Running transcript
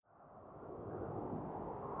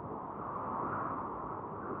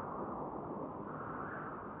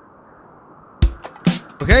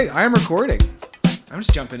Okay, I am recording. I'm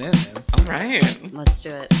just jumping in, man. All right. Let's do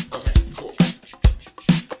it. Okay, cool.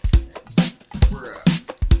 We're,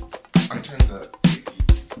 I turned the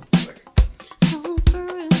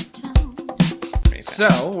AC. So,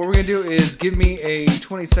 what we're going to do is give me a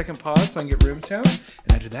 20-second pause so I can get room tone,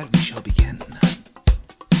 and after that, we shall begin.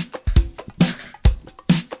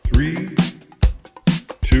 3,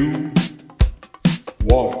 2,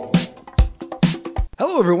 1.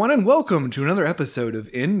 Hello, everyone, and welcome to another episode of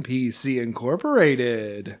NPC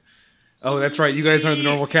Incorporated. Oh, that's right. You guys aren't the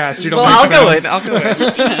normal cast. You don't Well, make I'll sounds. go in.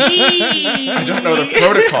 I don't know the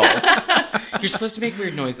protocols. You're supposed to make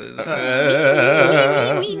weird noises.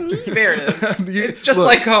 Uh, There it is. You- It's just look,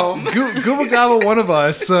 like home. Gooba Gobba, one of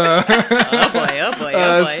us. Oh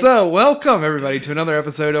boy. So, welcome everybody to another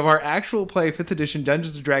episode of our actual play 5th edition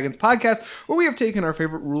Dungeons & Dragons podcast, where we have taken our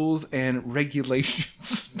favorite rules and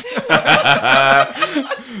regulations.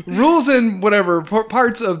 Rules and whatever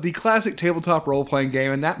parts of the classic tabletop role-playing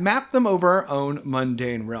game, and that map them over our own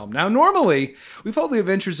mundane realm. Now, normally, we follow the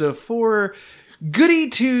adventures of 4 goody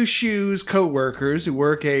two-shoes co-workers who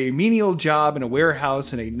work a menial job in a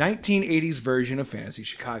warehouse in a 1980s version of Fantasy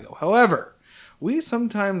Chicago. However, we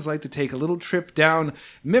sometimes like to take a little trip down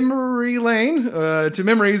memory lane to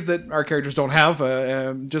memories that our characters don't have.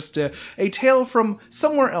 Just a tale from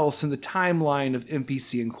somewhere else in the timeline of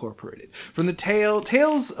NPC Incorporated. From the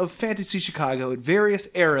tales of Fantasy Chicago at various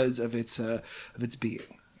eras of its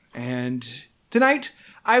being. And tonight,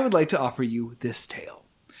 I would like to offer you this tale.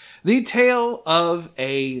 The tale of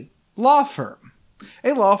a law firm.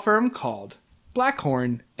 A law firm called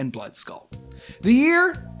Blackhorn and Bloodskull. The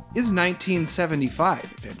year is 1975,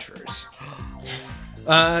 adventurers.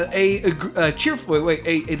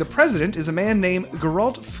 The president is a man named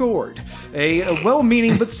Geralt Ford, a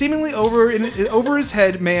well-meaning but seemingly over his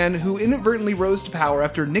head man who inadvertently rose to power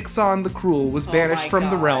after Nixon the Cruel was banished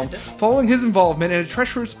from the realm, following his involvement in a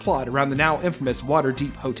treacherous plot around the now infamous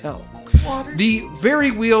Waterdeep Hotel. The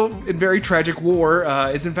very real and very tragic war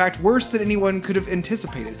is in fact worse than anyone could have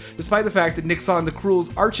anticipated, despite the fact that Nixon the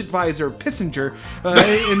Cruel's arch-advisor, Pissinger,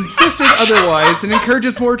 insisted otherwise and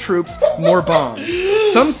encourages more troops, more bombs.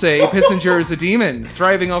 Some say Pissinger is a demon,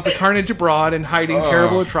 thriving off the carnage abroad and hiding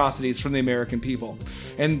terrible atrocities from the American people.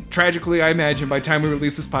 And tragically, I imagine by the time we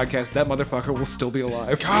release this podcast, that motherfucker will still be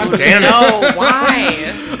alive. God damn it. Oh, why?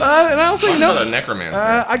 And I also, I'm not a necromancer.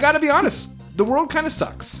 I gotta be honest, the world kind of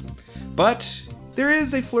sucks. But there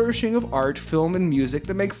is a flourishing of art, film, and music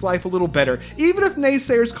that makes life a little better, even if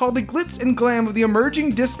naysayers call the glitz and glam of the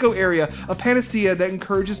emerging disco area a panacea that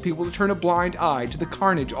encourages people to turn a blind eye to the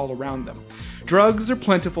carnage all around them. Drugs are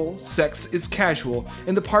plentiful, sex is casual,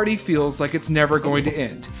 and the party feels like it's never going to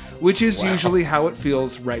end, which is usually how it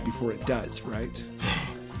feels right before it does, right?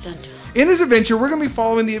 Dun, dun. In this adventure, we're going to be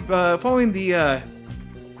following the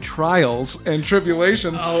trials and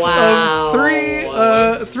tribulations of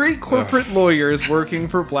three corporate lawyers working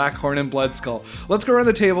for Blackhorn and Bloodskull. Let's go around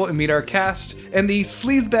the table and meet our cast and the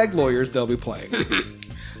sleazebag lawyers they'll be playing.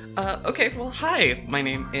 Okay, well, hi. My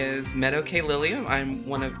name is Meadow K. Lilliam. I'm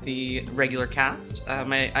one of the regular cast.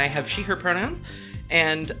 I have she, her pronouns.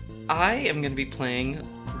 And I am going to be playing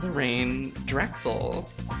Lorraine Drexel.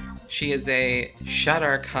 She is a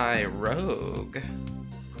Shadarkai rogue.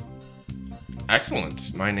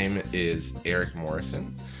 Excellent. My name is Eric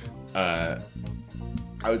Morrison. I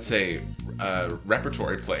would say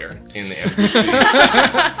repertory player in the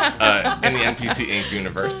NPC Inc.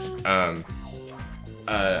 universe.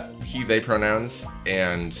 He, they pronouns,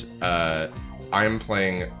 and I'm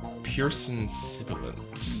playing Pearson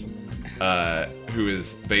Sibilant, who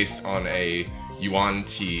is based on a Yuan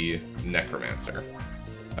Ti necromancer,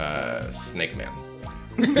 Snake Man.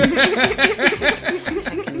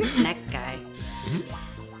 Fucking snack guy.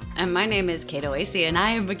 And my name is Kate Oacy, and I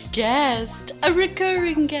am a guest, a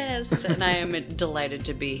recurring guest, and I am delighted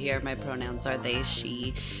to be here. My pronouns are they,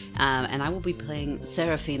 she, and I will be playing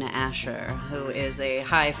Seraphina Asher, who is a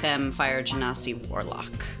high femme fire genasi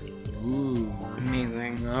warlock. Ooh.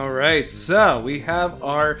 Amazing. All right, so we have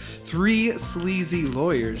our 3 sleazy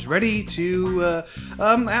lawyers ready to.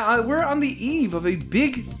 We're on the eve of a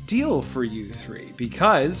big deal for you 3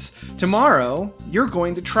 because tomorrow you're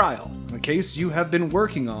going to trial, a case you have been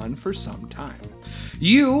working on for some time.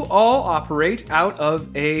 You all operate out of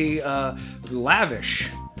a lavish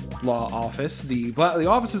law office. The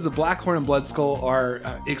offices of Blackhorn and Bloodskull are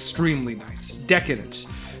extremely nice, decadent.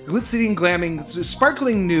 glitzy and glamming,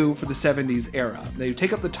 sparkling new for the 70s era. They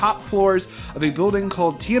take up the top floors of a building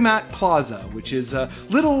called Tiamat Plaza, which is a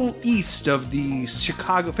little east of the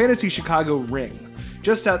Fantasy Chicago ring,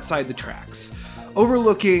 just outside the tracks,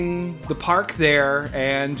 overlooking the park there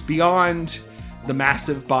and beyond the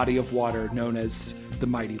massive body of water known as the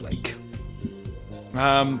Mighty Lake.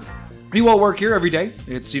 You all work here every day.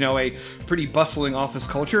 It's, a pretty bustling office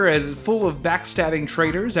culture as full of backstabbing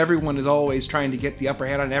traitors. Everyone is always trying to get the upper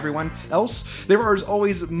hand on everyone else. There are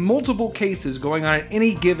always multiple cases going on at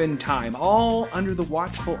any given time, all under the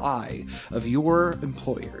watchful eye of your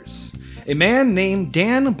employers. A man named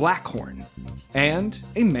Dan Blackhorn and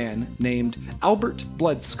a man named Albert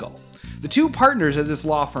Bloodskull. The two partners of this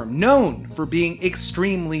law firm, known for being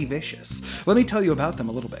extremely vicious. Let me tell you about them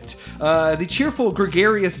a little bit. The cheerful,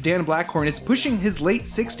 gregarious Dan Blackhorn is pushing his late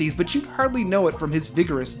 60s, but you'd hardly know it from his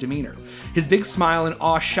vigorous demeanor. His big smile and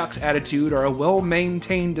aw shucks attitude are a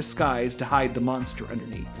well-maintained disguise to hide the monster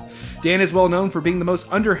underneath. Dan is well known for being the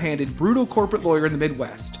most underhanded, brutal corporate lawyer in the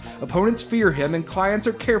Midwest. Opponents fear him, and clients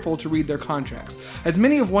are careful to read their contracts, as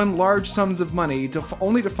many have won large sums of money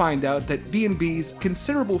only to find out that B&B's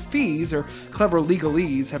considerable fees or clever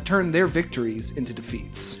legalese have turned their victories into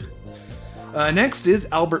defeats. Next is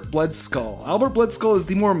Albert Bloodskull. Albert Bloodskull is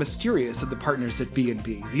the more mysterious of the partners at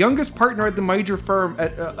B&B. The youngest partner at the major firm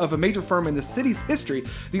of a major firm in the city's history,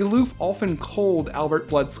 the aloof, often cold Albert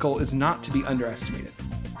Bloodskull is not to be underestimated.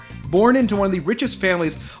 Born into one of the richest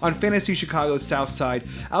families on fantasy Chicago's South Side,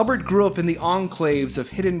 Albert grew up in the enclaves of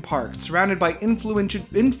Hidden Park, surrounded by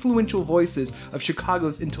influential voices of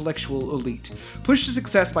Chicago's intellectual elite. Pushed to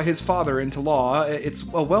success by his father into law, it's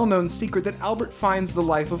a well-known secret that Albert finds the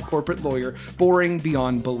life of corporate lawyer boring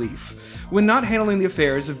beyond belief. When not handling the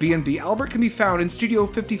affairs of B&B, Albert can be found in Studio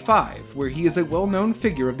 55, where he is a well-known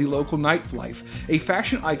figure of the local nightlife, a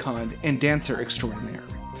fashion icon and dancer extraordinaire.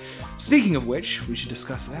 Speaking of which, we should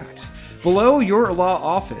discuss that. Below your law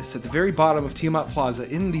office, at the very bottom of Tiamat Plaza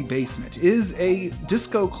in the basement, is a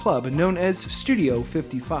disco club known as Studio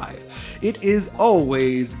 55. It is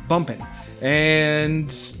always bumping,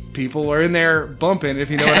 and people are in there bumping, if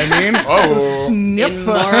you know what I mean. Oh, Snip. In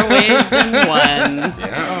more ways than one.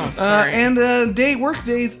 yeah. Sorry. And work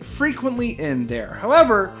days frequently end there.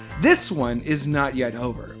 However, this one is not yet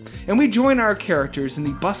over, and we join our characters in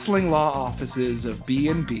the bustling law offices of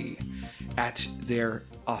B&B at their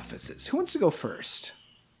offices. Who wants to go first?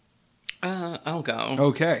 I'll go.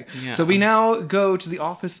 Okay. Yeah. So we now go to the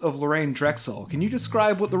office of Lorraine Drexel. Can you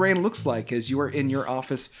describe what Lorraine looks like as you are in your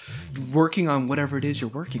office working on whatever it is you're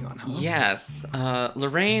working on? Huh? Yes.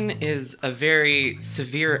 Lorraine is a very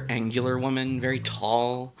severe, angular woman, very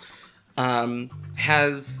tall,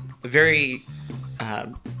 has a very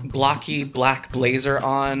blocky black blazer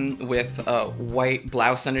on with a white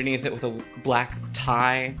blouse underneath it with a black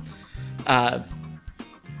tie.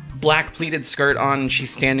 Black pleated skirt on.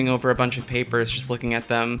 She's standing over a bunch of papers, just looking at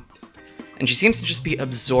them, and she seems to just be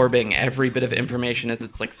absorbing every bit of information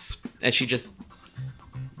as she just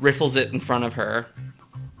riffles it in front of her,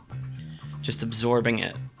 just absorbing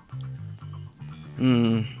it.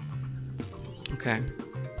 Okay,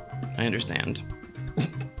 I understand.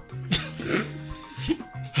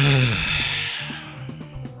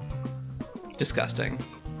 Disgusting.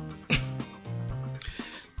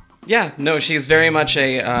 Yeah, no, she's very much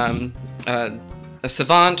a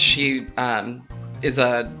savant. She is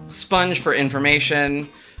a sponge for information.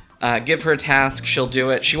 Give her a task, she'll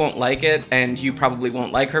do it. She won't like it, and you probably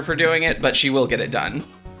won't like her for doing it, but she will get it done.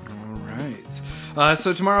 All right.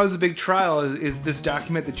 So tomorrow is a big trial. Is this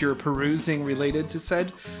document that you're perusing related to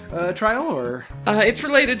said trial, or? It's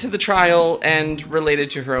related to the trial and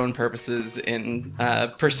related to her own purposes in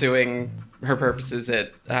pursuing her purposes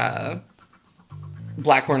at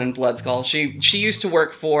Blackhorn and Bloodskull. She used to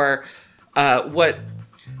work for what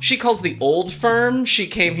she calls the old firm. She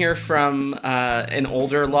came here from an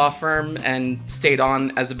older law firm and stayed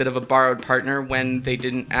on as a bit of a borrowed partner when they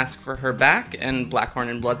didn't ask for her back, and Blackhorn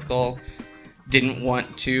and Bloodskull didn't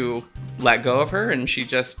want to let go of her, and she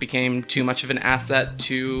just became too much of an asset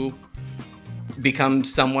to become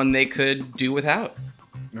someone they could do without.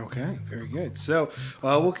 Okay, very good. So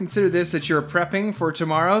we'll consider this that you're prepping for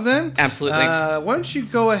tomorrow then? Absolutely. Why don't you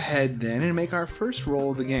go ahead then and make our first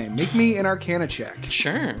roll of the game. Make me an Arcana check.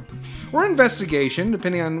 Sure. Or investigation,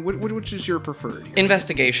 depending on which is your preferred here.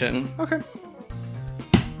 Investigation. Okay.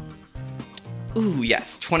 Ooh,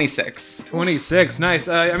 yes, 26. 26, nice.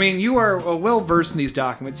 I mean, you are well versed in these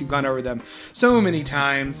documents. You've gone over them so many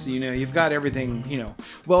times. You know, you've got everything,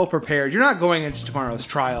 well prepared. You're not going into tomorrow's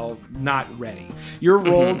trial not ready. Your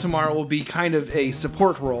role tomorrow will be kind of a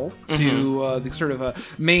support role to the sort of a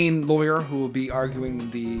main lawyer who will be arguing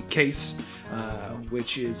the case,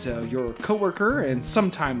 which is your coworker and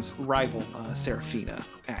sometimes rival, Seraphina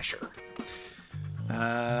Asher.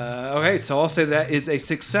 Okay, so I'll say that is a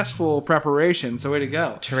successful preparation, so way to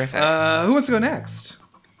go. Terrific. Who wants to go next?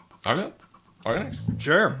 I'll go next.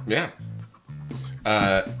 Sure. Yeah.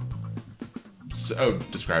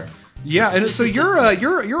 Describe. Yeah, and so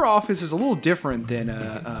your office is a little different than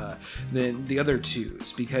the other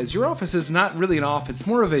two's, because your office is not really an office; it's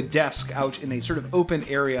more of a desk out in a sort of open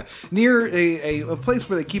area near a place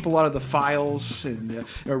where they keep a lot of the files and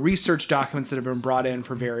research documents that have been brought in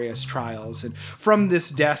for various trials. And from this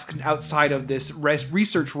desk outside of this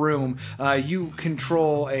research room, you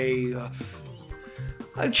control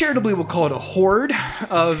charitably, we'll call it a horde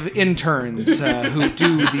of interns who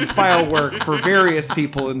do the file work for various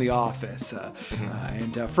people in the office.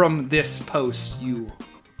 And from this post, you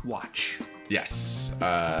watch. Yes.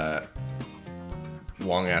 Long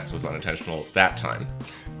ass was unintentional that time.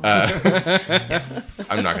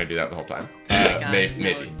 I'm not going to do that the whole time.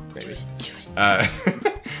 Maybe. Do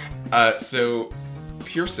it. So,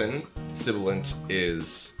 Pearson Sibilant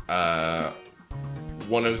is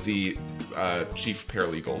one of the chief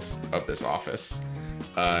paralegals of this office,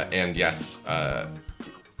 and yes,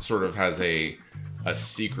 sort of has a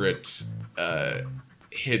secret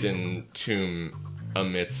hidden tomb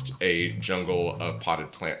amidst a jungle of potted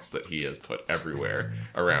plants that he has put everywhere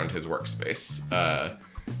around his workspace.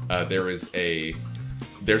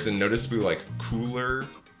 There's a noticeably like cooler,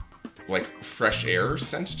 like fresh air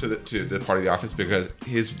sent to the part of the office because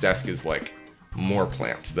his desk is like more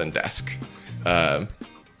plant than desk.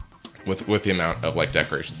 With the amount of like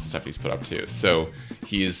decorations and stuff he's put up too. So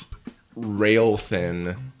he's rail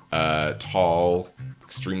thin, tall,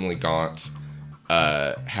 extremely gaunt,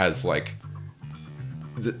 has like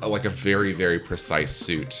a very, very precise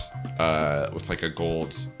suit with like a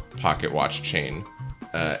gold pocket watch chain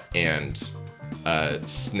and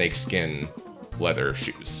snakeskin leather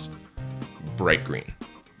shoes, bright green.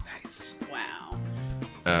 Nice. Wow.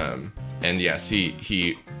 And yes,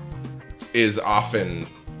 he is often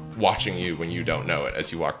watching you when you don't know it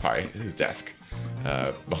as you walk by his desk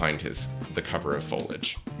behind the cover of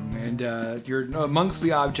foliage. And you're amongst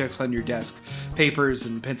the objects on your desk, papers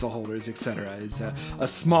and pencil holders, etc., is a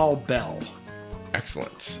small bell.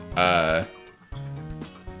 Excellent. I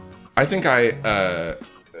think I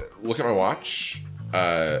look at my watch.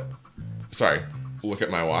 Look at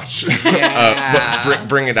my watch. Yeah.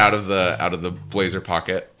 Bring it out of the blazer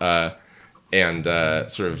pocket. And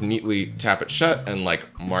sort of neatly tap it shut and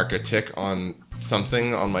like mark a tick on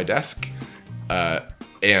something on my desk,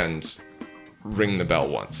 and ring the bell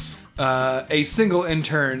once. A single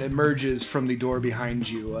intern emerges from the door behind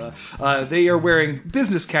you. They are wearing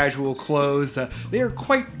business casual clothes. They are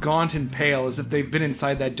quite gaunt and pale, as if they've been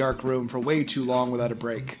inside that dark room for way too long without a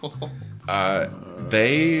break.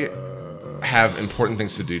 They have important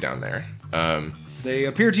things to do down there. They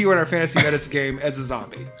appear to you in our fantasy medicine game as a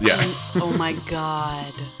zombie. Yeah. Oh my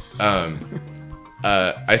god.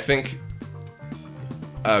 I think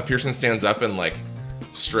Pearson stands up and like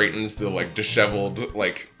straightens the like disheveled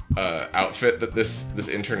like outfit that this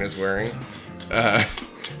intern is wearing,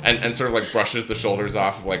 and sort of like brushes the shoulders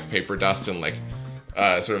off of like paper dust and like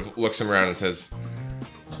sort of looks him around and says,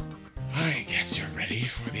 "I guess you're ready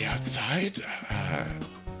for the outside.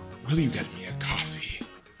 Will you get me a coffee?"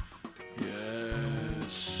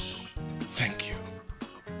 "Yes. Thank you."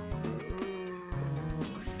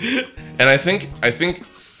 And I think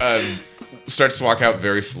starts to walk out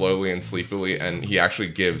very slowly and sleepily, and he actually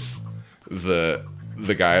gives the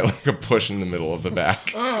guy like a push in the middle of the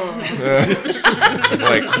back.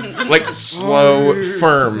 like slow,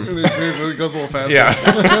 firm. It goes a little faster.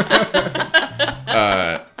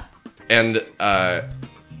 Yeah. And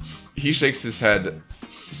he shakes his head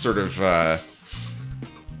sort of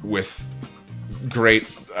with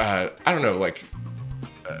great I don't know, like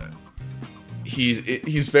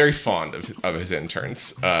he's very fond of his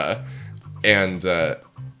interns, and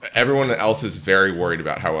everyone else is very worried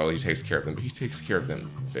about how well he takes care of them, but he takes care of them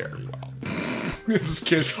very well. This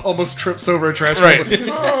kid almost trips over a trash can. Right.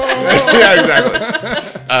 Yeah,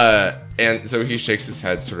 exactly. And so he shakes his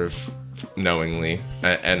head sort of knowingly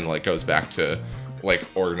and like goes back to like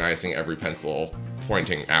organizing every pencil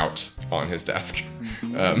pointing out on his desk.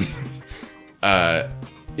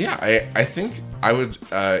 Yeah, I think I would,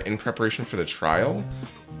 in preparation for the trial,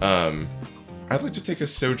 I'd like to take a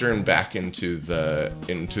sojourn back into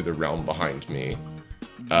the realm behind me,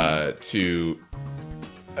 to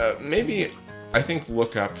maybe, I think,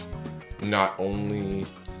 look up not only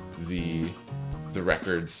the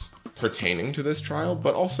records pertaining to this trial,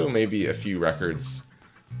 but also maybe a few records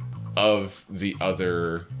of the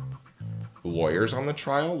other lawyers on the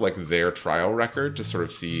trial, like their trial record, to sort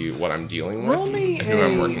of see what I'm dealing with and who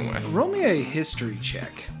I'm working with. Roll me a history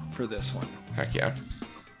check for this one. Heck yeah.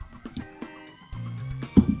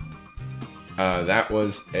 That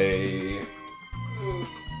was a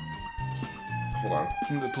Hold on.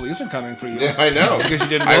 The police are coming for you. Yeah, I know. Because you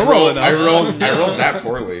didn't I roll rolled, enough. I rolled that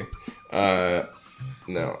poorly.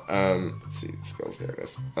 No. Let's see. Skills. There it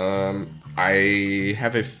is. I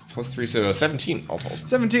have a +3, so 17 all told.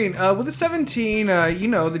 17. With the 17, you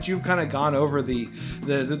know that you've kind of gone over the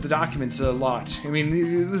documents a lot. I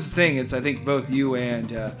mean, this thing is, I think both you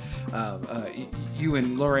and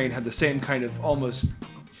Lorraine have the same kind of almost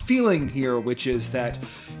feeling here, which is that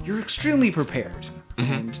you're extremely prepared,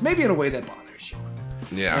 and maybe in a way that bothers you.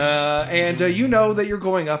 Yeah. And you know that you're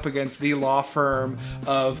going up against the law firm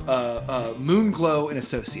of Moonglow and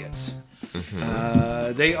Associates.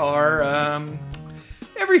 They are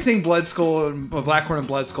everything Bloodskull and Blackhorn and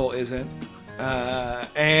Bloodskull isn't.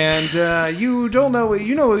 And you don't know.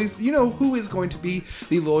 You know who is going to be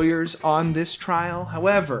the lawyers on this trial.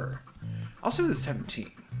 However, also the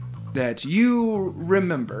 17 that you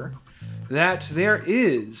remember that there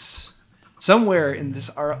is somewhere in this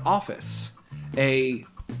office a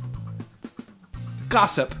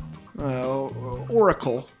gossip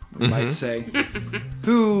oracle, we might say,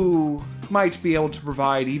 who might be able to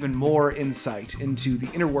provide even more insight into the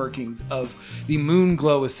inner workings of the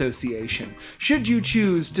Moonglow Association, should you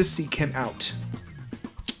choose to seek him out.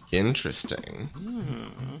 Interesting.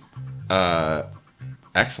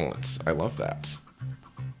 Excellent. I love that.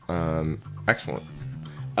 Excellent.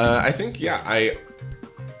 I think, yeah, I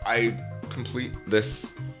complete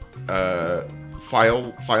this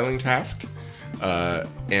filing task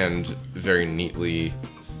and very neatly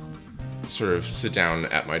sort of sit down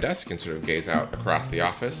at my desk and sort of gaze out across the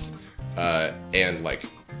office, and like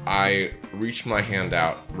I reach my hand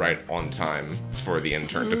out right on time for the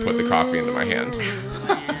intern to put the coffee into my hand.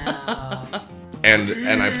 Wow.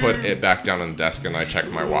 And I put it back down on the desk and I check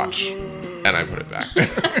my watch and I put it back.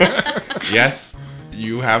 Yes,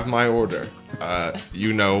 you have my order.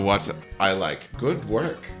 You know what I like. Good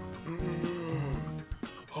work.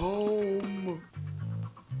 Home.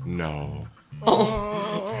 No.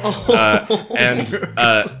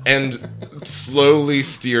 And slowly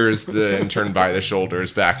steers the intern by the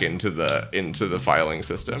shoulders back into the filing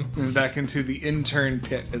system. And back into the intern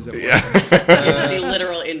pit, as it were. Yeah. Into the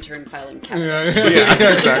literal intern filing cabinet.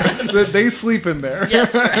 Yeah, exactly. They sleep in there.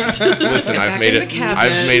 Yes, correct. Listen, I've back made in it. the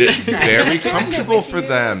cabinet. I've made it very comfortable for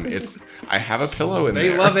them. I have a pillow in They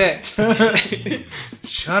there. love it.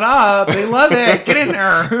 Shut up. They love it. Get in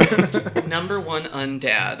there. Number one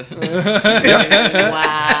undad.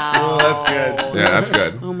 Wow. Oh, that's good. Yeah, that's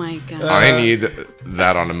good. Oh my god. I need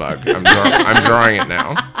that on a mug. I'm drawing it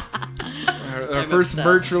now. Our I'm first obsessed.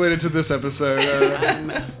 merch related to this episode.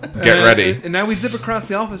 Get ready. And now we zip across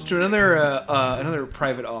the office to another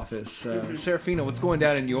private office. Serafina, what's going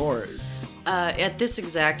down in yours? At this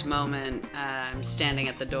exact moment, I'm standing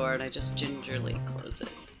at the door and I just gingerly close it.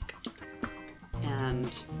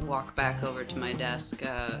 And walk back over to my desk.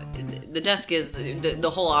 The desk is, the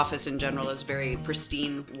whole office in general is very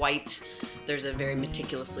pristine, white. There's a very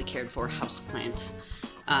meticulously cared for houseplant.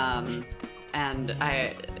 And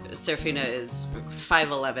Serafina is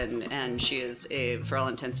 5'11", and she is, for all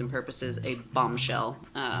intents and purposes, a bombshell,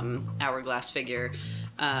 hourglass figure,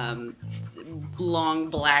 long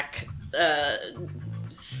black,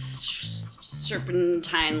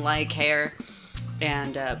 serpentine-like hair,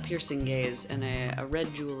 and piercing gaze, and a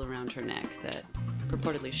red jewel around her neck that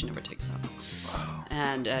purportedly she never takes off. Wow.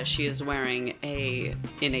 And she is wearing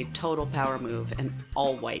in a total power move, an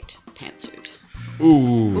all-white pantsuit.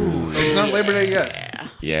 Ooh. It's not Labor Day yet.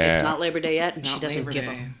 Yeah. It's not Labor Day yet, and she not doesn't Labor give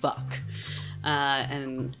Day. a fuck.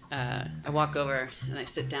 And I walk over and I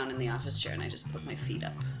sit down in the office chair and I just put my feet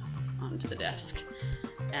up onto the desk.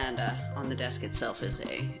 And on the desk itself is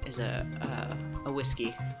a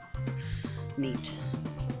whiskey. Neat.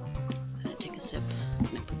 And I take a sip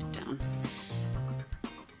and I put it down.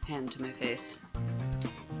 Hand to my face.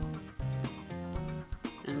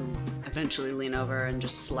 And eventually lean over and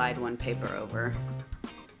just slide one paper over,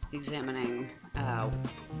 examining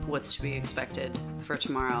what's to be expected for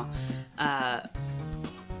tomorrow.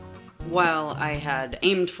 While I had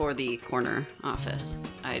aimed for the corner office,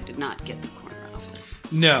 I did not get the corner office.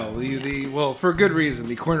 No, well, for good reason.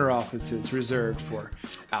 The corner office is reserved for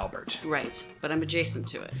Albert. Right, but I'm adjacent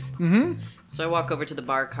to it. Mm-hmm. So I walk over to the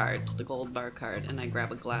bar card, to the gold bar card, and I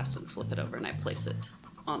grab a glass and flip it over and I place it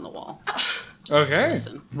on the wall. Just to Okay.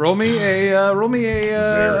 listen. Roll me a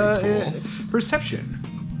Very cool. perception.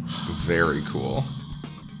 Very cool.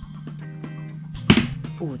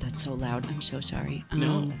 Oh, that's so loud. I'm so sorry.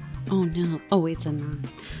 No. Oh, no. Oh, wait, it's a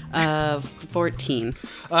 9. 14.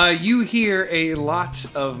 You hear a lot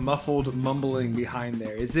of muffled mumbling behind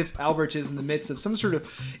there, as if Albert is in the midst of some sort of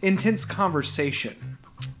intense conversation.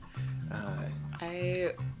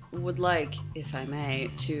 I would like, if I may,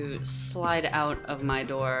 to slide out of my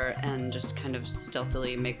door and just kind of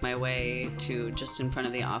stealthily make my way to just in front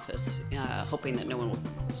of the office, hoping that no one will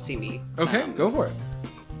see me. Okay, go for it.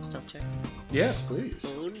 Stealth check. Yes, please.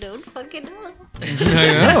 Oh, don't fuck it up. I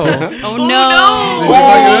know. Oh, no.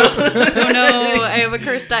 Oh, no. I have a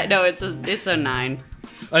cursed die. No, it's a 9.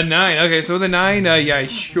 A 9. Okay, so with a 9,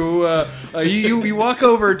 you walk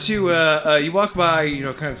over to you walk by,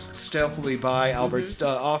 kind of stealthily by Albert's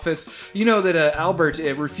office. You know that Albert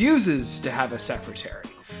refuses to have a secretary.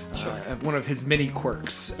 One of his many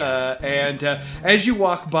quirks. Yes. And as you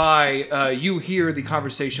walk by, you hear the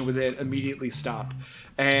conversation within immediately stop.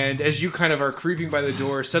 And as you kind of are creeping by the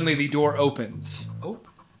door, suddenly the door opens. Oh.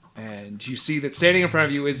 And you see that standing in front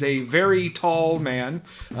of you is a very tall man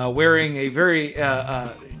wearing a very,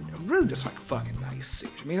 really just like fucking nice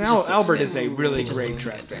suit. I mean, Albert is a really great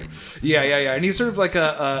dresser. Yeah. And he's sort of like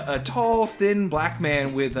a tall, thin black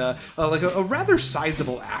man with like a rather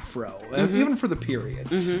sizable afro, even for the period.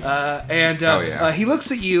 He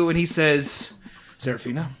looks at you and he says,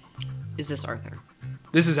 Serafina? Is this Arthur?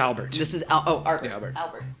 This is Albert. This is Arthur. Yeah, Albert.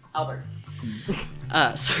 Albert.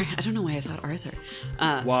 Sorry, I don't know why I thought Arthur.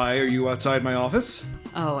 Why are you outside my office?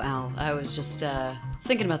 Oh, Al, I was just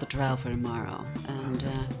thinking about the trial for tomorrow, and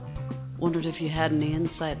wondered if you had any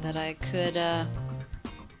insight that I could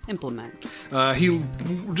implement. He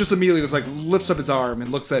just immediately just like lifts up his arm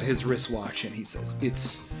and looks at his wristwatch, and he says,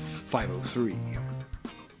 "It's 5:03.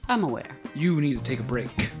 I'm aware. You need to take a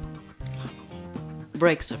break.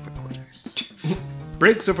 Breaks are for quitters.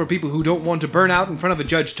 Breaks are for people who don't want to burn out in front of a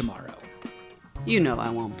judge tomorrow. You know I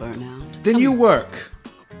won't burn out. Then you work.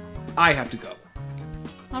 I have to go.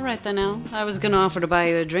 All right then, Al. I was gonna offer to buy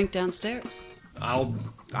you a drink downstairs. I'm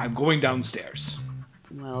going downstairs.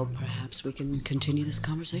 Well, perhaps we can continue this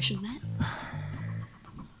conversation then.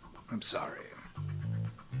 I'm sorry.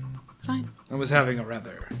 Fine. I was having a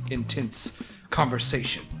rather intense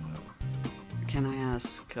conversation. Can I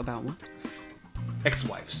ask about what?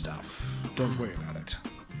 Ex-wife stuff. Don't worry about it.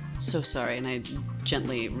 So sorry, and I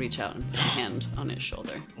gently reach out and put a hand on his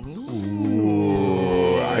shoulder.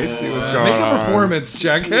 Ooh, I see what's going Make on. a performance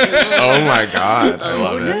check. Oh my god, I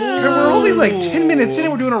love it. We're only like 10 minutes in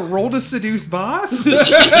and we're doing a roll to seduce boss? You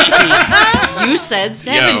said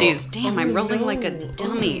 70s. Damn, I'm rolling like a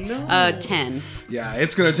dummy. 10. Yeah,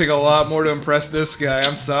 it's going to take a lot more to impress this guy.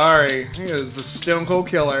 I'm sorry. He is a stone cold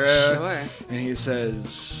killer. Sure. And he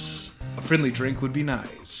says, a friendly drink would be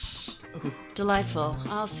nice. Delightful.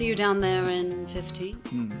 I'll see you down there in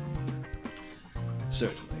 15.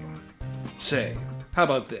 Certainly. Say, how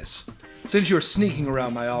about this? Since you're sneaking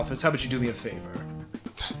around my office, how about you do me a favor?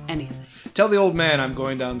 Anything. Tell the old man I'm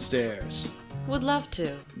going downstairs. Would love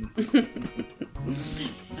to.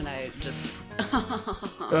 And I just...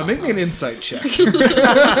 Make me an insight check.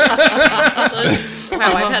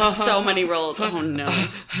 Wow, I've had so many rolls. Oh no.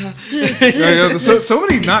 so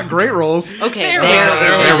many not great rolls. Okay, There we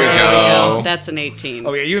we go. That's an 18.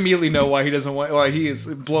 Oh yeah, you immediately know why he doesn't want. Why he is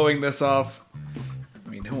blowing this off. I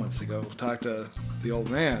mean, who wants to go talk to the old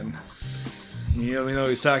man? You only know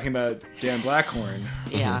he's talking about Dan Blackhorn.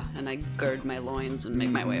 Yeah, and I gird my loins and make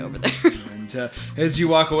my way over there. And as you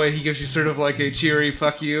walk away, he gives you sort of like a cheery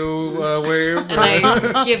 "fuck you" wave. And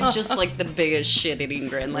I give just like the biggest shit-eating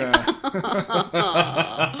grin, like.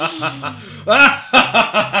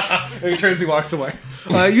 And he turns, he walks away.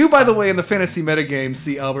 You, by the way, in the fantasy metagame,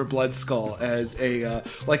 see Albert Bloodskull as a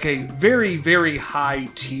very, very high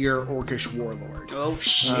tier orcish warlord. Oh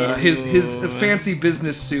shit! His fancy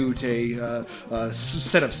business suit, a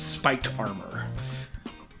set of spiked armor.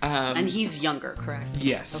 And he's younger, correct?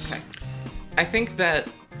 Yes. Okay. I think that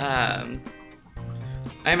I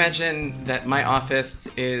imagine that my office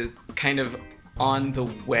is kind of on the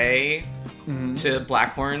way to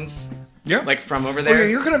Blackhorn's. Yeah. Like from over Oh, there. yeah,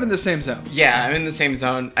 you're kind of in the same zone. Yeah, I'm in the same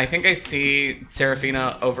zone. I think I see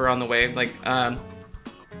Serafina over on the way. Like,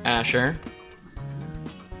 Asher,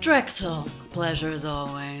 Drexel, pleasure as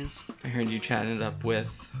always. I heard you chatted up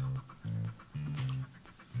with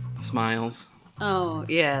Smiles. Oh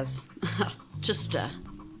yes, just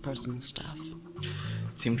personal stuff.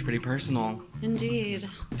 It seemed pretty personal. Indeed,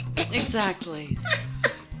 exactly.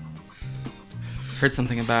 Heard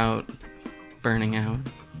something about burning out.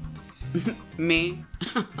 Me?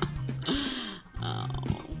 Oh,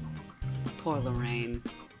 poor Lorraine.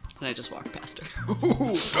 And I just walked past her.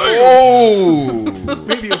 Oh!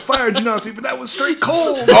 Maybe a fire genasi, but that was straight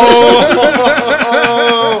cold.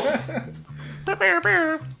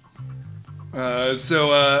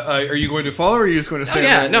 So, are you going to follow, or are you just going to Oh say?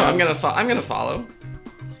 yeah, no, I'm gonna follow.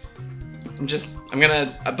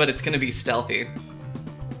 But it's gonna be stealthy.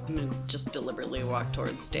 I'm gonna just deliberately walk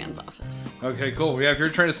towards Dan's office. Okay, cool. Yeah, if you're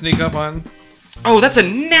trying to sneak up on... Oh, that's a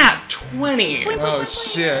nat 20. Oh,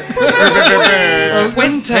 shit.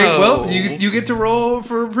 Twinto. Hey, well, you get to roll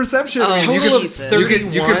for perception. Oh, you total of Jesus.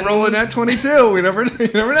 31. You can roll in at 22. You never know.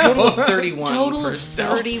 Total of 31 Total for of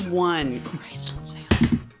stealth. 31. Christ on sale.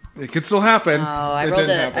 It could still happen. Oh, I It rolled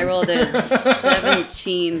didn't it. happen. I rolled it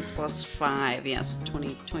 17 plus 5. Yes,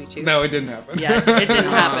 22. No, it didn't happen. Yeah, it didn't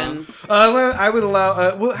happen. I would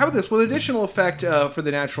allow. Well, how about this? With additional effect for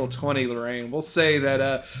the natural 20, Lorraine, we'll say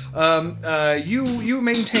that you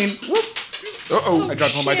maintain. Whoop, Uh-oh. I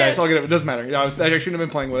dropped all my dice. I'll get it. It doesn't matter. I shouldn't have been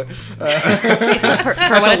playing with it. It's a for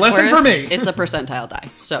That's what a it's lesson worth, for me. It's a percentile die.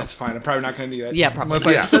 So That's fine. I'm probably not going to do that. Yeah, probably Unless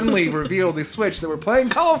not. I Yeah. suddenly reveal the switch that we're playing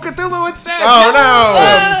Call of Cthulhu instead. Oh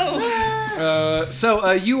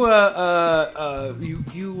You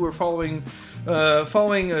were following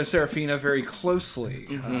Seraphina very closely.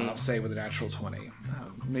 I'll say with a natural 20.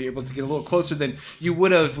 You're able to get a little closer than you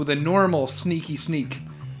would have with a normal sneaky sneak.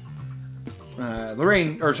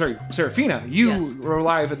 Seraphina, you Yes. were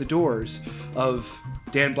alive at the doors of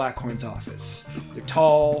Dan Blackhorn's office. They're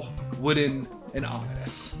tall, wooden, and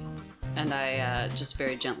ominous. and I just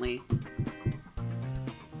very gently.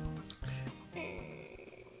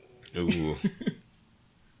 no. Ooh.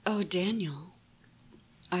 Oh, Daniel,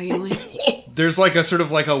 are you in? There's like a sort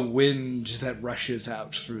of like a wind that rushes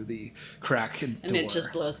out through the crack in the And door. it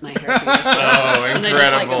just blows my hair beautifully. Oh, And I just,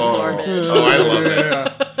 like, incredible. absorb it. Oh, I love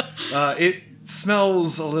it. It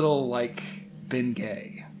smells a little like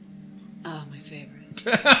Bengay. Oh, my favorite.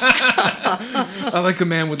 I like a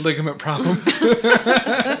man with ligament problems.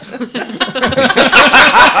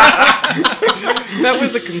 That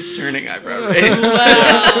was a concerning eyebrow raise.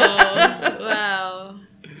 Wow.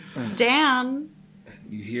 Dan.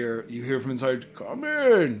 you hear from inside, "Come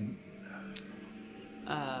in."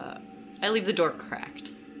 I leave the door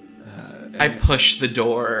cracked. I push the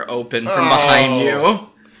door open from behind you.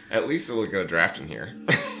 At least it'll get a draft in here.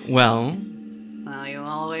 Well, Well, you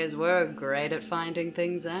always were great at finding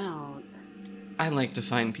things out. I like to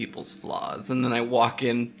find people's flaws, and then I walk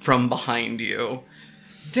in from behind you.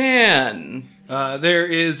 Dan! There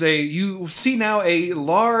is you see now a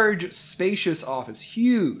large, spacious office,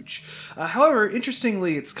 huge. However,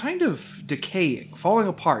 interestingly, it's kind of decaying, falling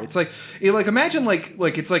apart. It's like imagine like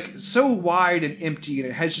it's like so wide and empty, and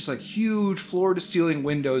it has just like huge floor-to-ceiling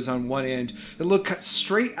windows on one end that look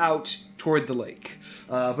straight out toward the lake.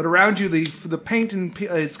 But around you, the paint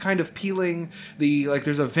is kind of peeling.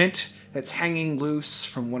 There's a vent that's hanging loose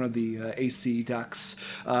from one of the AC ducts,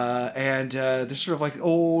 and there's sort of like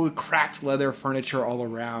old cracked leather furniture all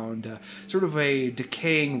around, sort of a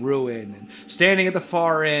decaying ruin. And standing at the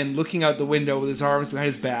far end, looking out the window with his arms behind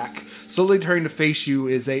his back, slowly turning to face you,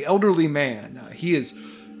 is a elderly man. He is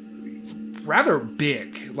rather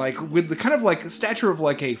big, like with the kind of like stature of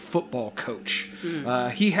like a football coach.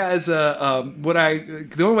 He has the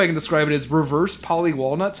only way I can describe it is reverse Polly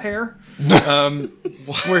Walnut's hair,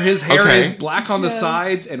 where his hair Okay. is black on the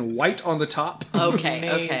sides and white on the top. Okay,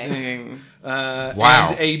 okay. Amazing. Wow.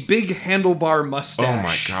 And a big handlebar mustache. Oh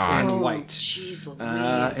my God. And Oh, white. jeez Louise.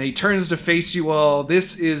 And he turns to face you all.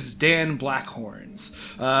 This is Dan Blackhorns.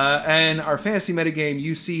 And our fantasy metagame,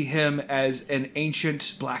 you see him as an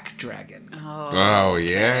ancient black dragon. Oh,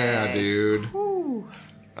 yeah, dude.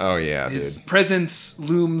 Oh, yeah, His dude. presence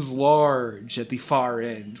looms large at the far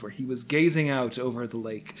end, where he was gazing out over the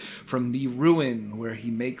lake from the ruin where he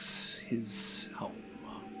makes his home.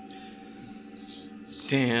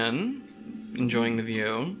 Dan, enjoying the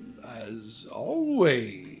view. As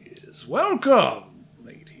always, welcome,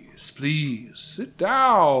 ladies. Please sit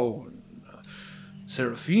down.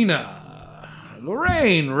 Seraphina,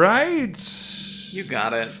 Lorraine, right? You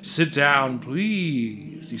got it. Sit down,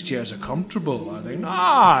 please. These chairs are comfortable, are they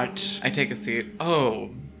not? I take a seat.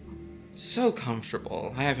 Oh, so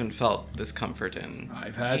comfortable. I haven't felt this comfort in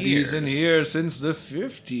I've had years. these in here since the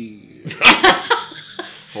 50s.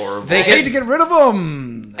 Horrible. They I hate get to get rid of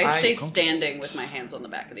them. I stay standing with my hands on the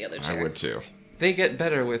back of the other chair. I would too. they get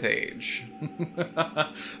better with age.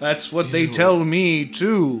 That's what they tell me,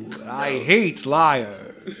 too. I hate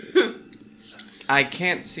liars. I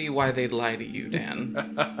can't see why they'd lie to you,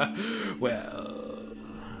 Dan. Well,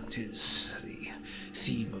 'tis the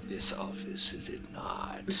theme of this office, is it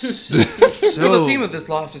not? Well, the theme of this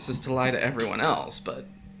office is to lie to everyone else, but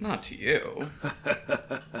not to you.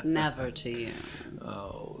 Never to you.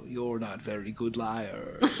 Oh, you're not very good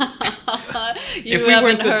liar. You If we haven't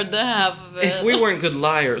weren't good- heard the half of it. If we weren't good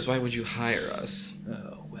liars, why would you hire us?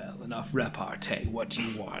 Oh, well, enough repartee. What do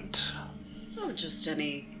you want? Oh, just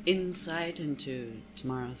any insight into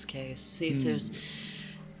tomorrow's case. See if there's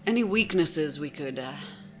any weaknesses we could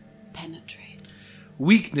penetrate.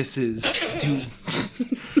 Weaknesses do.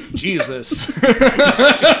 Jesus. Is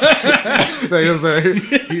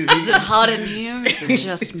it hot in here? Or is it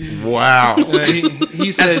just me? Wow.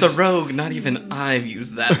 He says, As the rogue, not even I've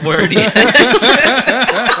used that word yet.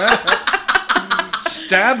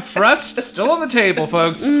 stab, thrust, still on the table,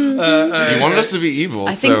 folks. You wanted us to be evil,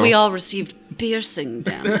 I think we all received piercing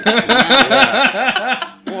damage.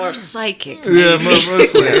 Or psychic, maybe. Yeah,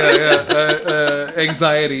 mostly.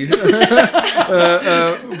 Anxiety.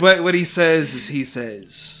 But what he says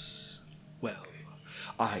is, well,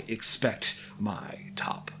 I expect my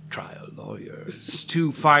top trial lawyers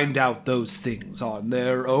to find out those things on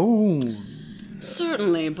their own.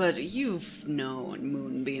 Certainly, but you've known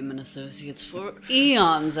Moonbeam and Associates for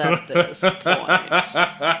eons at this point.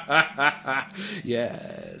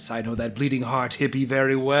 Yes, I know that bleeding heart hippie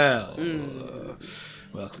very well.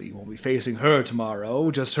 Luckily, you won't be facing her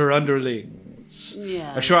tomorrow, just her underlings.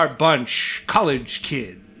 Yes. A sharp bunch, college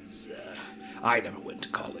kids. I never went to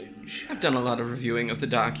college. I've done a lot of reviewing of the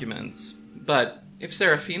documents, but if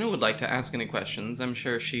Serafina would like to ask any questions, I'm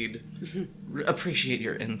sure she'd appreciate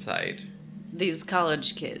your insight. These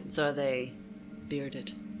college kids, are they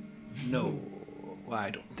bearded? No, I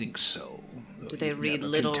don't think so. Do they You read never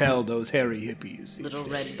little- Can tell those hairy hippies. these Little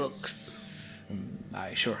days. red books?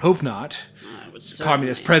 I sure hope not. I would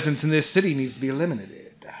Communist certainly. presence in this city needs to be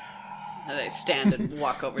eliminated. I stand and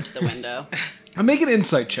walk over to the window. I'll make an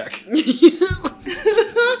insight check.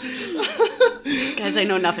 Guys, I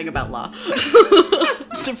know nothing about law.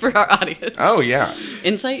 For our audience. Oh, yeah.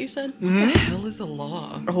 Insight, you said? What the hell is a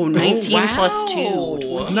law? Oh, 19 wow. plus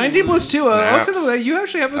 2. 19 plus 2. Also, Snaps. you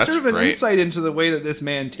actually have a That's sort of an great. insight into the way that this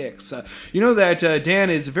man ticks. You know that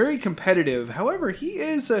Dan is very competitive. However, he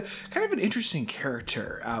is kind of an interesting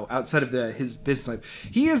character outside of his business life.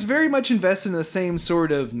 He is very much invested in the same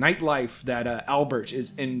sort of nightlife that Albert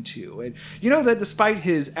is into. And you know that despite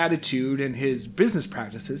his attitude and his business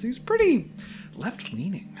practices, he's pretty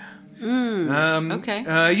left-leaning.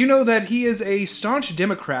 Okay. You know that he is a staunch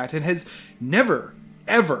Democrat and has never,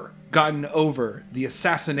 ever gotten over the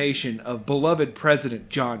assassination of beloved President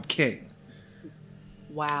John King.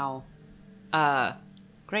 Wow.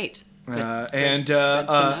 Great. When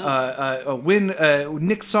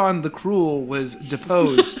Nixon the Cruel was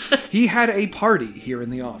deposed, he had a party here in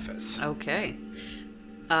the office. Okay.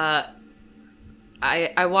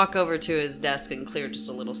 I walk over to his desk and clear just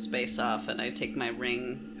a little space off, and I take my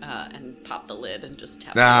ring and pop the lid and just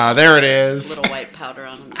tap Ah, there it is. a little white powder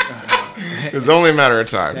on him. It's only a matter of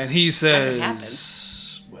time. And he happen.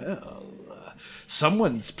 says, well,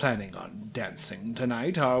 someone's planning on dancing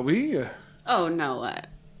tonight, are we? Oh, no,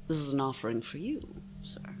 this is an offering for you,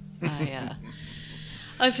 sir.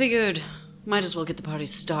 I figured might as well get the party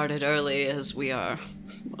started early, as we are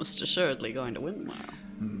most assuredly going to win tomorrow.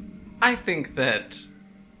 I think that,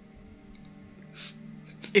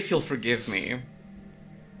 if you'll forgive me,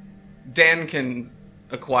 Dan can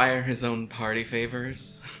acquire his own party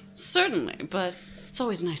favors. Certainly, but it's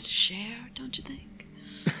always nice to share, don't you think?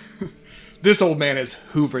 This old man has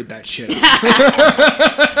hoovered that shit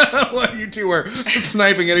up. While you two are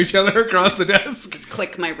sniping at each other across the desk. Just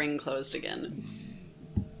click my ring closed again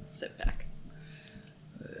and sit back.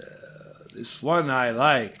 This one I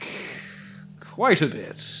like quite a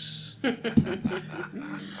bit.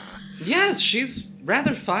 Yes, she's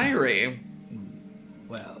rather fiery.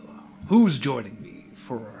 Well, who's joining me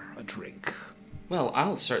for a drink? Well,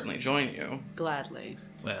 I'll certainly join you. Gladly.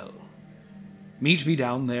 Well, meet me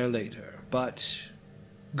down there later, but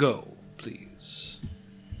go, please.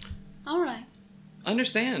 All right.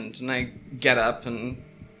 Understand. And I get up and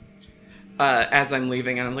as I'm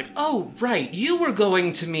leaving, and I'm like, oh, right, you were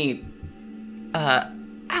going to meet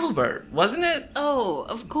Albert, wasn't it? Oh,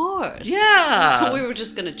 of course. Yeah. We were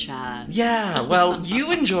just gonna chat. Yeah, well,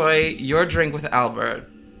 you enjoy your drink with Albert.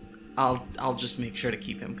 I'll just make sure to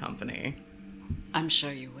keep him company. I'm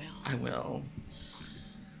sure you will. I will.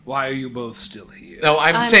 Why are you both still here? No,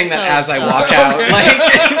 I'm saying so that as I sorry. walk out.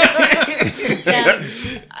 Like,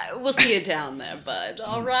 Down, we'll see you down there, bud.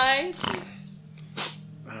 All right?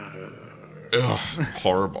 Ugh,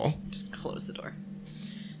 horrible. Just close the door.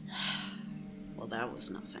 Well, that was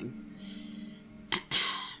nothing.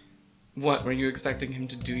 what, were you expecting him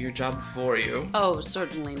to do your job for you? Oh,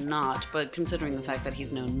 certainly not, but considering the fact that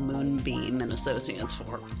he's known Moonbeam and Associates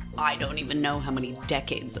for I don't even know how many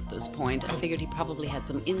decades at this point, I figured he probably had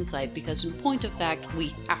some insight because, in point of fact,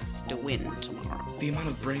 we have to win tomorrow. The amount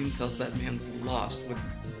of brain cells that man's lost would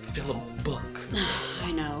fill a book.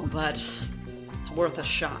 I know, but it's worth a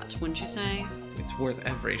shot, wouldn't you say? It's worth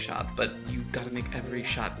every shot, but you gotta make every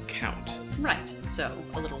shot count. Right, so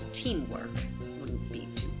a little teamwork wouldn't be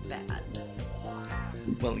too bad.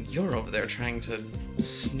 Well, you're over there trying to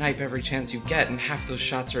snipe every chance you get, and half those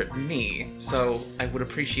shots are at me. So I would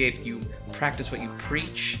appreciate you practice what you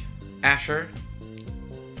preach, Asher.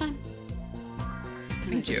 Fine.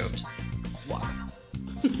 Thank you. Just walk.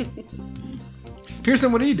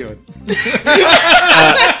 Pearson, what are you doing?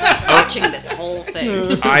 Watching this whole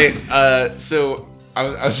thing. So I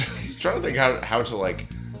was just trying to think how to like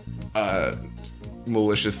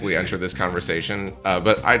maliciously enter this conversation,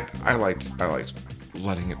 but I liked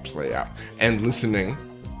letting it play out and listening,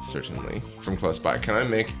 certainly from close by. Can I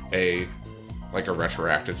make a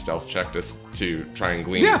retroactive stealth check just to try and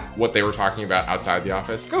glean what they were talking about outside the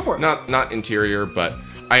office? Go for it. Not interior, but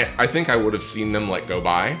I think I would have seen them like go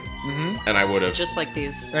by, and I would have Just like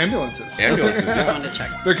these. Ambulances. ambulances. Just Yeah. wanted to check.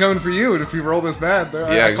 They're coming for you, and if you roll this bad,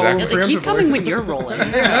 I call them exactly. They keep preemptively. coming when you're rolling.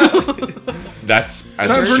 That's as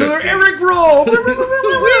Time it for should another be. Eric roll.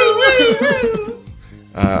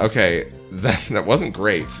 Okay, that wasn't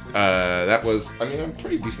great. That was, I mean, I'm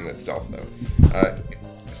pretty decent at stealth though.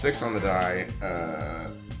 6 on the die.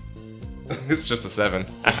 It's just a 7.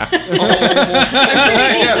 I'm pretty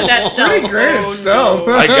decent at stealth. Pretty great at stealth.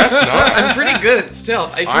 I guess not. I'm pretty good at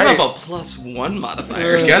stealth. I do I- have a +1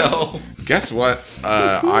 modifier, Guess, so... guess what?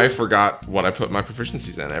 I forgot what I put my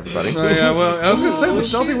proficiencies in, everybody. Oh, yeah, well, I was going to say, the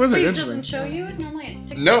stealthy wizard. Wait, it Interesting. doesn't show you? Normally it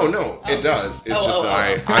takes No, Oh. it does. It's Oh,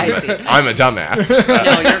 just that I see. I'm a dumbass.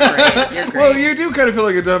 No, you're great. You're great. Well, you do kind of feel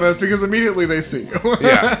like a dumbass because immediately they see you.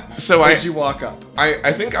 Yeah, so As you walk up.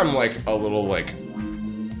 I think I'm like a little like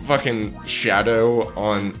fucking shadow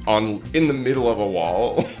on in the middle of a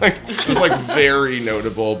wall. Like it's like very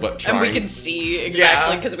notable, but trying. and we can see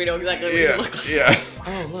exactly because we know exactly what you Yeah, look like. yeah,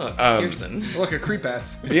 Oh, look, Pearson. Look, a creep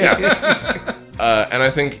ass. yeah. And I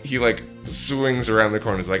think he like swings around the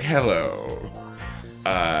corner. And is like, "Hello.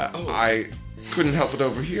 I couldn't help but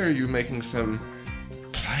overhear you making some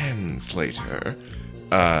plans later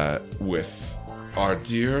with our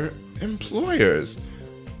dear employers.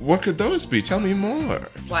 What could those be? Tell me more."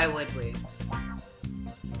 Why would we?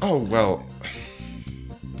 Oh, well,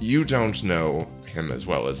 you don't know him as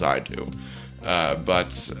well as I do.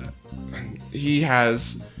 But he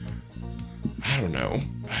has, I don't know,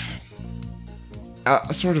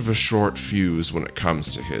 a sort of a short fuse when it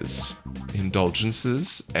comes to his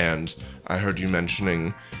indulgences, and I heard you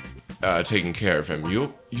mentioning taking care of him.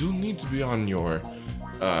 You'll need to be on your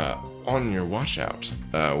watch out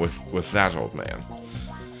with that old man.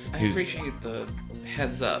 I He's- appreciate the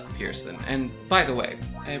heads up, Pearson. And by the way,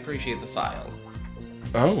 I appreciate the file.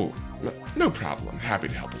 Oh, no problem. Happy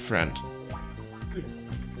to help a friend.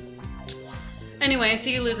 Anyway,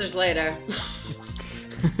 see you losers later.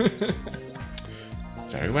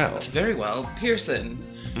 Very well. Very well, Pearson.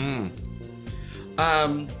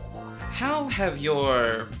 How have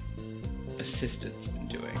your assistants been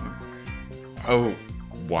doing? Oh,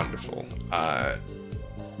 wonderful.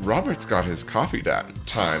 Robert's got his coffee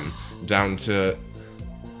time down to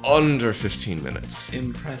under 15 minutes.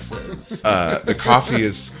 Impressive. The coffee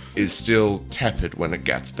is still tepid when it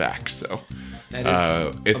gets back, so That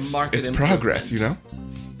is it's a marked it's progress, you know.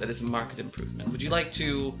 That is a marked improvement. Would you like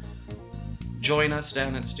to join us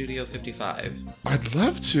down at Studio 55? I'd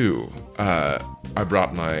love to. I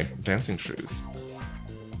brought my dancing shoes,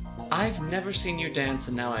 I've never seen you dance,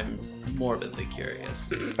 and now I'm morbidly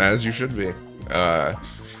curious. as you should be.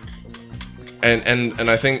 And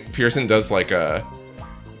I think Pearson does like a.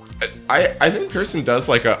 I think Pearson does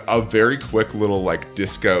like a very quick little like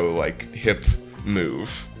disco like hip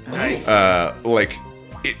move. Nice. Like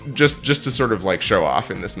just to sort of like show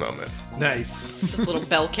off in this moment. Nice. Just a little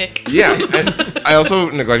bell kick. Yeah, and I also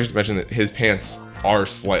neglected to mention that his pants are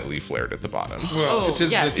slightly flared at the bottom. Oh, It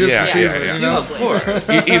is yes. the Yeah, season, yeah, yeah. you know? Of course.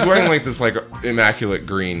 He's wearing like this like immaculate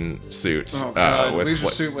green suit. Oh, God. with Leisure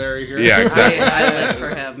like- suit Larry here. Yeah, exactly. I live for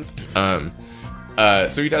him.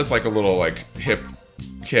 So he does like a little like hip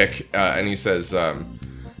kick, and he says, and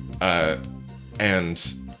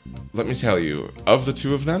let me tell you, of the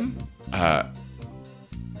two of them, I'd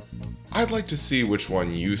like to see which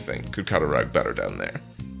one you think could cut a rug better down there.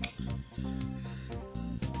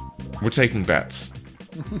 We're taking bets.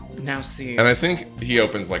 Now see. And I think he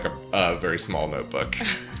opens like a very small notebook.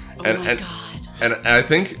 Oh and, my and, god. And I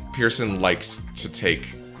think Pearson likes to take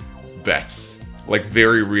bets, like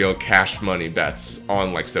very real cash money bets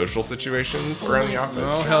on like social situations around the office.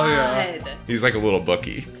 Oh, hell yeah. God. He's like a little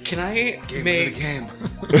bookie. Can I Game make of the game.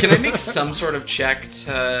 Can I make some sort of check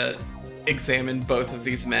to examine both of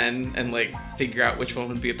these men and like figure out which one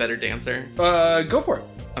would be a better dancer? Go for it.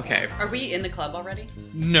 Okay. Are we in the club already?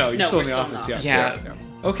 No, you're No, still in we're the still in the office. Yes. office.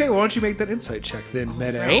 Yeah. Okay, why don't you make that insight check then,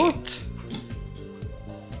 Meadow? Right.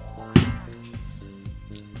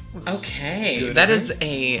 Okay, Good, that right? is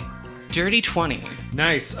a dirty 20.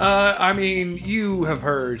 Nice. I mean, you have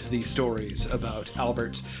heard the stories about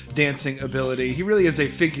Albert's dancing ability. He really is a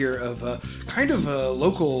figure of kind of a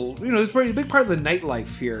local, it's a big part of the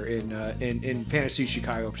nightlife here in Fantasy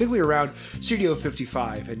Chicago, particularly around Studio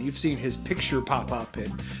 55. And you've seen his picture pop up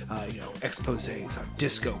in, exposés on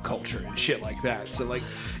disco culture and shit like that. So,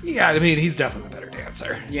 yeah, I mean, he's definitely the better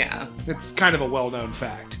dancer. Yeah. It's kind of a well-known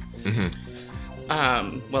fact.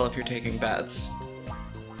 Well, if you're taking bets,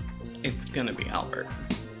 it's gonna be Albert.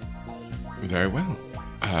 Very well.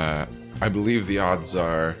 I believe the odds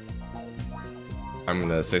are. I'm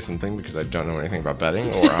gonna say something because I don't know anything about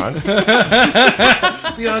betting or odds.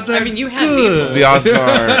 The odds are you have good. The odds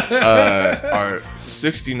are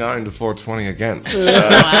 69 to 420 against.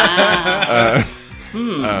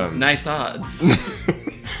 Wow. Nice odds.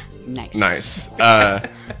 Nice. Nice. And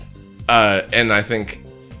I think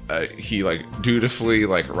he dutifully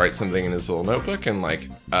writes something in his little notebook and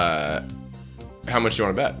how much do you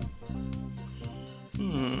want to bet?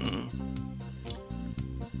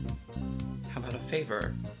 How about a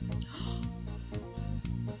favor?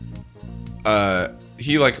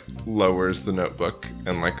 He lowers the notebook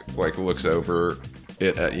and looks over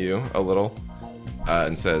it at you a little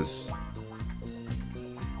and says,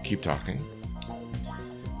 "Keep talking."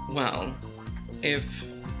 Well, if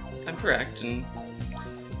I'm correct, and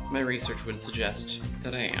my research would suggest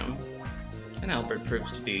that I am, and Albert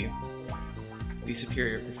proves to be the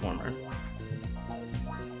superior performer,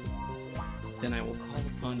 then I will call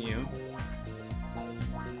upon you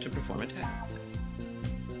to perform a task.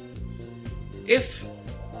 If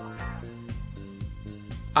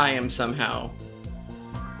I am somehow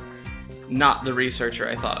not the researcher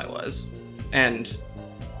I thought I was, and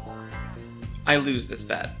I lose this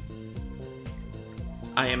bet,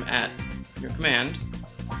 I am at your command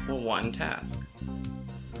for one task.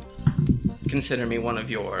 Consider me one of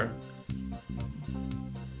your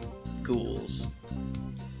ghouls.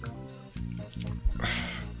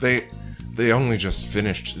 They only just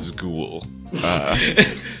finished Zghoul.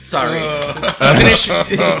 Sorry.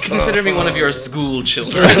 Consider me one of your school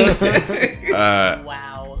children.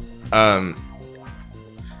 Wow. I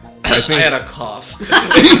think I had a cough.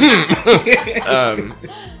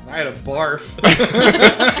 I had a barf.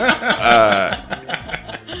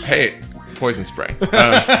 hey, poison spray.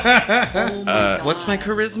 What's my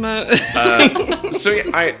charisma? So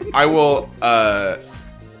yeah, I will a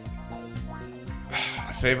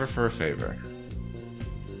favor for a favor.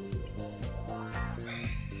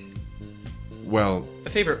 Well, A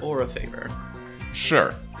favor or a favor?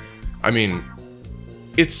 sure. I mean,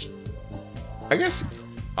 I guess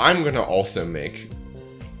I'm gonna also make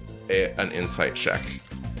an insight check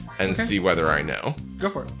and see whether I know. Go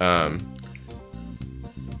for it. Not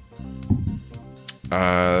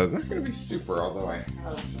gonna be super, although I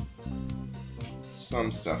have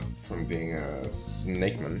some stuff from being a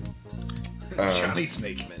snakeman. Johnny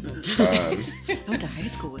Snakeman. I went to high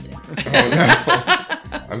school with him. Oh no.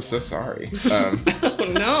 I'm so sorry. Oh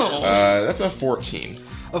no. That's a 14.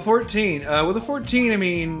 A 14. With a 14, I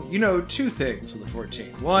mean, two things with a 14.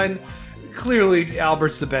 One, clearly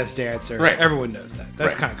Albert's the best dancer. Right. Everyone knows that.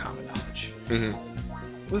 That's Right. kind of common knowledge. Mm-hmm.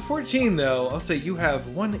 With 14, though, I'll say you have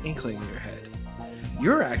one inkling in your head.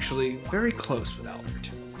 You're actually very close with Albert.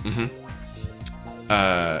 Mm-hmm.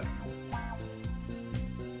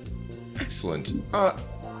 Excellent.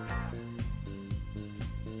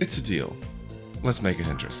 It's a deal. Let's make it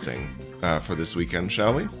interesting for this weekend,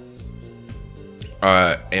 shall we?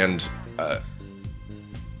 And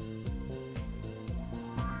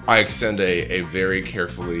I extend a very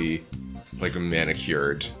carefully,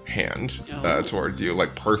 manicured hand towards you,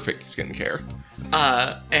 perfect skincare.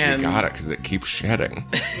 And You got it, because it keeps shedding.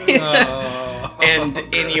 And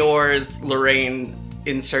in yours, Lorraine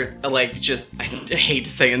insert I hate to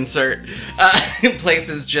say insert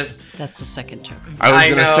places just That's the second joke. I was I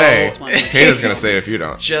gonna know. say, This one. Kata's gonna say it if you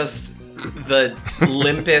don't. just the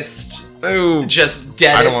limpest Ooh, just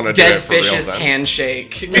I don't wanna do dead it for real, fish's then.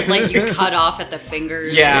 handshake. Like you cut off at the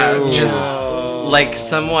fingers. Yeah, Ooh. just like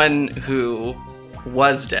someone who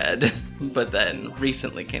was dead but then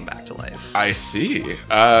recently came back to life. I see.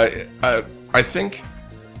 I think,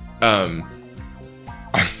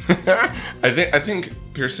 I think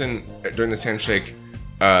Pearson during this handshake,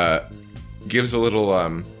 gives a little,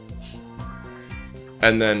 and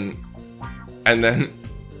then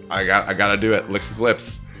I gotta do it. Licks his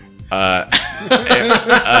lips, and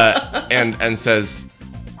says,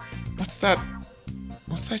 "What's that?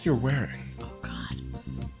 What's that you're wearing? Oh God.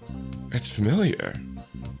 It's familiar.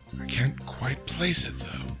 I can't quite place it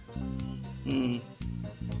though."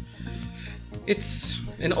 It's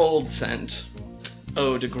an old scent.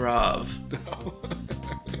 Eau de Grave.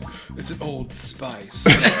 It's an old spice.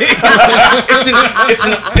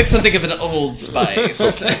 It's something of an old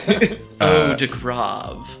spice. Eau de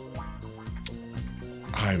Grave.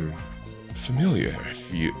 I'm familiar,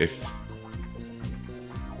 if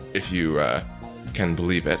you can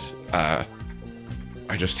believe it. I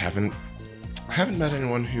just haven't met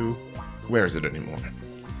anyone who wears it anymore.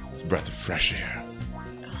 It's a breath of fresh air.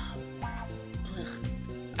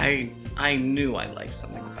 I knew I liked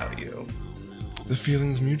something about you. The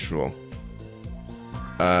feeling's mutual.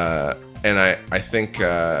 And I think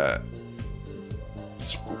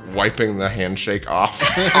wiping the handshake off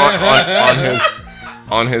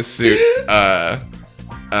on his suit,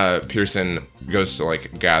 Pearson goes to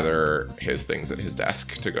like gather his things at his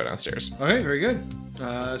desk to go downstairs. Okay, very good.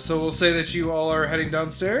 So we'll say that you all are heading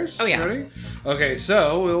downstairs. Oh, yeah. Ready? Okay,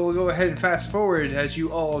 so we'll go ahead and fast forward as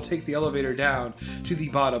you all take the elevator down to the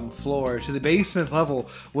bottom floor, to the basement level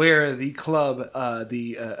where the club,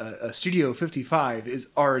 Studio 55, is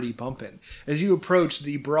already bumping. As you approach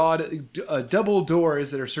the broad double doors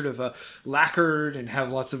that are sort of lacquered and have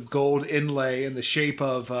lots of gold inlay in the shape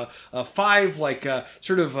of five,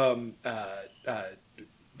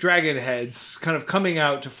 dragon heads kind of coming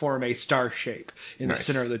out to form a star shape in the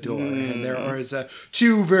center of the door. And there is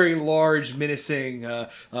two very large, menacing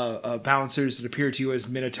bouncers that appear to you as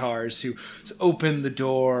minotaurs who open the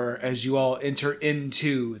door as you all enter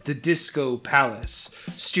into the Disco Palace,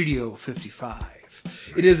 Studio 55.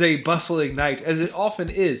 It is a bustling night, as it often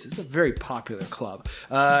is. It's a very popular club,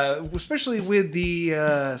 especially with the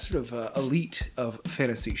elite of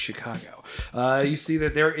fantasy Chicago. You see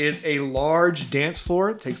that there is a large dance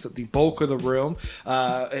floor. It takes up the bulk of the room.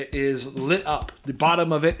 It is lit up. The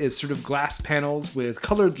bottom of it is sort of glass panels with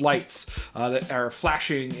colored lights that are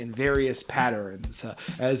flashing in various patterns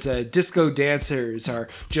as disco dancers are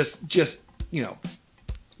just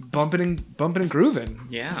bumping and grooving.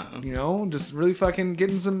 Yeah. Just really fucking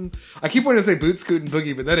getting some... I keep wanting to say boot, scoot, and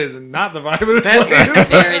boogie, but that is not the vibe of the place.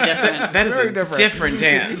 Very different. That is Very a different.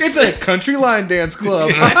 dance. It's a country line dance club.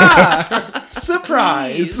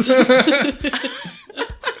 Surprise!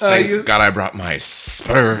 Thank God I brought my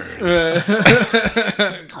spurs.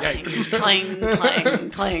 Yikes. Clang, clang,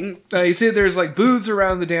 clang. You see that there's like booths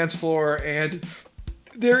around the dance floor, and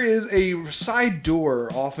there is a side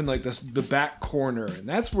door off in like the back corner, and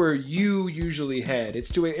that's where you usually head.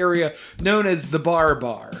 It's to an area known as the Bar,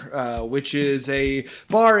 which is a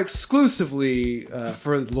bar exclusively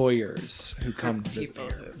for lawyers who come to visit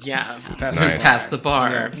here. Yeah. Nice. Past the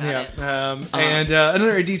bar. Yeah. And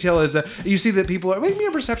another detail is you see that people are... Make me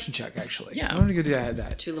a perception check, actually. Yeah. I'm going to go add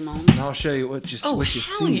that. To Le Monde. And I'll show you what you hell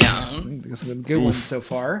see. yeah. I think there's some good ones so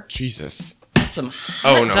far. Jesus. That's some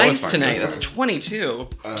hot no, dice that's fine. tonight. That's That's 22.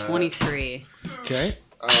 23. Okay.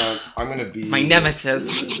 I'm gonna be... My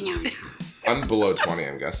nemesis. I'm below 20,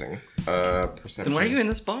 I'm guessing. Perception. Then why are you in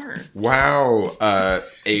this bar? Wow.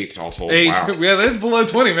 8 all told. 8. Wow. Yeah, that's below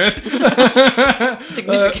 20, man.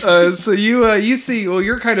 Significant. So you see, well,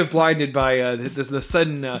 you're kind of blinded by the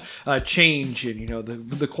sudden change in,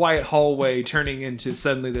 the quiet hallway turning into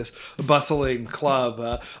suddenly this bustling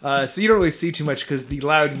club. So you don't really see too much because the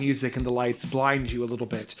loud music and the lights blind you a little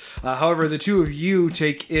bit. However, the two of you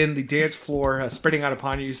take in the dance floor spreading out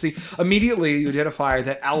upon you. You see, immediately you identify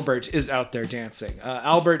that Albert is out there dancing.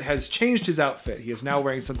 Albert has changed his outfit. He is now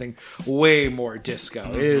wearing something way more disco.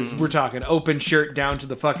 We're talking open shirt down to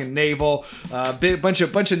the fucking navel, bunch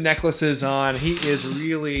of necklaces on. He is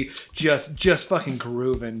really just fucking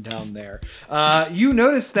grooving down there. You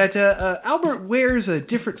notice that Albert wears a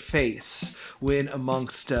different face when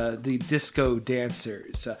amongst the disco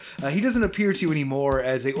dancers. He doesn't appear to you anymore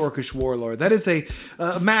as a orcish warlord. That is a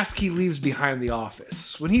mask he leaves behind the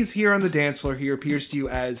office. When he's here on the dance floor, he appears to you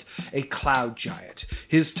as a cloud giant.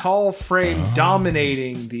 His tall frame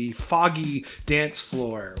dominating the foggy dance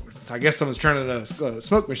floor. I guess someone's turning a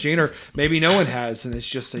smoke machine, or maybe no one has, and it's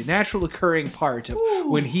just a natural occurring part of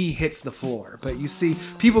when he hits the floor. But you see,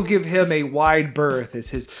 people give him a wide berth as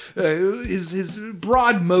his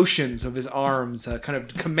broad motions of his arms kind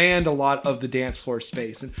of command a lot of the dance floor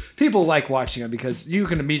space, and people like watching him because you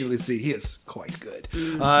can immediately see he is quite good.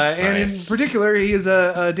 And in particular, he is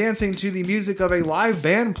dancing to the music of a live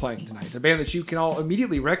band playing tonight, a band that you can all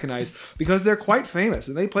immediately recognize because they're quite famous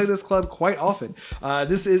and they play this club quite often.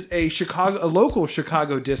 This is a local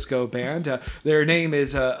Chicago disco band. Their name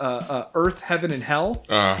is Earth, Heaven, and Hell.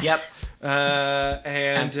 Yep.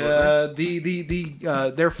 And Absolutely.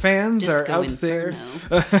 their fans Disco are out Inferno.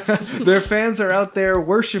 there. Their fans are out there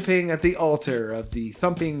worshiping at the altar of the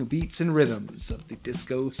thumping beats and rhythms of the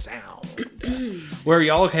disco sound. Where are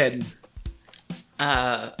y'all heading?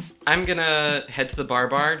 I'm gonna head to the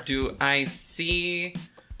bar. Do I see...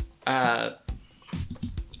 I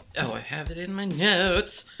have it in my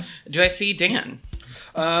notes. Do I see Dan?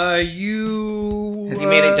 You... Has he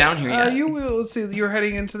made it down here yet? You will. Let's see. You're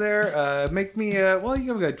heading into there. Make me... well,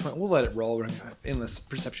 you have a good... We'll let it roll. We're going to have endless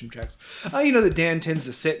perception checks. You know that Dan tends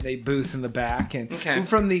to sit in a booth in the back. And Okay.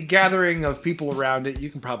 from the gathering of people around it,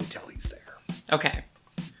 you can probably tell he's there. Okay.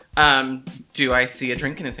 Do I see a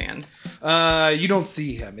drink in his hand? You don't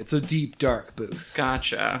see him. It's a deep, dark booth.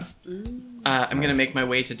 Gotcha. I'm gonna make my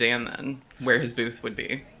way to Dan then, where his booth would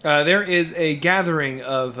be. There is a gathering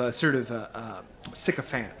of sort of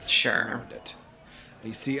sycophants Sure. around it.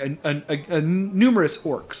 You see a numerous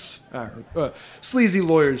orcs, sleazy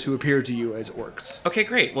lawyers who appear to you as orcs. Okay,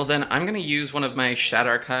 great. Well, then I'm gonna use one of my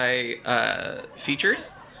Shadarkai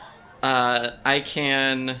features. I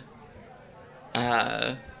can...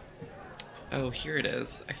 oh, here it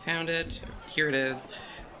is. I found it. Here it is.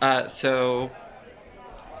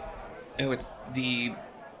 It's the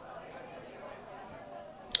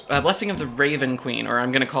Blessing of the Raven Queen, or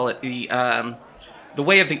I'm going to call it the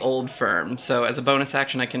Way of the Old Firm. So as a bonus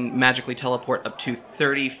action, I can magically teleport up to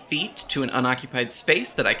 30 feet to an unoccupied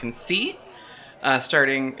space that I can see.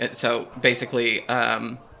 So basically,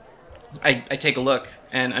 I take a look,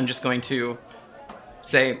 and I'm just going to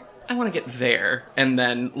say... I want to get there, and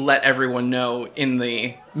then let everyone know in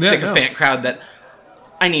the sycophant crowd that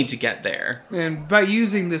I need to get there. And by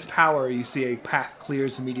using this power, you see a path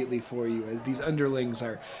clears immediately for you as these underlings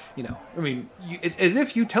are, it's as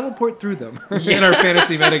if you teleport through them in our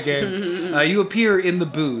fantasy metagame. You appear in the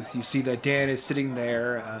booth. You see that Dan is sitting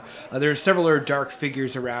there. There are several other dark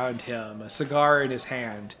figures around him, a cigar in his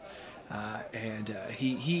hand. And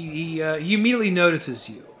he immediately notices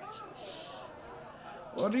you.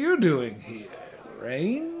 What are you doing here,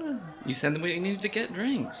 Lorraine? You said that we needed to get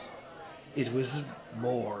drinks. It was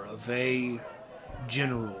more of a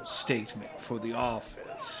general statement for the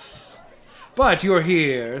office. But you're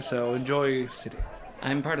here, so enjoy sitting.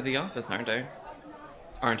 I'm part of the office, aren't I?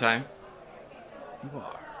 Aren't I? You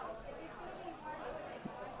are.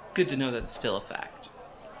 Good to know that's still a fact.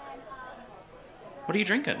 What are you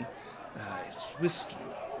drinking? It's whiskey,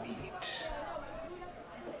 neat.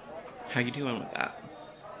 How you doing with that?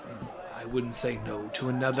 I wouldn't say no to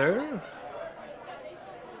another.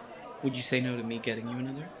 Would you say no to me getting you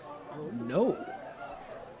another? Oh, no.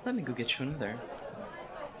 Let me go get you another.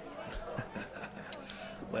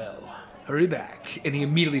 Well, hurry back. And he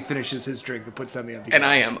immediately finishes his drink and puts down the empty And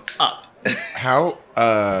I glass. am up. How,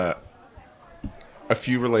 a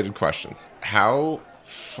few related questions. How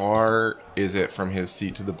far is it from his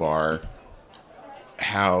seat to the bar?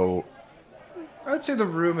 I'd say the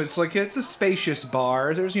room is it's a spacious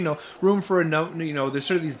bar. There's, room for there's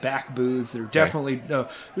sort of these back booths that are definitely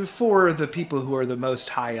for the people who are the most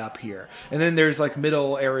high up here. And then there's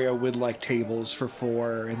middle area with tables for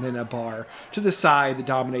 4 and then a bar to the side that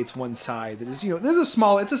dominates one side that is, there's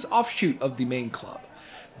it's this offshoot of the main club.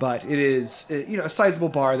 But it is, a sizable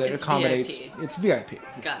bar that It's accommodates... VIP. It's VIP.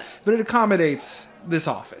 Got it. But it accommodates this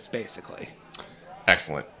office, basically.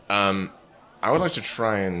 Excellent. I would like to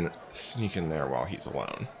try and sneak in there while he's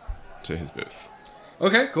alone to his booth.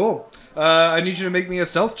 Okay, cool. I need you to make me a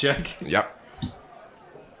stealth check. Yep.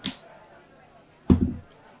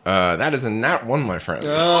 That is a nat 1, my friends.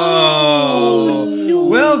 Oh, no.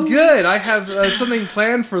 Well, good. I have something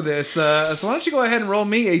planned for this. So why don't you go ahead and roll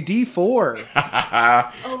me a d4?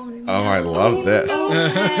 Oh, no. Oh, I love this. Oh,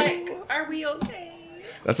 heck. Are we okay?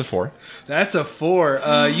 That's a 4. That's a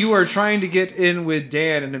 4. You are trying to get in with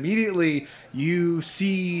Dan, and immediately you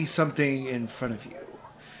see something in front of you.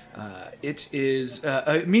 It is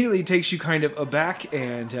immediately takes you kind of aback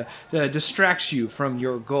and distracts you from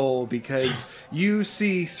your goal because you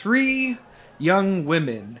see 3 young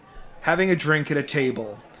women having a drink at a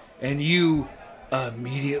table, and you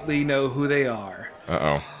immediately know who they are.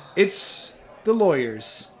 Uh-oh. It's the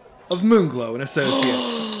lawyers of Moonglow and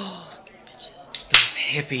Associates. Those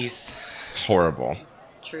hippies. Horrible.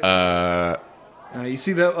 True. You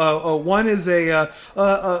see that one is a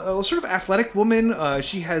sort of athletic woman.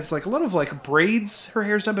 She has a lot of braids. Her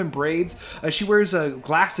hair's done in braids. She wears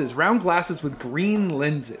glasses, round glasses with green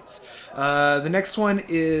lenses. The next one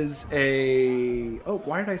is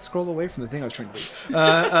why did I scroll away from the thing I was trying to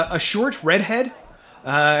read? A short redhead.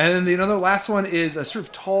 And then the last one is a sort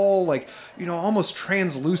of tall, almost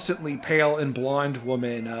translucently pale and blonde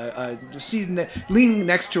woman. Leaning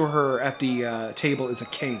next to her at the table is a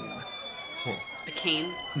cane. A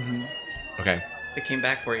cane. Mm-hmm. Okay. It came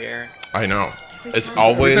back for you, Eric. I know. Every It's time.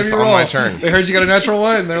 always Every time on you my roll, turn. They heard you got a natural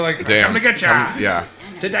one. They're like, Damn. I'm gonna get ya. Yeah.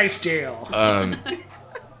 To dice jail.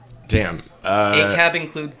 Damn. ACAB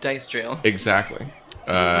includes dice jail. Exactly.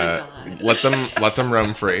 God. Let them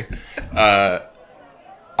roam free.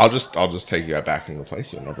 I'll just take you back and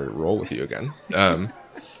replace you and never roll with you again.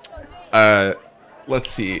 Let's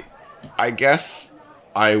see. I guess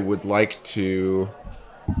I would like to.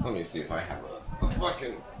 Let me see if I have a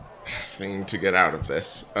fucking thing to get out of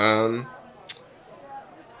this.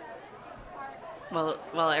 Well,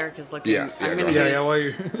 while Eric is looking, Yeah, I'm go gonna ahead. use. While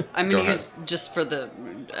you're I'm Go gonna ahead. use just for the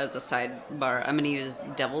as a sidebar. I'm gonna use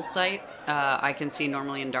Devil's Sight. I can see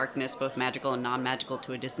normally in darkness, both magical and non-magical,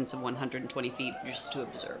 to a distance of 120 feet, just to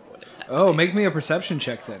observe what is happening. Oh, make me a perception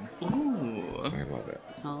check then. Ooh. I love it.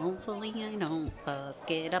 Hopefully, I don't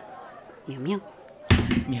fuck it up. Meow meow.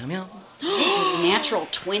 Meow meow. Natural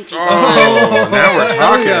 20 Oh, now we're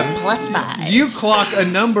talking. plus 5. You clock a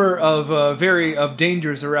number of of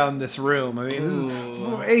dangers around this room. I mean, this is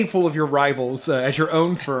full of your rivals at your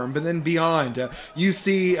own firm, but then beyond, you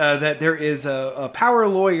see that there is a power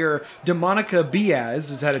lawyer, Demonica Biaz,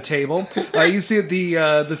 is at a table. You see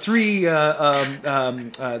the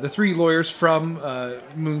three lawyers from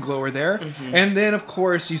Moonglow are there, and then of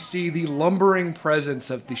course you see the lumbering presence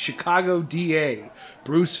of the Chicago DA,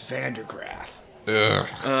 Bruce Vandergraff.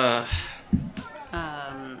 Ugh.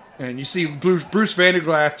 And you see Bruce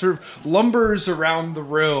Vandergraff sort of lumbers around the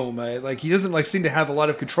room. Like he doesn't seem to have a lot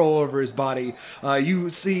of control over his body. You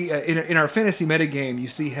see in our fantasy metagame, you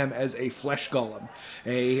see him as a flesh golem,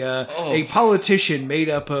 a politician made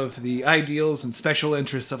up of the ideals and special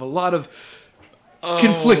interests of a lot of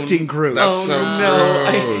conflicting groups. That's Oh so no,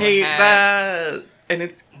 I gross. hate that. And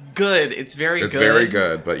it's good. It's very It's good. very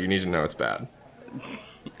good, but you need to know it's bad.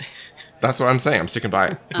 That's what I'm saying. I'm sticking by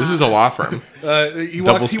it. This is a law firm. He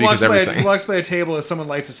Doublespeak is everything. he walks by a table as someone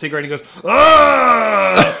lights a cigarette and he goes,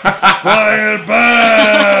 "Ah, fire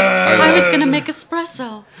back!" I was gonna make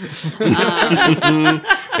espresso.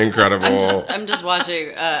 Incredible. I'm just watching,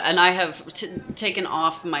 and I have taken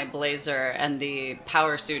off my blazer, and the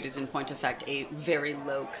power suit is in point of fact a very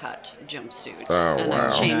low cut jumpsuit, Oh, and wow.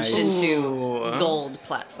 I've changed Nice. into Ooh. gold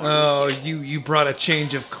platform. Oh, heels. you brought a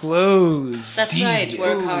change of clothes. That's right. devious.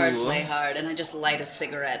 Work hard, play hard, and I just light a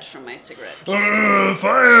cigarette from my cigarette case.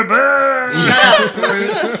 Fire back! Shut up,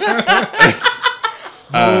 Bruce.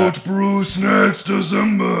 Vote Bruce next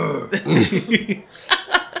December.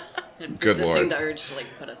 And Good resisting lord. the urge to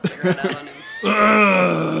put a cigarette out on him.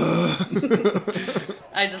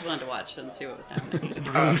 I just wanted to watch and see what was happening.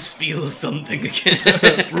 Bruce feels something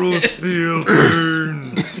again. Bruce feel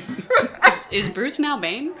burn. Is Bruce now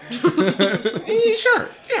Bane? Sure.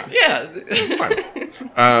 Yeah. Yeah.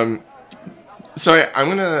 So I'm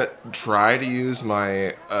gonna try to use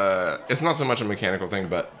my. It's not so much a mechanical thing,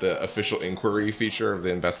 but the official inquiry feature of the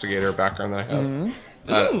investigator background that I have, and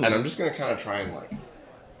I'm just gonna kind of try and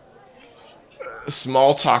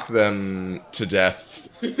small talk them to death,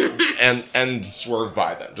 and swerve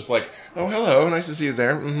by them, just like, oh hello, nice to see you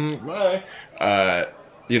there. Bye.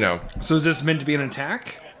 So is this meant to be an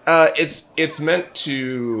attack? It's meant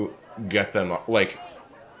to get them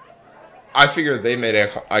I figure they made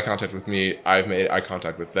eye contact with me. I've made eye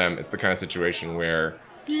contact with them. It's the kind of situation where,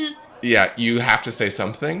 yeah, you have to say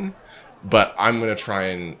something, but I'm gonna try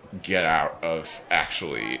and get out of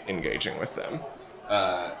actually engaging with them.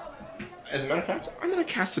 As a matter of fact, I'm gonna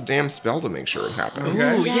cast a damn spell to make sure it happens.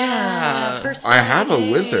 Okay. Ooh, yeah. First I have a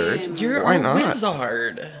game. wizard. You're Why a not?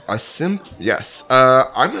 wizard. Yes.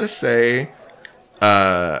 I'm gonna say,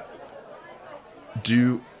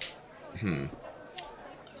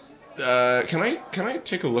 can I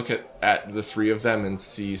take a look at the three of them and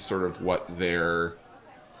see sort of what their,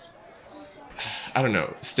 I don't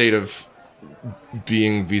know, state of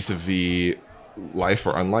being vis-a-vis life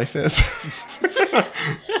or unlife is?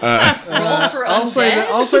 Roll for I'll say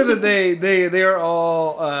undead? that they are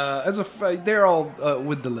all they're all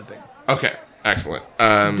with the living. Okay, excellent.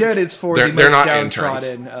 Dead is for they're- the they're most not interns.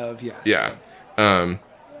 downtrodden of yes. Yeah.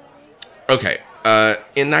 Okay.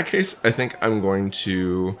 In that case, I think I'm going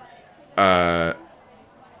to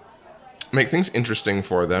make things interesting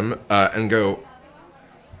for them and go.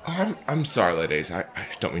 Oh, I'm sorry, ladies. I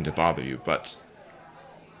don't mean to bother you, but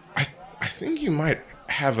I think you might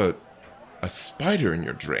have a spider in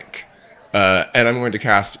your drink. And I'm going to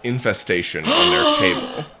cast infestation on their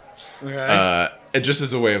table. Okay. It just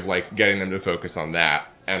as a way of getting them to focus on that,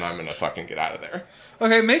 and I'm gonna fucking get out of there.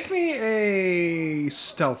 Okay, make me a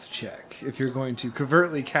stealth check if you're going to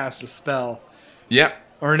covertly cast a spell Yep.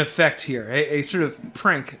 or an effect here. A sort of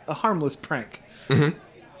prank, a harmless prank.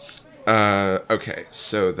 Okay,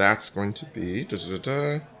 so that's going to be. There's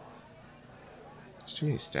too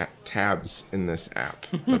many tabs in this app.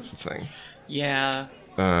 That's the thing. Yeah.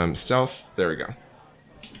 Stealth. There we go.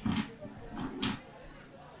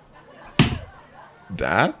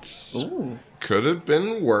 That Ooh. could have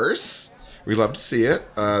been worse. We'd love to see it.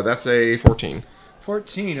 That's a 14.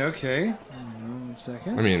 14, okay. One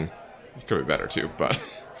second. I mean, it could be better too, but...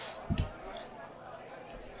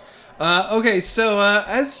 Okay, so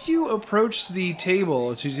as you approach the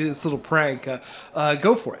table to do this little prank,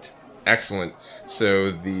 go for it. Excellent.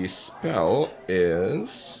 So the spell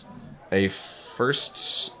is a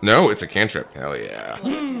first... No, it's a cantrip. Hell yeah.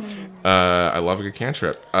 I love a good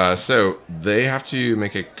cantrip. So they have to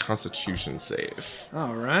make a constitution save.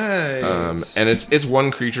 All right. And it's one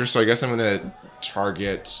creature, so I guess I'm going to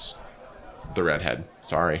target the redhead.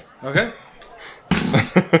 Sorry. Okay.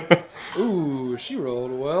 Ooh, she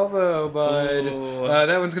rolled well, though, bud. Ooh.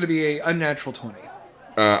 That one's going to be a unnatural 20.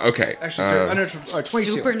 Okay. Actually, sorry, unnatural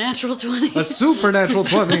 22. Supernatural 20. A supernatural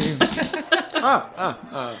 20.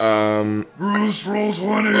 Bruce roll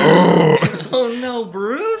 20. Oh no,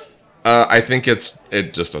 Bruce. I think it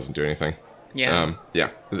just doesn't do anything. Yeah. Yeah,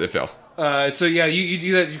 it fails. So yeah, you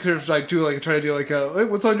do that. You could have try to do like a hey,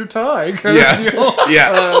 what's on your tie kind Yeah. of deal.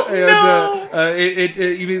 Yeah.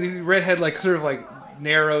 The redhead sort of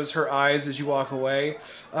narrows her eyes as you walk away,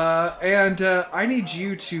 and I need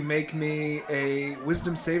you to make me a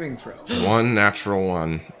wisdom saving throw. One natural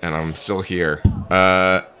one, and I'm still here.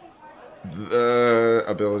 The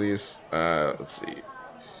abilities. Let's see.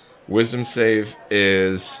 Wisdom save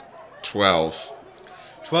is 12.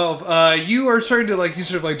 12. You are starting to you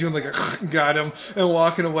sort of doing a got him and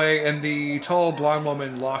walking away, and the tall blonde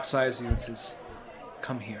woman locks eyes with you and says,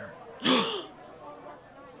 "Come here."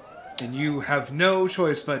 And you have no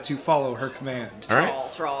choice but to follow her command. All right.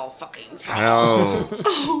 Thrall, fucking thrall.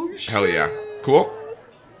 Hell yeah. Cool.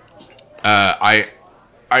 I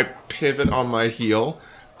pivot on my heel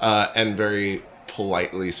and very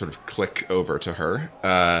politely sort of click over to her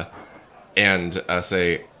and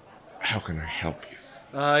say, "How can I help you?"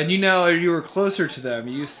 And you are closer to them.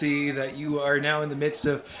 You see that you are now in the midst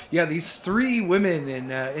of these three women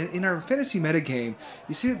in our fantasy metagame.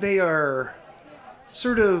 You see that they are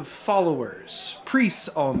sort of followers, priests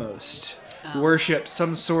almost, who worship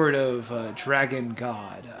some sort of dragon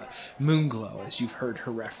god, Moonglow, as you've heard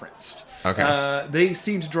her referenced. Okay. They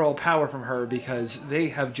seem to draw power from her because they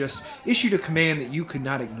have just issued a command that you could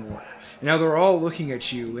not ignore. Now they're all looking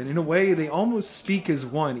at you, and in a way, they almost speak as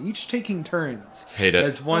one, each taking turns. Hate it.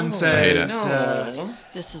 As one hate it. says, No.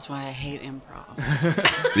 This is why I hate improv.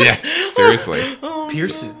 Yeah, seriously.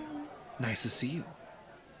 Pearson, nice to see you.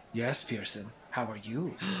 Yes, Pearson, how are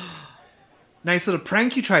you? Nice little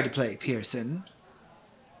prank you tried to play, Pearson.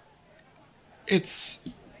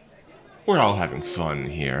 We're all having fun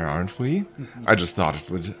here, aren't we? I just thought it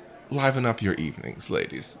would liven up your evenings,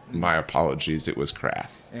 ladies. My apologies, it was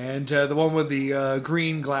crass. And the one with the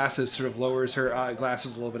green glasses sort of lowers her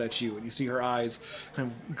glasses a little bit at you, and you see her eyes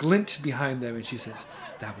kind of glint behind them, and she says,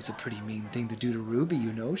 "That was a pretty mean thing to do to Ruby,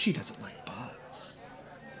 she doesn't like bugs."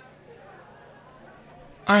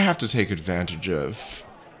 I have to take advantage of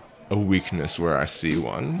a weakness where I see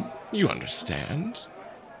one. You understand.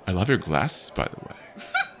 I love your glasses, by the way.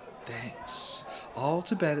 Thanks. All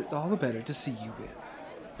the better to see you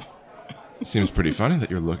with. Seems pretty funny that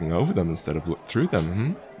you're looking over them instead of look through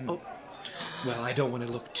them, Well, I don't want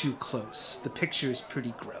to look too close. The picture's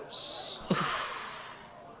pretty gross.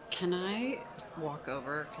 Can I walk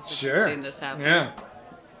over? Because I've Sure. seen this happen. Yeah.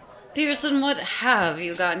 Pearson, what have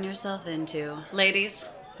you gotten yourself into? Ladies,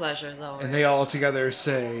 pleasure as always. And they all together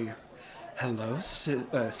say, "Hello,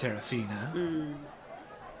 Serafina."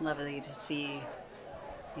 Lovely to see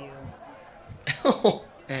you.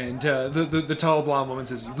 And the tall blonde woman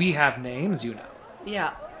says, "We have names,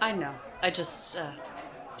 Yeah, I know. I just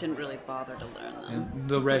didn't really bother to learn them. And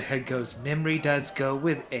the redhead goes, "Memory does go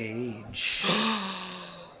with age."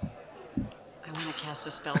 I want to cast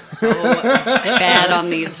a spell so bad on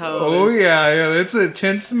these hoes. Oh yeah, it's a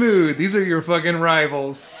tense mood. These are your fucking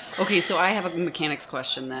rivals. Okay, so I have a mechanics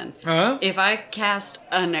question then. Huh? If I cast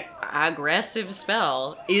an aggressive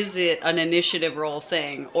spell, is it an initiative roll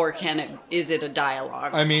thing, or is it a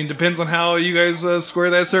dialogue? I mean, depends on how you guys square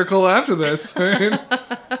that circle after this.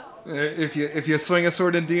 If you swing a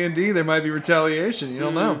sword in D&D, there might be retaliation. You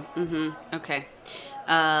don't know. Okay.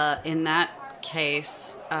 In that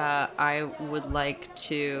case, I would like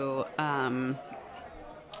to.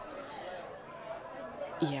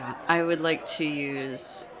 I would like to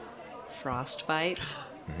use Frostbite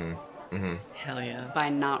Hell yeah. by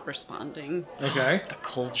not responding. Okay. The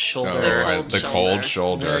cold Oh, shoulder. cold the cold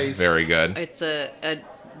shoulder. Nice. Very good. It's a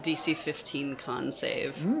DC 15 con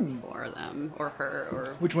save for them or her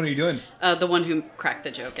or Which one are you doing? the one who cracked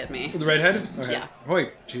the joke at me. The redhead? Okay. Yeah.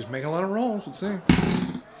 Wait, she's making a lot of rolls. Let's see.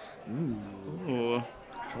 Ooh.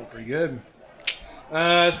 Rolled pretty good.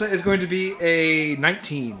 So it's going to be a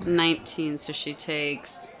 19. 19, so she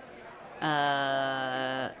takes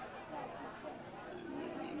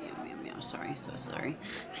sorry, so sorry.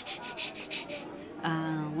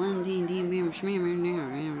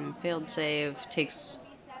 1d failed save takes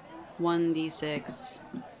 1d6.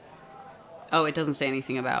 Oh, it doesn't say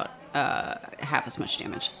anything about half as much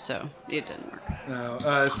damage, so it didn't work.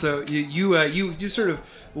 So you sort of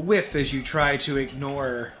whiff as you try to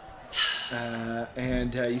ignore,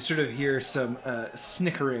 and you sort of hear some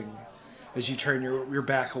snickering as you turn your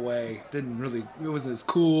back away. It wasn't as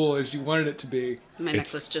cool as you wanted it to be. My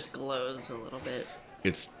necklace just glows a little bit.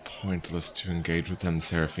 It's pointless to engage with them,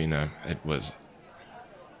 Serafina.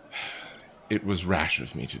 It was rash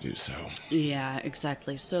of me to do so. Yeah,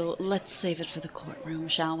 exactly. So let's save it for the courtroom,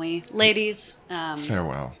 shall we? Ladies,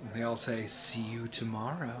 Farewell. They all say, "See you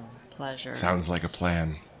tomorrow." pleasure. Sounds like a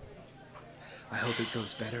plan. I hope it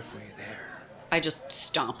goes better for you there. I just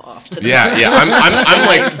stomp off to the Yeah. I'm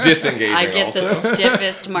like disengaging. I get the also.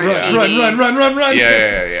 stiffest martini. Run!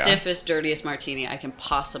 Yeah. Stiffest, dirtiest martini I can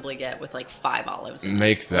possibly get with like 5 olives in it.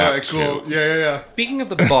 Make that Alright, cool. too. Yeah. Speaking of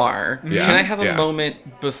the bar, Yeah, can I have a yeah.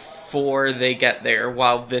 moment before they get there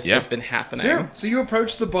while this Yeah. has been happening? Sure. So you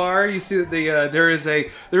approach the bar. You see that there is a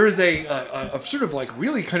sort of like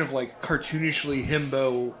really kind of like cartoonishly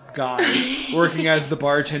himbo guy working as the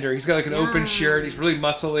bartender. He's got like an open shirt. He's really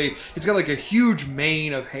muscly. He's got like a huge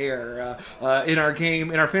mane of hair. In our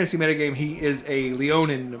fantasy metagame, he is a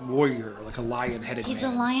Leonin warrior, like a lion-headed. He's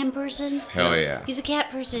man. a lion person. Hell yeah. He's a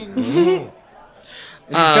cat person. And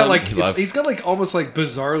he's got like love- he's got like almost like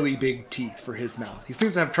bizarrely big teeth for his mouth. He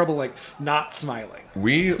seems to have trouble like not smiling.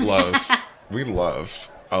 We love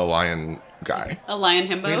a lion guy. A lion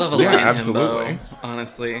himbo. We love a Yeah, lion absolutely. himbo,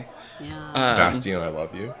 honestly. Yeah. Bastion, I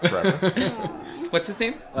love you forever. What's his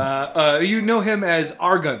name? You know him as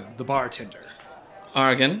Argon, the bartender.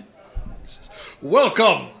 Argon.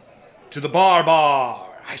 Welcome to the bar.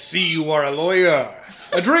 I see you are a lawyer.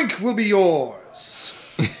 A drink will be yours.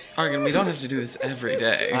 Argon, we don't have to do this every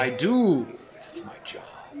day. I do. This is my job.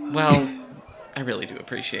 Well, I really do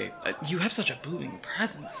appreciate you have such a booming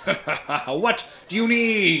presence. What do you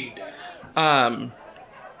need?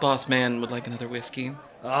 Boss man would like another whiskey.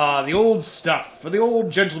 The old stuff for the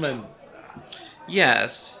old gentleman.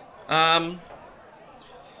 Yes. Argon,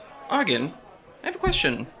 I have a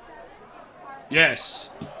question.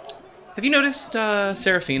 Yes. Have you noticed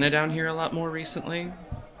Serafina down here a lot more recently?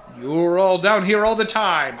 You're all down here all the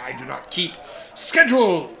time. I do not keep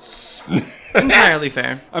schedules. Entirely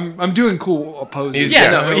fair. I'm doing cool poses.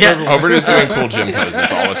 Hobart is doing cool gym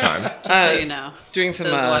poses all the time. Just so you know. Doing some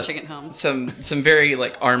Those watching at home. some very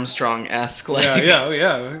like Armstrong-esque like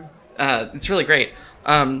Yeah. it's really great.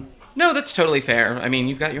 No, that's totally fair. I mean,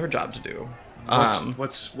 you've got your job to do.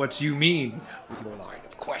 What do you mean with your line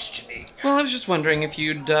of questioning? Well, I was just wondering if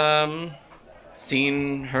you'd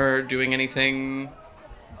seen her doing anything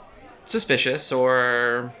suspicious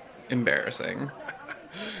or embarrassing.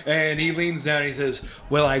 And he leans down and he says,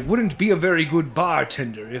 "Well, I wouldn't be a very good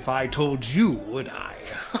bartender if I told you, would I?"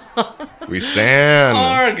 We stand.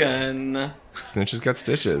 Argon, Snitches got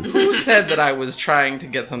stitches. who said that I was trying to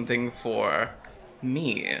get something for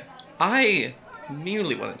me? I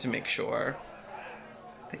merely wanted to make sure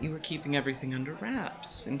that you were keeping everything under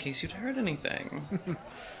wraps in case you'd heard anything.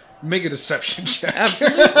 Make a deception check.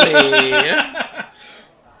 Absolutely.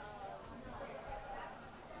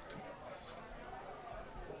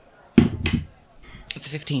 It's a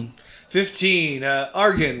 15. 15.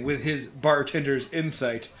 Argon, with his bartender's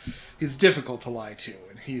insight, is difficult to lie to.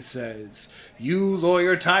 And he says, "You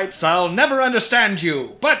lawyer types, I'll never understand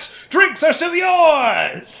you, but drinks are still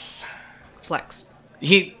yours!" Flex.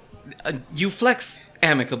 You flex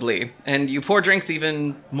amicably, and you pour drinks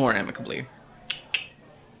even more amicably.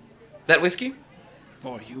 That whiskey?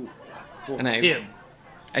 For you. For And him.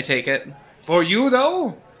 I take it. For you,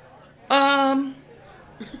 though?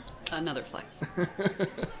 Another flex.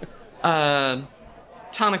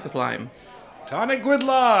 Tonic with lime. Tonic with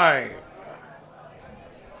lime.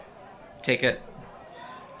 Take it.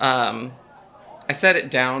 I set it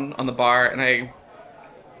down on the bar, and I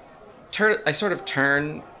sort of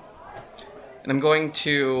turn, and I'm going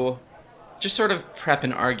to just sort of prep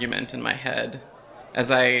an argument in my head as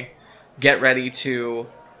I get ready to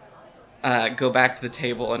go back to the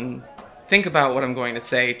table and think about what I'm going to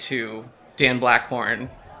say to Dan Blackhorn.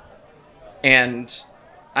 And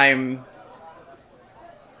I'm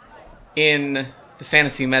in the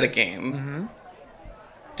fantasy metagame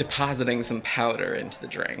depositing some powder into the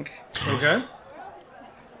drink. Okay.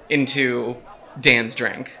 Into Dan's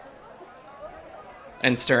drink.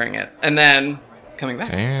 And stirring it. And then coming back.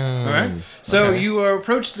 Damn. All right. So Okay. you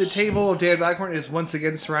approach the table of Dan Blackmore. It is once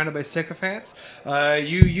again surrounded by sycophants.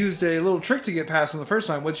 You used a little trick to get past them the first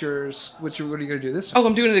time. What are you going to do this time? Oh,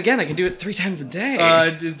 I'm doing it again. I can do it 3 times a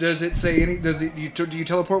day. Does it say any? Do you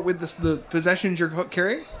teleport with the possessions you're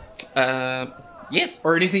carrying, Yes.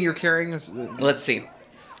 or anything you're carrying? Let's see.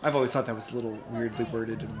 I've always thought that was a little weirdly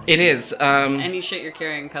worded. It is. Any shit you're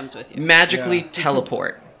carrying comes with you. Magically Yeah.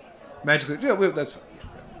 teleport. Magically, yeah, that's fine.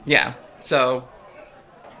 Yeah. So,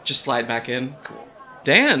 just slide back in. Cool.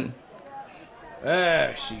 Dan,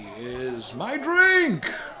 There she is. My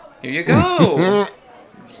drink. here you go.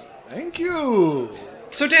 Thank you.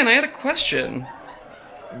 So, Dan, I had a question.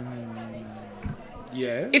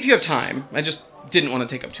 Yeah. If you have time, I just didn't want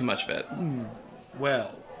to take up too much of it.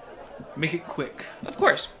 Well, make it quick. Of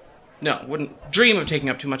course. No, wouldn't dream of taking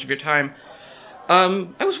up too much of your time.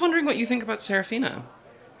 I was wondering what you think about Serafina.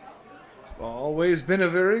 Always been a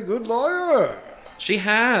very good lawyer. She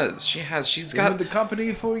has. She's Been got. with the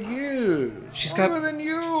company for years. She's Longer got- than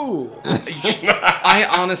you. I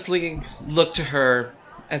honestly look to her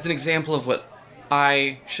as an example of what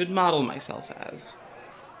I should model myself as.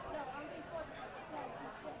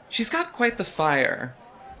 She's got quite the fire.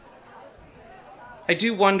 I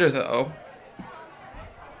do wonder, though,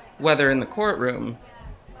 whether in the courtroom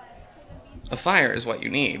a fire is what you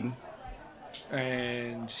need.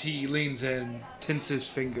 And he leans in, tenses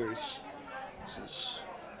fingers. Says,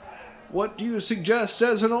 "What do you suggest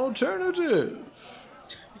as an alternative?"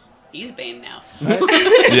 He's Bane now.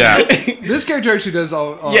 Yeah. This character actually does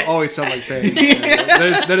always sound like Bane.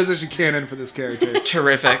 That is actually canon for this character.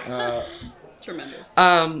 Terrific. Tremendous.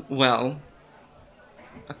 Well,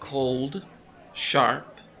 a cold,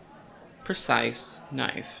 sharp, precise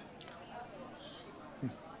knife.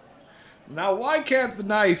 Now, why can't the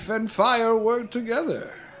knife and fire work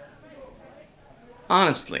together?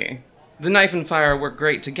 Honestly, the knife and fire work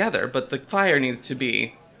great together, but the fire needs to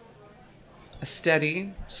be a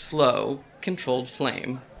steady, slow, controlled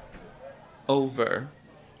flame over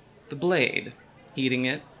the blade, heating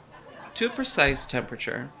it to a precise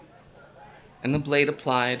temperature, and the blade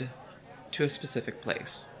applied to a specific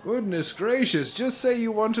place. Goodness gracious, just say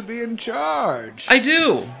you want to be in charge. I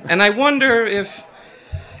do, and I wonder if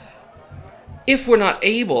we're not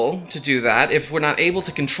able to do that, if we're not able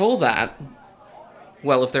to control that,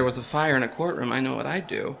 well, if there was a fire in a courtroom, I know what I'd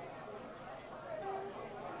do.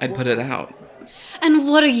 I'd put it out. And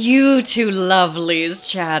what are you two lovelies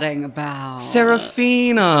chatting about?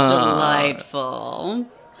 Serafina! Delightful.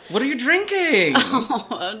 What are you drinking? Oh,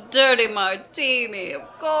 a dirty martini, of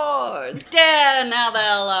course. Dan, how the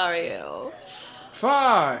hell are you?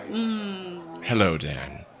 Fine. Hello,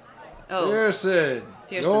 Dan. Oh, Pearson,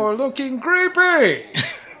 Pearson's- you're looking creepy.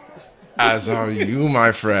 As are you,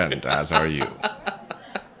 my friend. As are you.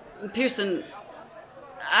 Pearson,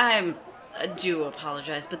 I do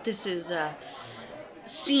apologize, but this is a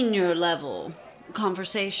senior level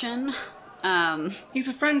conversation. He's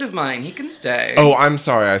a friend of mine. He can stay. Oh, I'm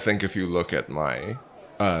sorry. I think if you look at my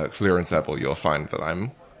clearance level, you'll find that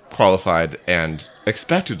I'm qualified and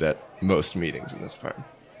expected at most meetings in this firm.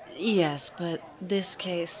 Yes, but this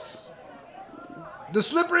case... The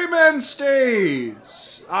slippery man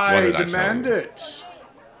stays. What I did I tell demand you? it.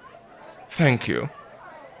 Thank you.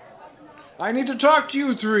 I need to talk to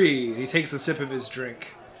you three. He takes a sip of his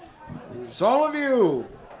drink. It's all of you.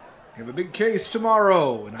 We have a big case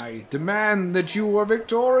tomorrow, and I demand that you are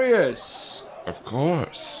victorious. Of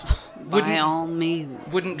course. By all means.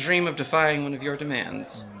 Wouldn't dream of defying one of your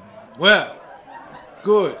demands. Well,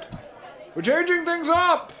 good. We're changing things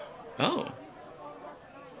up. Oh.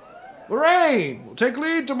 Lorraine will take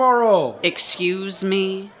lead tomorrow. Excuse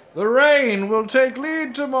me? Lorraine will take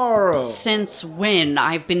lead tomorrow. Since when?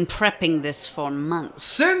 I've been prepping this for months.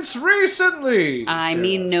 Since recently. I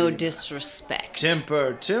mean no Seraphina. disrespect.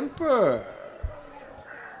 Temper.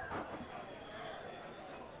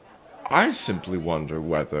 I simply wonder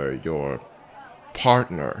whether your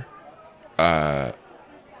partner had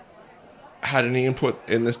any input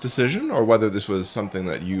in this decision, or whether this was something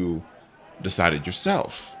that you decided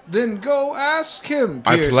yourself. Then go ask him,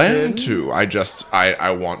 I plan Pearson. to. I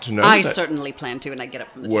want to know I that certainly plan to, and I get up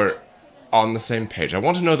from the table. we're on the same page. I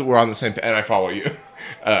want to know that we're on the same page, and I follow you.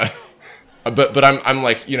 But I'm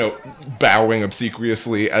like, bowing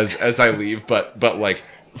obsequiously as I leave, but like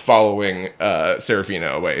following Serafina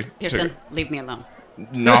away. Pearson, leave me alone.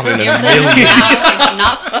 Not in a Pearson, million. now is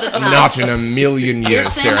not the time. Not in a million years,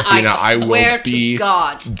 Pearson, Serafina. I will swear to be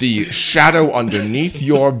God. the shadow underneath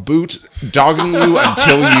your boot, dogging you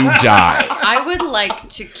until you die. I would like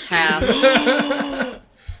to cast...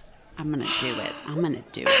 I'm gonna do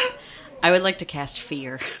it. I would like to cast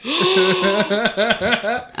fear.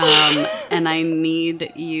 And I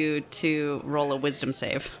need you to roll a wisdom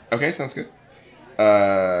save. Okay, sounds good.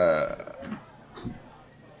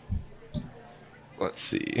 Let's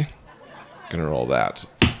see. Gonna roll that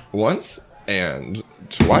once and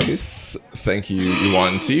twice. Thank you,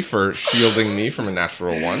 Yuan-Ti, for shielding me from a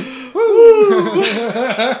natural 1.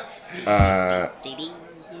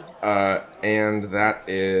 And that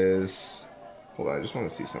is... Hold on, I just want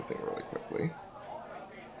to see something really quickly.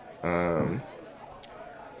 No.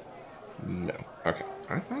 Okay.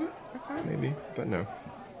 I thought maybe, but no.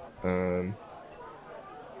 No.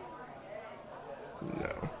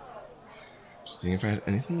 Just seeing if I had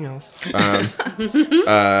anything else.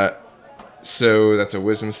 So that's a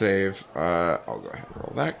wisdom save. I'll go ahead and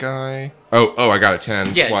roll that guy. Oh, I got a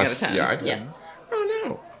 10. Yeah, plus, you got a 10. Yeah, I did. Yes.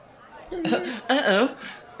 Oh, no.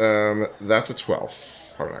 Uh-oh. That's a 12.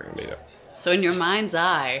 Probably not going to beat it. So in your mind's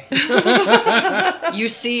eye, you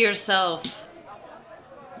see yourself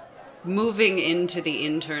moving into the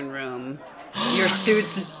intern room. Your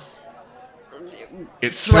suit's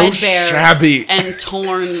It's so threadbare shabby. and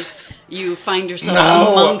torn. You find yourself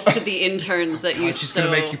No. amongst the interns that you She's so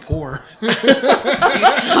gonna make you poor. you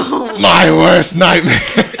so My worst nightmare.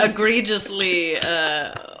 egregiously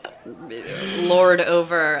lord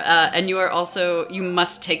over, and you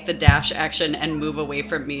must take the dash action and move away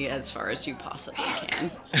from me as far as you possibly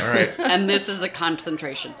can. All right. And this is a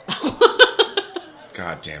concentration spell.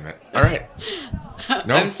 God damn it. All right.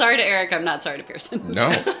 No. I'm sorry to Eric. I'm not sorry to Pearson.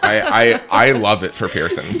 No, I love it for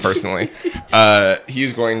Pearson, personally.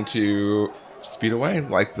 He's going to speed away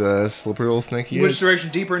like the slippery little snake he Which is.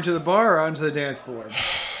 direction? Deeper into the bar or onto the dance floor?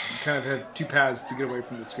 You kind of have two paths to get away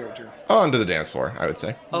from the scourger. Oh, onto the dance floor, I would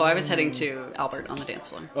say. Oh, I was heading to Albert on the dance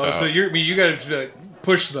floor. Oh, so you got to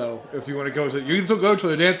push though if you want to go to. You can still go to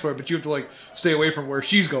the dance floor, but you have to stay away from where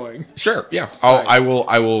she's going. Sure, yeah. Right. I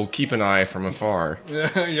will keep an eye from afar.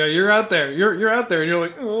 Yeah, you're out there. You're out there, and you're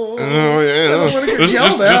like, oh, Oh, yeah. I don't want to get Just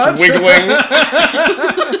yelled at. wiggling.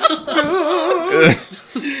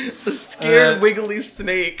 The scared wiggly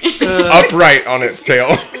snake. Upright on its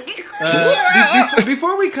tail.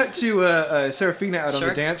 Before we cut to Serafina out on Sure.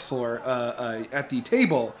 the dance floor at the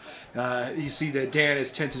table, you see that Dan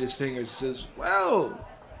has tented his fingers and says, well,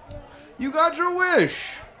 you got your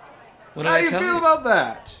wish. What did How I do you tell feel you? about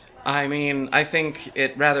that? I mean, I think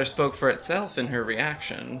it rather spoke for itself in her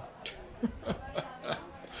reaction.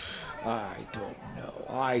 I don't know.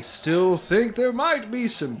 I still think there might be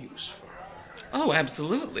some use for her. Oh,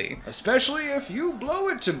 absolutely. Especially if you blow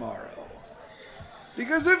it tomorrow.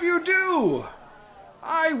 Because if you do,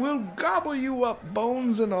 I will gobble you up,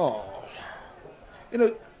 bones and all. In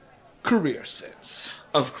a career sense.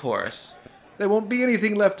 Of course. There won't be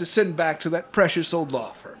anything left to send back to that precious old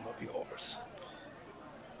law firm of yours.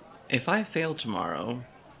 If I fail tomorrow,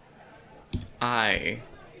 I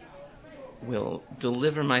will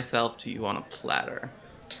deliver myself to you on a platter.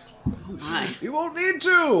 Hi. You won't need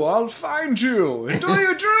to. I'll find you. Enjoy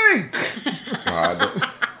your drink. God.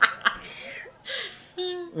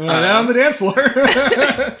 Now on the dance floor.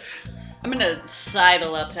 I'm gonna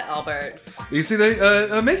sidle up to Albert. You see,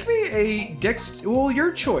 they make me a dex. Well,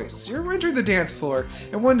 your choice. You're entering the dance floor,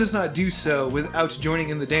 and one does not do so without joining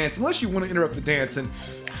in the dance, unless you want to interrupt the dance. And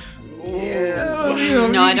yeah,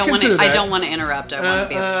 No, I don't want to. I don't want to interrupt. I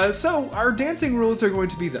want to be. So our dancing rules are going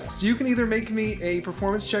to be thus: you can either make me a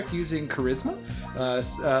performance check using charisma,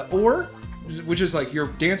 or which is like you're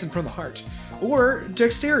dancing from the heart, or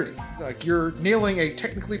dexterity, like you're nailing a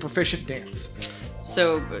technically proficient dance.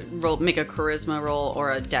 So, make a charisma roll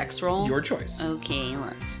or a dex roll. Your choice. Okay,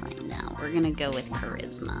 let's find out. We're gonna go with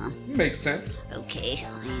charisma. Makes sense. Okay,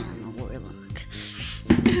 I am a warlock.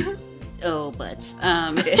 Oh, butts.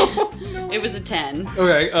 It was a 10.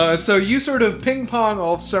 Okay, so you sort of ping pong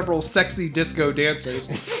off several sexy disco dancers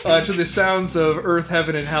to the sounds of Earth,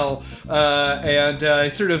 Heaven, and Hell, and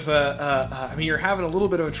I mean, you're having a little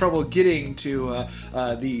bit of trouble getting to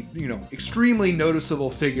the extremely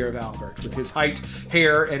noticeable figure of Albert with his height,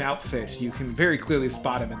 hair, and outfit. You can very clearly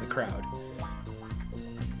spot him in the crowd.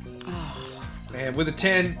 And with a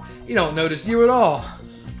 10, you don't notice you at all.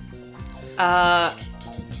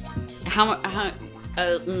 Fuck.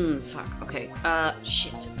 Okay.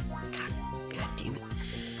 Shit. God damn it.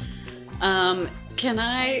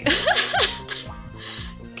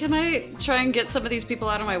 Can I try and get some of these people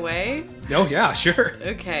out of my way? Oh yeah, sure.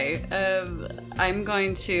 Okay. I'm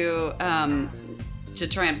going to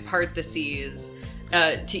try and part the seas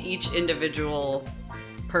to each individual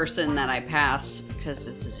person that I pass, because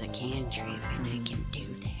this is a cantrip and I can do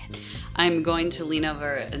that. I'm going to lean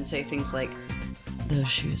over and say things like, those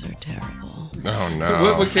shoes are terrible. Oh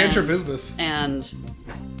no. What cantrip is this? And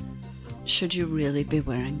should you really be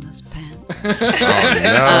wearing those pants?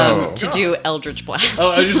 Oh no. To do Eldritch Blast.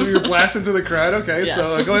 Oh, I just you're blasting through the crowd. Okay, Yes.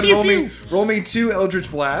 so go ahead and roll me 2 Eldritch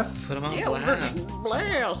Blasts. Put him on Yeah, blast.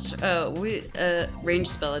 blast. Range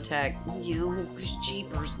spell attack.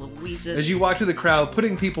 Jeepers Louises. As you walk through the crowd,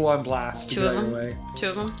 putting people on blast to Two get of your them? way. 2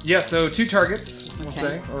 of them? Yeah, so 2 targets, we'll Okay.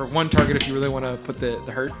 say, or 1 target if you really want to put the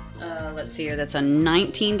hurt. Let's see here. That's a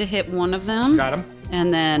 19 to hit one of them. Got him.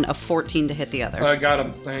 And then a 14 to hit the other. Got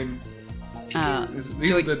him. I mean, these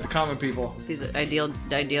do are we- the common people. These are ideal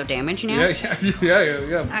damage now?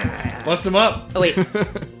 Yeah. Bust them up. Oh, wait.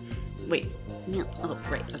 Wait. No. Oh,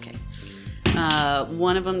 right. Okay.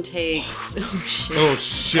 One of them takes. Oh, shit. Oh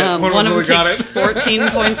shit! One of them really got takes it. 14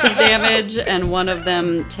 points of damage, and one of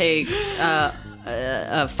them takes 5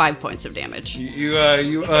 points of damage.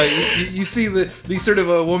 You see the sort of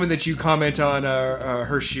a woman that you comment on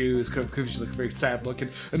her shoes because she looks very sad looking,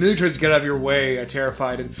 and then he tries to get out of your way,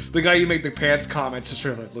 terrified, and the guy you make the pants comment just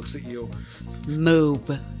sort of like looks at you, Move.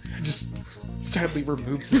 and just sadly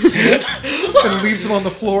removes his pants and leaves him on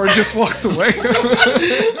the floor and just walks away.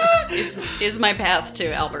 Is my path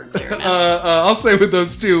to Albert clear now? I'll say with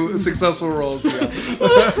those 2 successful rolls, yeah.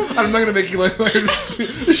 I'm not gonna make you like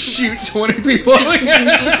shoot 20 people.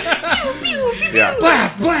 Yeah.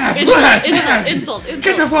 Blast! Insult.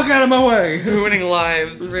 Get the fuck out of my way! Ruining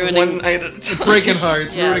lives. Ruining- One night at a time. Breaking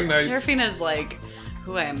hearts, Yeah, ruining nights. Seraphina's like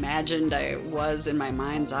who I imagined I was in my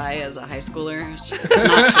mind's eye as a high schooler. It's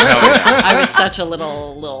not true. Hell yeah. I was such a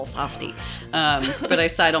little softie, but I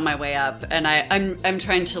sidle my way up, and I'm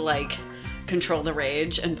trying to like control the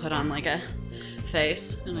rage and put on like a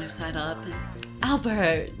face, and I sidle up and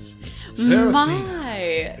Albert, Seraphina.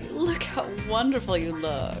 my, look how wonderful you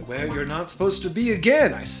look. Where you're not supposed to be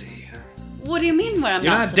again, I see. What do you mean when I'm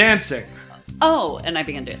You're not? not dancing. Oh, and I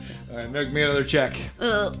began dancing. All right, make me another check.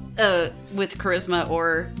 With charisma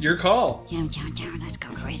or Your call. let's go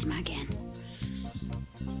charisma again.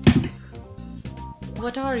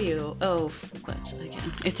 What are you? Oh, what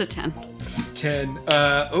again? It's a 10. 10.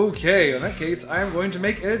 Okay, in that case, I am going to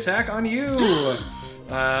make an attack on you.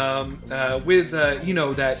 With,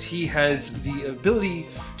 that he has the ability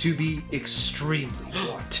to be extremely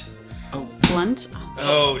blunt. Blunt?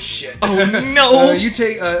 Oh, shit. Oh, no. You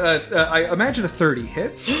take, I imagine a 30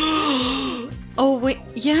 hits. Oh, wait,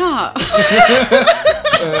 yeah.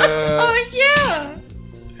 Oh, yeah.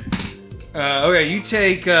 Okay, you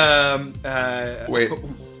take, Wait.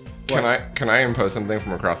 What? Can I impose something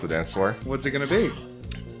from across the dance floor? What's it gonna be?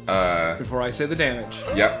 Before I say the damage.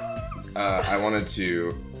 Yep. I wanted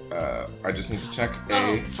to. I just need to check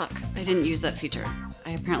Oh, a. fuck. I didn't use that feature.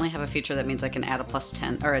 I apparently have a feature that means I can add a plus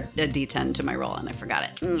 10, or a d10 to my roll, and I forgot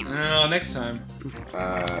it. Oh, next time.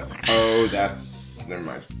 Oh, that's. Never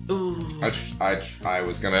mind. Ooh. I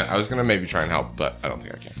was gonna maybe try and help, but I don't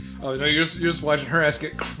think I can. Oh no, you're just watching her ass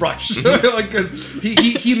get crushed, like because he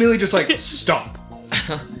immediately just like stop.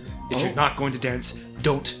 If you're not going to dance,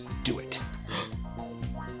 don't do it.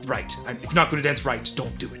 Right. If you're not going to dance right,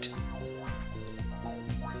 don't do it.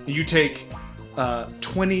 You take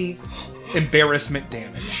 20 embarrassment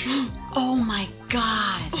damage. Oh my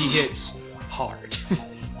god. He hits hard.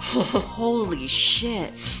 Holy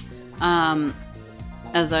shit.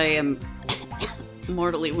 As I am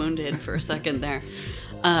mortally wounded for a second there,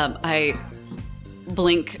 I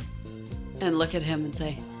blink and look at him and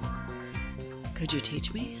say, "Could you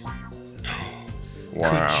teach me?"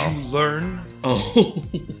 Wow. Could you learn? Oh.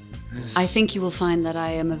 I think you will find that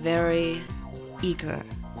I am a very eager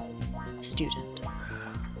student.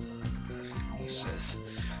 He says,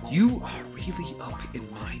 "You are really up in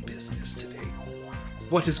my business today.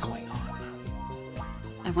 What is going on?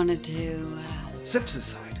 I wanted to. Step to the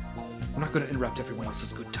side. I'm not going to interrupt everyone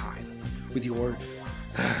else's good time with your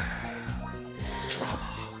drama."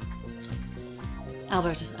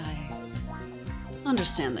 Albert, I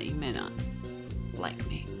understand that you may not like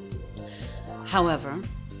me. However,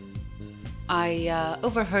 I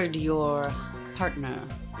overheard your partner,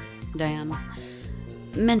 Dan,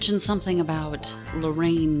 mention something about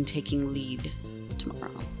Lorraine taking lead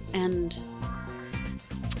tomorrow. And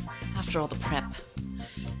after all the prep,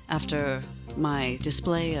 after my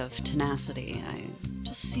display of tenacity, I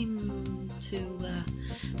just seem to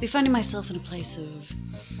be finding myself in a place of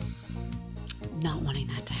not wanting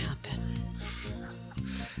that to happen.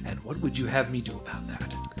 And what would you have me do about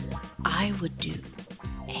that? I would do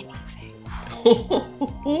anything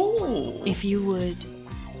Oh. if you would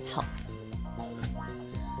help.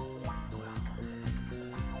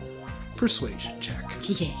 Persuasion check.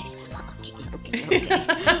 Yeah. Okay.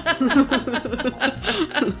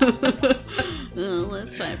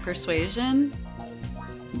 That's my persuasion.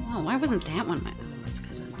 Oh, why wasn't that one my... Oh, it's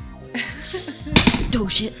because I'm... Oh,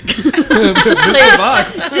 shit. Mr.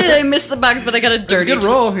 Box. I missed the box, but I got a dirty... good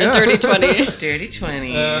roll, yeah. A dirty 20. Dirty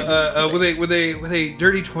 20. With a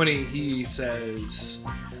dirty 20, he says,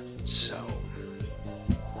 "So,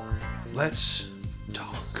 let's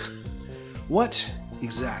talk. What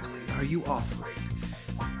exactly are you offering?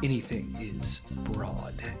 Anything is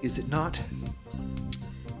broad, is it not?"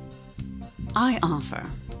 I offer,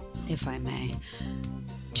 if I may,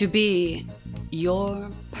 to be your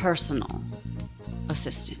personal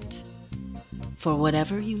assistant for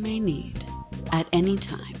whatever you may need at any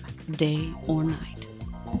time, day or night,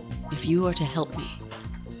 if you are to help me.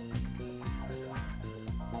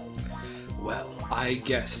 Well, I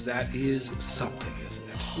guess that is something, isn't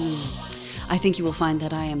it? I think you will find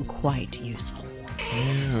that I am quite useful.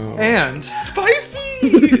 And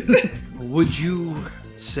Spicy! would you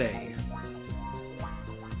say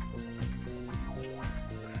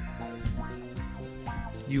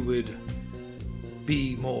you would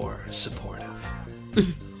be more supportive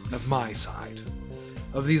of my side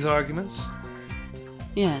of these arguments?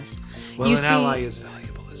 Yes. Well, you an see, ally is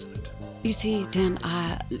valuable, isn't it? You see, Dan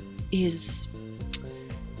is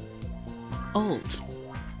old.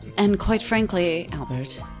 And quite frankly,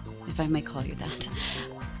 Albert, if I may call you that,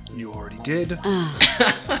 You already did.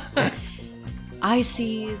 I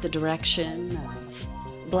see the direction of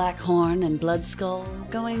Blackhorn and Bloodskull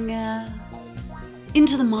going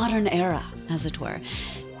into the modern era, as it were.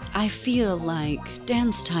 I feel like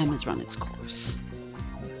Dan's time has run its course.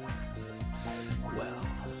 Well,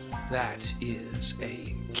 that is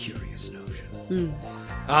a curious notion.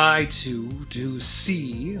 I, too, do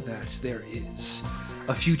see that there is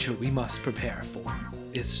a future we must prepare for.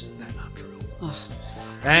 Is that not true? Oh.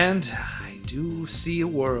 And I do see a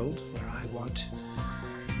world where I want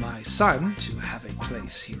my son to have a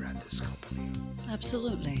place here at this company.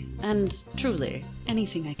 Absolutely. And truly,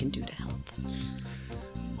 anything I can do to help.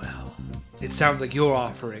 Well, it sounds like you're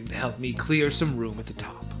offering to help me clear some room at the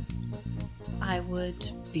top. I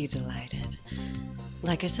would be delighted.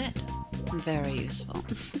 Like I said, very useful.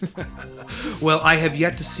 Well, I have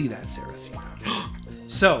yet to see that, Seraphina.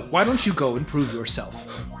 So, why don't you go and prove yourself?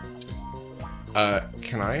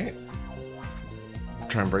 Can I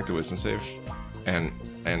try and break the wisdom save? And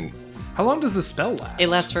How long does the spell last? It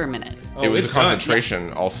lasts for a minute. Oh, it was it's a done.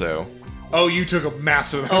 concentration also. Oh, you took a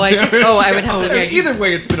massive amount Oh, of I took- damage. oh, I would have to- Okay, either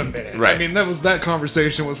way, it's been a minute. Right. I mean, that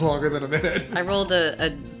conversation was longer than a minute. I rolled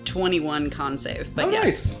a 21 con save, but Oh, yes.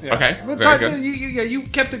 nice. Yeah. Okay, But very Todd, good. you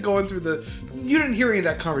kept it going through the... You didn't hear any of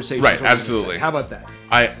that conversation. Right, is what I'm gonna absolutely. say. How about that?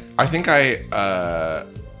 I think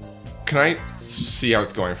can I see how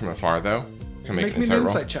it's going from afar though? Can I Make an me an roll?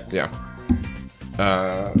 insight check. Yeah.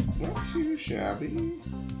 Not too shabby.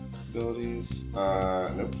 Abilities.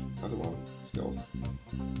 Nope. Other one. Skills.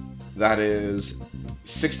 That is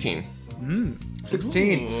 16.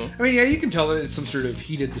 16. Ooh. I mean, yeah, you can tell that it's some sort of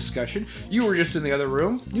heated discussion. You were just in the other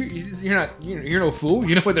room. You're not. You're no fool.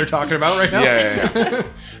 You know what they're talking about right now.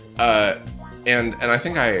 Yeah. And I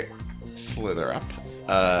think I slither up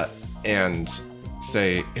and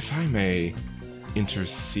say, if I may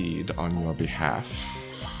intercede on your behalf,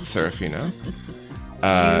 Seraphina.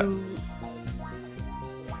 You...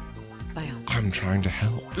 By all I'm trying to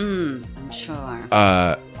help. I'm sure.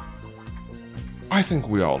 I think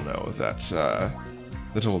we all know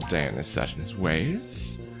that old Dan is set in his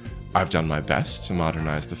ways. I've done my best to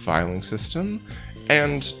modernize the filing system,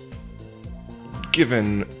 and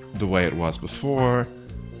given the way it was before,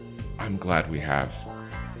 I'm glad we have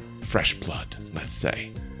fresh blood, let's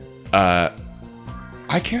say.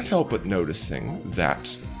 I can't help but noticing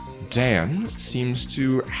that Dan seems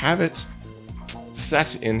to have it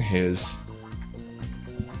set in his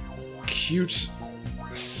cute,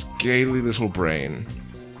 scaly little brain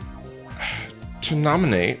to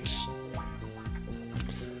nominate.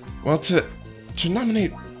 Well, to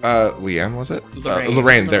nominate Leanne, was it? Lorraine.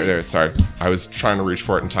 Lorraine. There. Sorry, I was trying to reach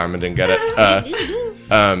for it in time and didn't get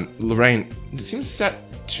it. Lorraine seems set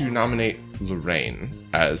to nominate Lorraine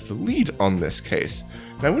as the lead on this case.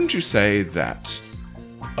 Now, wouldn't you say that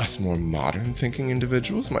us more modern-thinking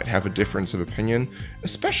individuals might have a difference of opinion,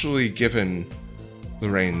 especially given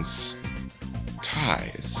Lorraine's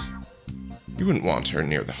ties? You wouldn't want her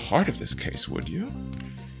near the heart of this case, would you?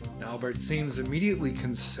 Albert seems immediately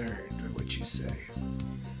concerned by what you say.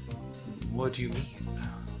 What do you mean?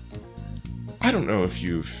 I don't know if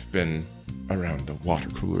you've been around the water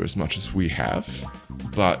cooler as much as we have,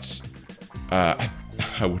 but I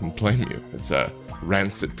wouldn't blame you. It's a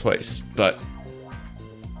rancid place. But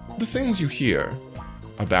the things you hear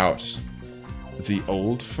about the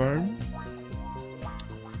old firm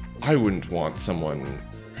I wouldn't want someone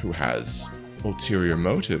who has ulterior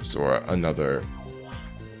motives or another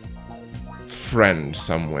friend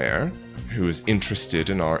somewhere who is interested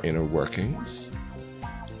in our inner workings.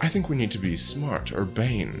 I think we need to be smart,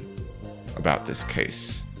 urbane about this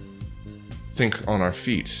case. Think on our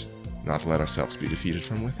feet, not let ourselves be defeated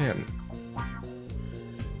from within.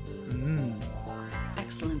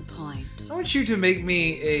 Excellent point. I want you to make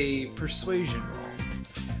me a persuasion roll.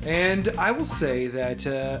 And I will say that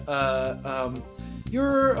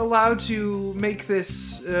you're allowed to make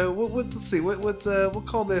this. Let's see. We'll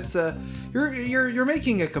call this. You're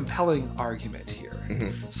making a compelling argument here.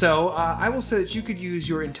 Mm-hmm. So I will say that you could use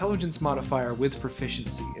your intelligence modifier with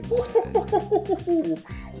proficiency instead.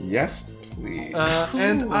 Yes, please.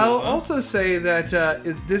 And I'll also say that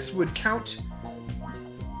this would count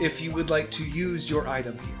if you would like to use your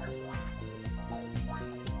item here.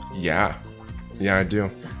 Yeah, I do.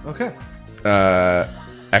 Okay.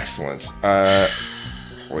 Excellent.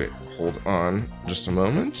 Wait, hold on just a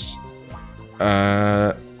moment.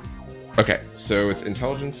 Okay, so it's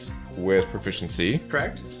intelligence with proficiency.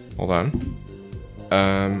 Correct. Hold on.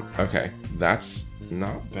 Okay, that's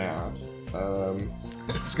not bad.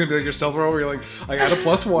 It's gonna be like your stealth roll where you're like, I got a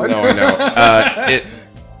 +1. No, I know.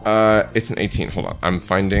 It's an 18. Hold on, I'm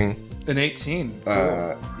finding. An 18.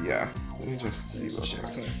 Cool. Yeah. Let me just see what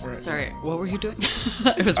Right. Sorry, what were you doing?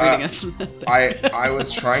 I was reading it. I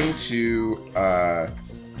was trying to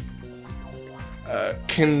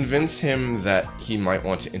convince him that he might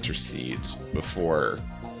want to intercede before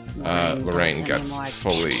Lorraine gets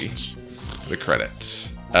fully damage. the credit.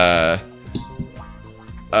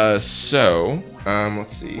 So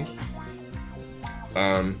let's see.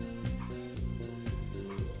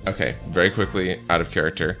 Okay, very quickly, out of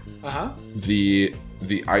character. Uh-huh. The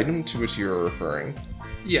item to which you're referring,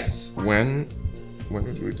 Yes. when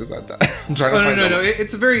did we decide that? I'm trying to Oh, find no. out.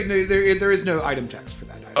 It's a very no, there is no item text for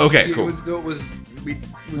that. Item. Okay, cool.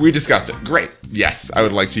 We discussed it. Great. Yes, I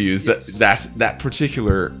would like to use Yes. that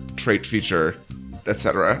particular trait, feature,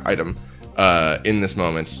 etc. item in this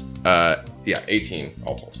moment. 18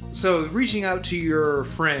 all told. So reaching out to your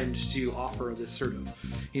friend to offer this sort of,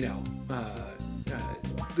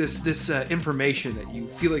 this information that you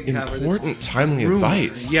feel like you have, or this Important, timely rumor.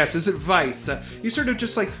 advice. Yes, this advice. You sort of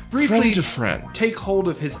just like briefly Friend to friend. take hold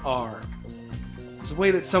of his arm. It's a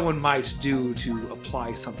way that someone might do to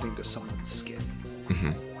apply something to someone's skin.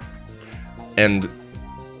 And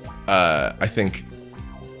I think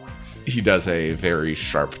he does a very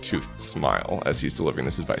sharp-toothed smile as he's delivering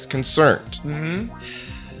this advice. Concerned,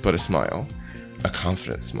 but a smile. A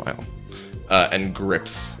confident smile. And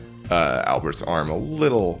grips Albert's arm a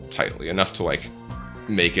little tightly, enough to like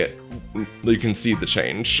make it. You can see the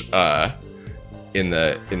change in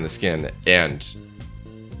the skin, and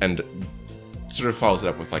sort of follows it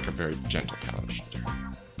up with like a very gentle pat on the shoulder.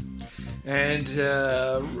 And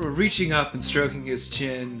reaching up and stroking his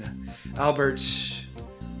chin, Albert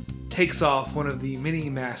takes off one of the many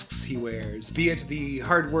masks he wears, be it the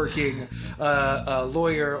hardworking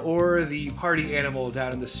lawyer or the party animal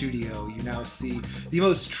down in the studio. You now see the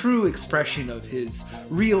most true expression of his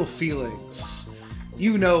real feelings.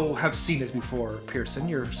 You have seen it before, Pearson.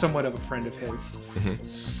 You're somewhat of a friend of his.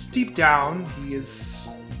 Deep down, he is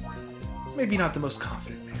maybe not the most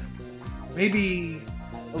confident man. Maybe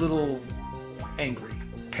a little angry,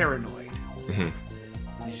 paranoid. You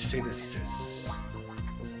just say this, he says,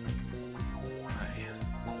 I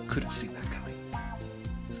could have seen that coming.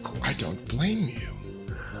 Of course. I don't blame you.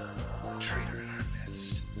 A traitor in our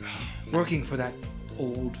midst. Working for that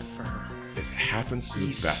old firm. It happens to the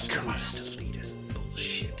East best of Coast us. elitist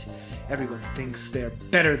bullshit. Everyone thinks they're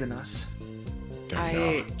better than us. They're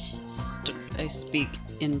I not. speak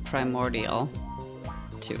in primordial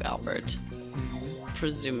to Albert,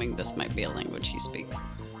 presuming this might be a language he speaks.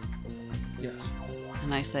 Yes.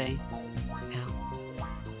 And I say, Al,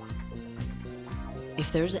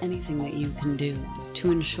 if there's anything that you can do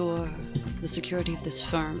to ensure the security of this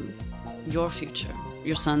firm, your future,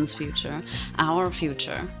 your son's future, our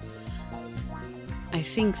future, I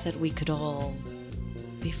think that we could all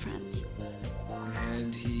be friends.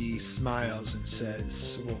 And he smiles and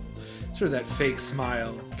says, well, sort of that fake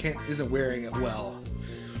smile, isn't wearing it well.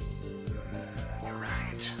 You're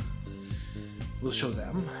right. We'll show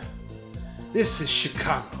them. This is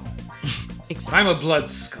Chicago. Exactly. I'm a blood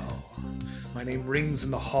skull. My name rings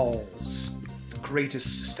in the halls, the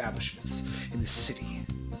greatest establishments in the city.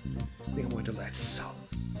 I think I'm going to let some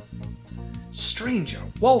stranger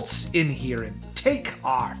waltz in here and take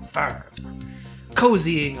our firm,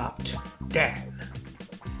 cozying up to Dan.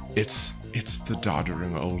 It's the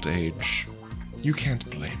doddering old age. You can't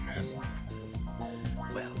blame him.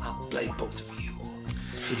 Well, I'll blame both of you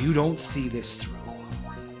if you don't see this through.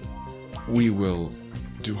 We will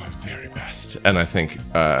do our very best. And I think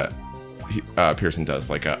Pearson does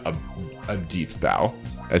like a deep bow,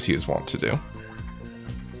 as he is wont to do.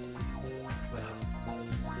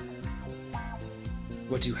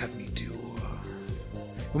 What do you have me do?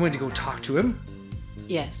 I'm going to go talk to him.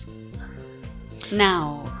 Yes.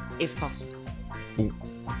 Now, if possible.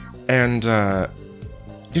 And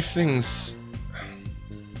if things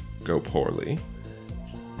go poorly,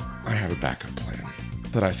 I have a backup plan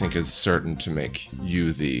that I think is certain to make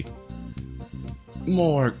you the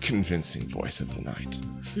more convincing voice of the night.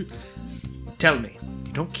 Tell me.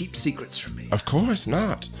 You don't keep secrets from me. Of course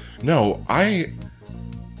not. No, I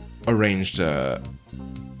arranged a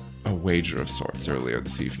wager of sorts earlier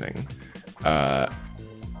this evening.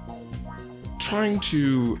 Trying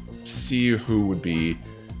to see who would be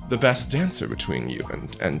the best dancer between you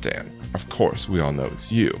and Dan. Of course, we all know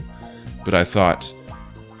it's you. But I thought,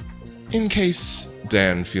 in case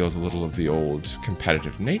Dan feels a little of the old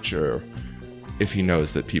competitive nature, if he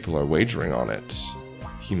knows that people are wagering on it,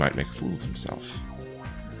 he might make a fool of himself.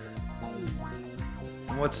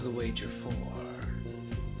 What's the wager for?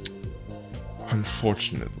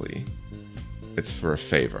 Unfortunately, it's for a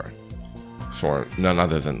favor. For none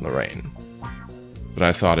other than Lorraine. But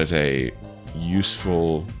I thought it a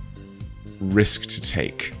useful risk to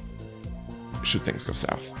take should things go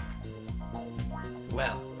south.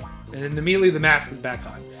 Well, and then immediately the mask is back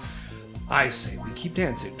on. I say we keep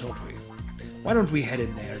dancing, don't we? Why don't we head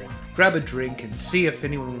in there and grab a drink and see if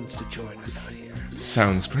anyone wants to join us out here?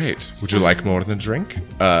 Sounds great. Would you like more than a drink?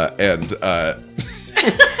 And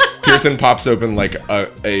Pearson pops open like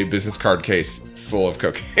a business card case full of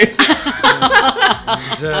cocaine.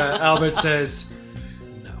 And Albert says,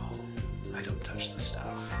 "No, I don't touch the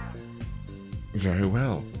stuff." Very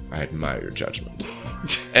well. I admire your judgment.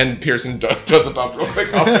 And Pearson does a bump real quick.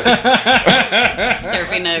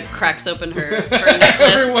 Seraphina cracks open her necklace.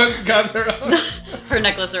 Everyone's got their own. Her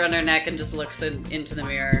necklace around her neck and just looks into the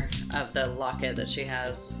mirror of the locket that she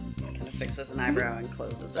has. Kind of fixes an eyebrow and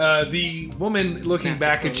closes it. The woman looking Snaps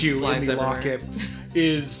back the at you in clothes, the flies locket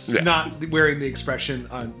is not wearing the expression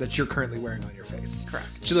that you're currently wearing on your face. Correct.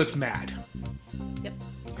 She looks mad. Yep.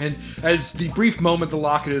 And as the brief moment the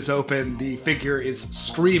locket is open, the figure is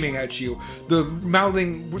screaming at you,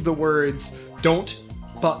 mouthing the words, "Don't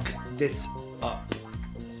fuck this up."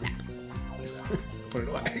 Snap. Put it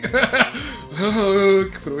away.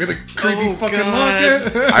 Put away the creepy fucking God.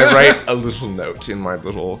 locket. I write a little note in my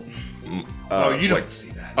little... Oh, you don't see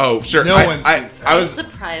that. Oh, sure. No one sees that. I It's was... a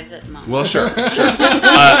private moment. Well, sure.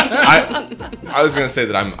 I was gonna say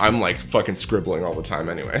that I'm like fucking scribbling all the time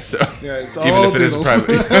anyway, so Yeah, it's even all if it is doodles.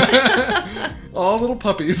 private. All little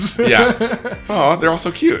puppies. Yeah. Oh, they're all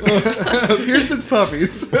so cute. Pearson's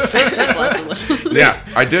puppies. Just lots of little... Yeah,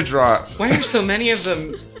 I did draw. Why are so many of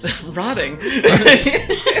them rotting?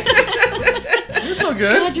 You're so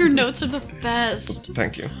good. God, your notes are the best.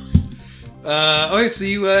 Thank you. Okay, so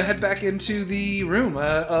you head back into the room.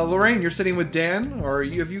 Lorraine, you're sitting with Dan, or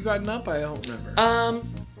have you gotten up? I don't remember.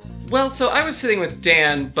 Well, so I was sitting with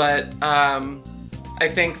Dan, but I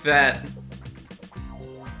think that,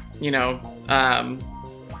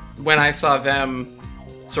 when I saw them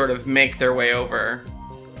sort of make their way over,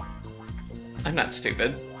 I'm not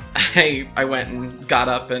stupid. I went and got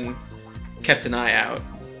up and kept an eye out,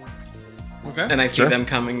 Okay. and I see Sure. them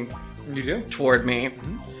coming You do? toward me.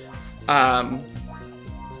 And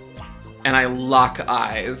I lock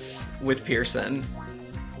eyes with Pearson.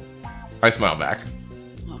 I smile back.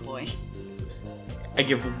 Oh boy. I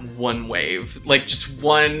give one wave, like just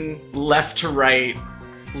one left to right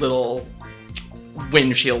little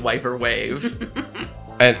windshield wiper wave.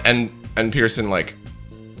 And Pearson like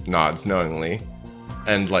nods knowingly,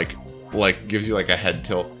 and like gives you like a head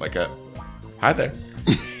tilt, like a hi there.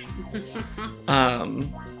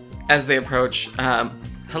 As they approach,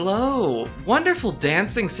 hello, wonderful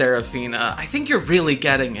dancing, Seraphina. I think you're really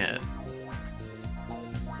getting it.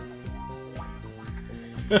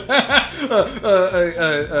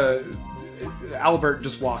 Albert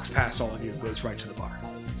just walks past all of you and goes right to the bar.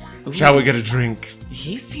 Shall we get a drink?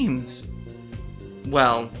 He seems,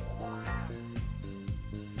 well,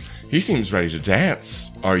 He seems ready to dance.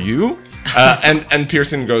 Are you? And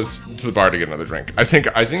Pearson goes to the bar to get another drink. I think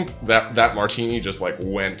that martini just like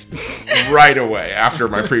went right away after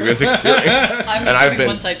my previous experience. I'm And I've assuming been-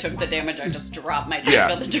 once I took the damage, I just dropped my drink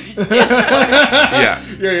Yeah. on the dance floor. Yeah.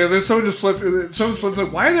 Yeah. There's someone just slipped. Someone slipped.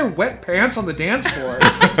 Like, why are there wet pants on the dance floor?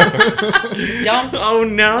 Don't oh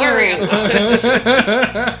no. worry about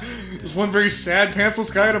it. There's one very sad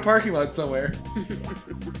pantsless guy in a parking lot somewhere.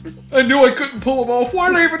 I knew I couldn't pull them off. Why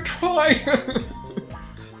did I even try?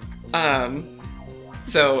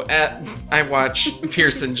 So I watch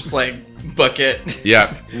Pearson just like bucket.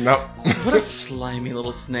 Yeah. Nope. What a slimy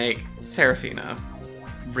little snake. Seraphina.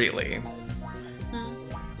 Really.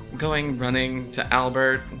 Going running to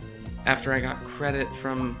Albert after I got credit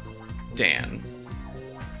from Dan.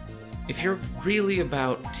 If you're really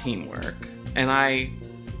about teamwork, and I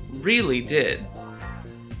really did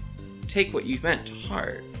take what you meant to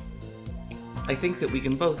heart, I think that we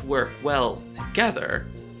can both work well together.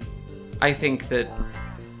 I think that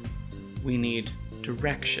we need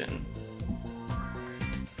direction.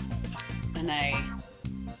 And I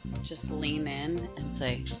just lean in and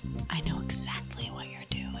say, I know exactly what you're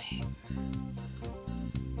doing.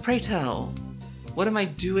 Pray tell, what am I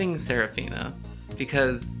doing, Seraphina?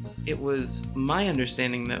 Because it was my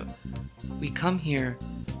understanding that we come here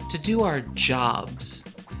to do our jobs,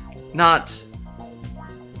 not...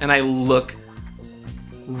 And I look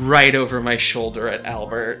right over my shoulder at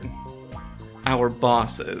Albert. Our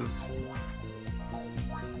bosses.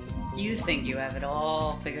 You think you have it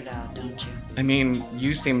all figured out, don't you? I mean,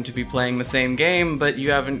 you seem to be playing the same game, but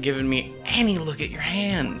you haven't given me any look at your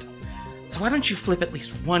hand. So why don't you flip at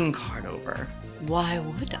least one card over? Why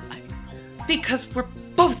would I? Because we're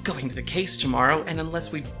both going to the case tomorrow, and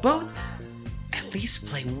unless we both at least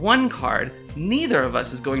play one card, neither of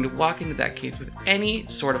us is going to walk into that case with any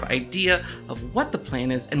sort of idea of what the plan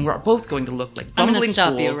is, and we're both going to look like I'm bumbling going to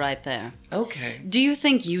stop fools. you right there. Okay. Do you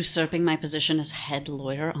think usurping my position as head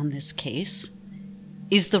lawyer on this case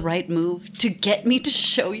is the right move to get me to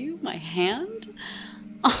show you my hand?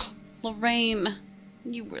 Oh, Lorraine,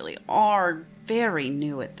 you really are very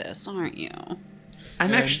new at this, aren't you? I'm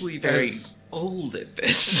And actually very as- old at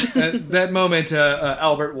this. At that moment,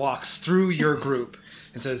 Albert walks through your group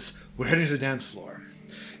and says, "We're heading to the dance floor."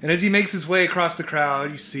 And as he makes his way across the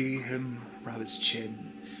crowd, you see him rub his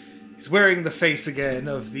chin. He's wearing the face again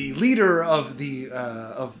of the leader of the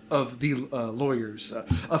lawyers,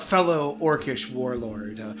 a fellow orcish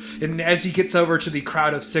warlord. And as he gets over to the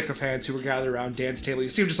crowd of sycophants who were gathered around Dan's table, you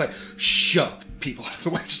see him just like shove people out of the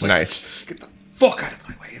way. Just like, Nice. Get the fuck out of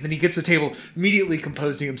my way. And then he gets the table, immediately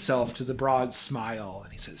composing himself to the broad smile.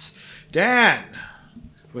 And he says, Dan,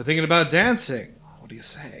 we're thinking about dancing. What do you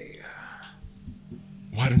say?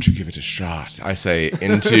 Why don't you give it a shot? I say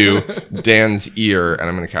into Dan's ear, and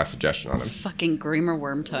I'm going to cast suggestion on him. Fucking Grimmer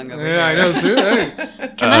Wormtongue over Yeah, I here. know. See, hey.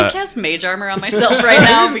 Can I cast Mage Armor on myself right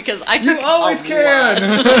now? Because I took always a can. lot.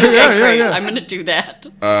 Yeah, Okay, yeah, great. yeah. I'm going to do that.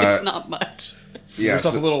 Uh, it's not much. Yeah.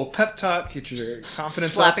 Yourself So, a little pep talk, get your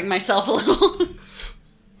confidence Slapping myself a little.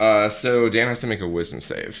 so Dan has to make a wisdom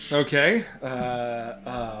save. up. Okay.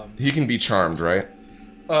 He can be charmed, right?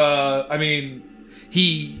 I mean,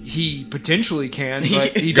 he potentially can,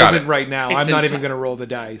 but he Got doesn't it. right now. It's I'm not enti- even going to roll the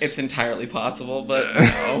dice. It's entirely possible, but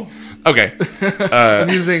no. Okay. I'm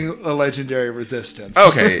using a legendary resistance.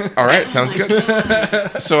 Okay. All right. Sounds good.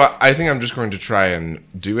 So I think I'm just going to try and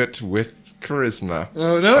do it with charisma.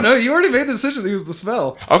 Oh, no, you already made the decision to use the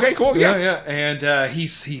spell. Okay. Cool. Yeah, Yeah. yeah. And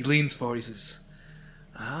he leans forward. He says,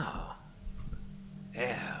 "Oh,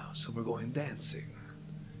 yeah. So we're going dancing."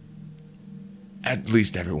 At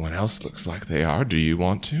least everyone else looks like they are. Do you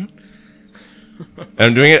want to?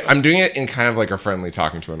 And I'm doing it in kind of like a friendly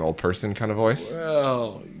talking to an old person kind of voice.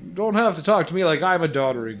 Well, you don't have to talk to me like I'm a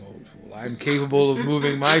doddering old fool. I'm capable of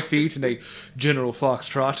moving my feet in a general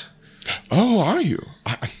foxtrot. Oh, are you?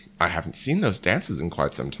 I haven't seen those dances in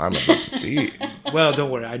quite some time. I'd love to see. Well, don't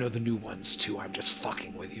worry. I know the new ones too. I'm just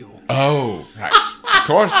fucking with you. Oh, right. Of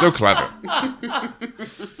course, so clever.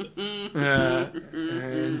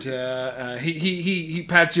 He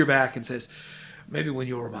pats your back and says, "Maybe when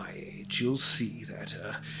you're my age, you'll see that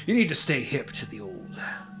you need to stay hip to the old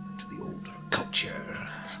culture.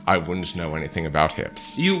 I wouldn't know anything about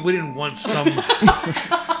hips. You wouldn't want some."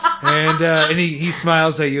 And he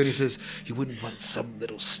smiles at you and he says, "You wouldn't want some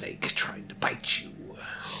little snake trying to bite you."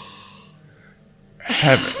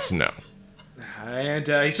 Heavens, no. And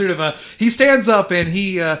he sort of he stands up and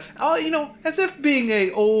he as if being a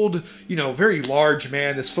old, very large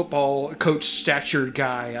man, this football coach statured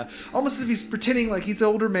guy, almost as if he's pretending like he's an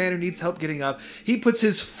older man who needs help getting up. He puts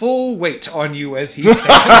his full weight on you as he stands.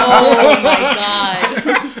 Oh my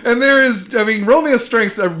god. And there is, roll me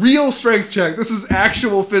a real strength check. This is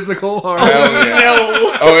actual physical harm. Hell yeah.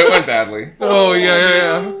 No. Oh, it went badly. Oh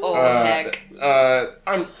yeah. Oh heck.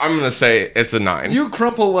 I'm gonna say it's a 9. You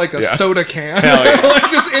crumple like a soda can, Hell yeah.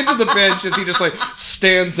 like just into the bench as he just like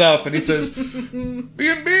stands up and he says,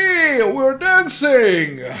 "B&B, we're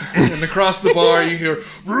dancing." And across the bar you hear,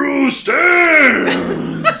 "Rooster."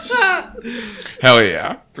 Hell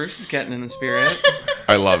yeah. Bruce is getting in the spirit.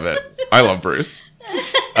 I love it. I love Bruce.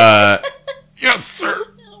 Yes, sir.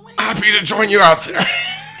 Happy to join you out there.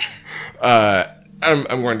 I'm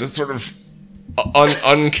going to sort of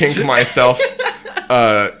unkink myself,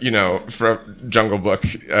 from Jungle Book,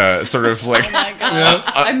 sort of like. Oh my god!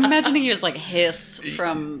 I'm imagining you as like Hiss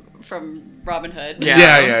from Robin Hood.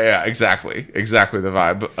 Yeah. Exactly the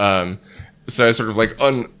vibe. So I sort of like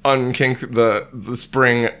unkink the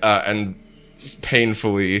spring and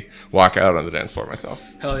painfully walk out on the dance floor myself.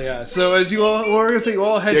 Hell yeah. So as you all, we're gonna say you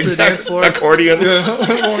all head to the dance floor. Accordion.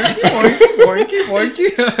 Oinky,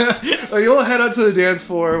 oinky. You all head out to the dance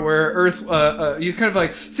floor where Earth, you kind of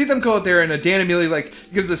like see them go out there, and Dan immediately like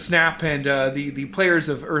gives a snap, and the players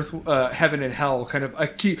of Earth, Heaven, and Hell kind of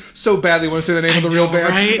keep so badly want to say the name of the real band.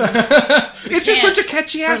 Right? It's just such a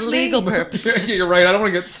catchy ass for legal name. purposes. You're right. I don't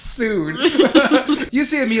want to get sued. You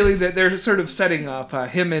see immediately that they're sort of setting up.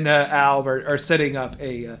 Him and Al are setting up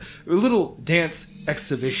a little dance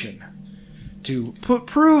exhibition to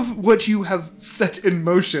prove what you have set in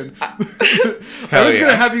motion. I was going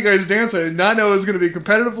to have you guys dance. I did not know it was going to be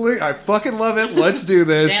competitively. I fucking love it. Let's do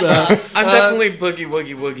this. Dance up. I'm definitely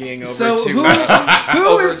boogieing over So to... who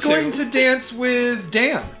over is to- going to dance with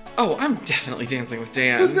Dan? Oh, I'm definitely dancing with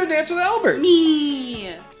Dan. Who's going to dance with Albert?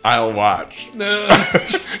 Me. I'll watch. No.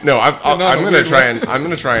 No, I'm Not a gonna weird try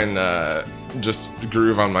and just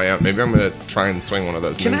groove on my own. Maybe I'm gonna try and swing one of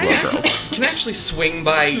those Can Moonglow girls. Can I actually swing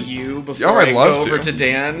by you before Oh, I'd I love go to. over to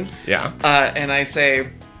Dan? Yeah. And I say,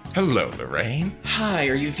 Hello, Lorraine. hi,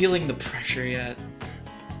 are you feeling the pressure yet?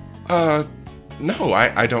 No,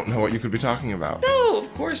 I don't know what you could be talking about. No,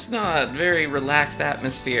 of course not. Very relaxed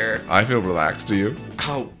atmosphere. I feel relaxed. Do you?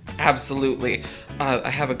 Oh, absolutely. I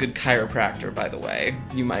have a good chiropractor, by the way.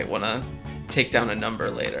 You might want to take down a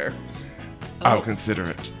number later. I'll consider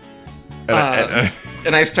it. And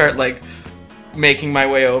And I start, like, making my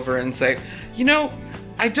way over and say,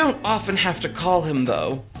 I don't often have to call him,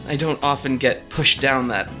 though. I don't often get pushed down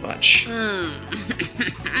that much.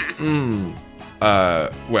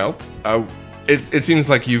 It seems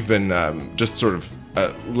like you've been just sort of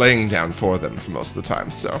laying down for them for most of the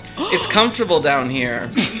time, so. It's comfortable down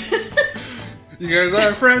here. You guys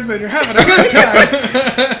are friends and you're having a good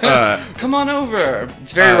time. Come on over.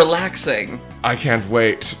 It's very relaxing. I can't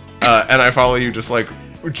wait. And I follow you just like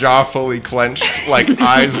jaw fully clenched, like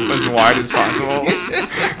eyes as wide as possible.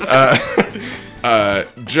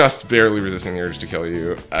 Just barely resisting the urge to kill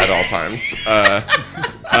you at all times. I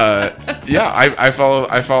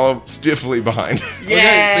follow stiffly behind.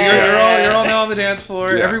 Okay, so you're all now on the dance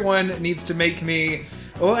floor. Yeah. Everyone needs to make me.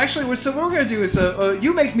 Well, actually, so what we're gonna do is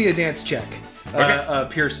you make me a dance check,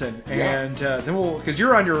 Pearson, and then we'll because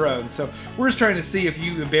you're on your own. So we're just trying to see if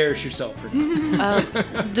you embarrass yourself or not.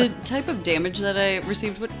 The type of damage that I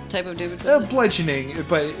received, what type of damage was it? Bludgeoning,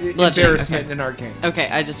 but embarrassment in our game. Okay,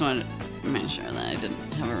 I just wanted to make sure that I didn't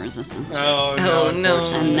have a resistance. to it. Oh Oh, no.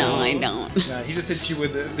 unfortunately. No, I don't. Nah, he just hit you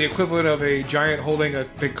with the equivalent of a giant holding a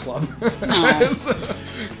big club. No.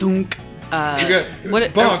 Dunk. You got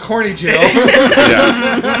What- bonk, horny Jill.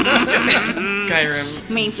 Yeah. Skyrim.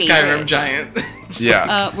 My Skyrim favorite. giant.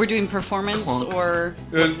 Yeah. We're doing performance Clunk. or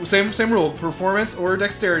Same rule: performance or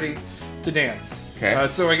dexterity to dance. Okay.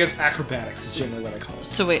 So I guess acrobatics is generally what I call it.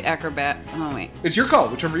 so wait, acrobat. Oh wait, It's your call,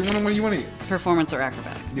 whichever you want to use. performance or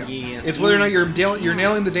acrobatics. Yeah. Yes. It's whether or not you're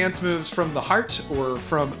nailing the dance moves from the heart or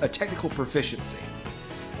from a technical proficiency.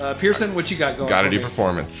 Pearson, what you got going? Gotta for do me?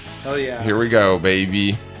 performance. Hell yeah. Here we go,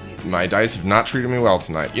 baby. My dice have not treated me well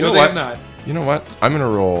tonight. You No, know they what? have not. You know what? I'm gonna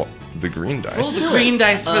roll the green dice. Roll the green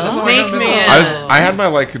dice for the Oh, snake no, no, no. man. I had my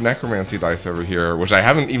like necromancy dice over here, which I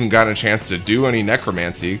haven't even gotten a chance to do any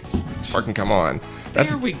necromancy. Fucking come on.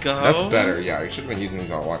 There we go. That's better. Yeah, I should have been using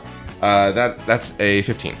these all along. That's a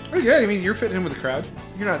 15. Oh yeah, I mean you're fitting in with the crowd.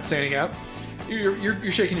 You're not standing out.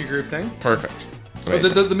 You're shaking your groove thing. Perfect. Well,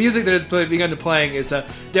 the music that has begun to playing is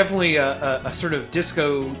definitely a sort of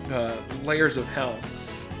disco layers of hell.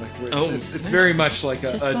 Like where it's snap. very much like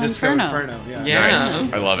a Disco disco Inferno. inferno. Yeah. Yeah.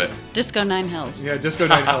 Nice. I love it. Disco Nine Hells. Yeah, Disco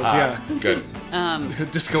Night Hells. Yeah. Good.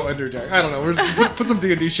 Disco Underdark. I don't know. We're just put some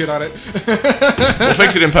D&D shit on it. We'll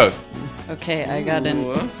fix it in post. Okay, I got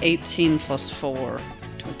Ooh. an 18 plus 4,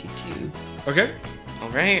 22. Okay. All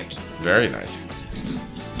right. Very nice.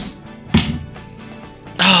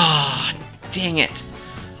 Ah, dang it.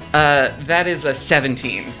 That is a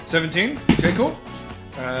 17. 17. Okay, cool.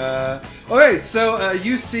 Okay, so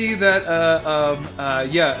you see that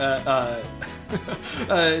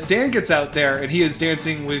Dan gets out there and he is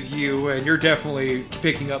dancing with you, and you're definitely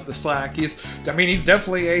picking up the slack. He's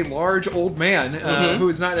definitely a large old man who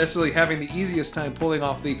is not necessarily having the easiest time pulling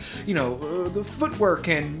off the, the footwork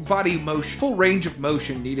and body motion, full range of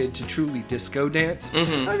motion needed to truly disco dance.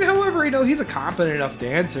 However, he's a competent enough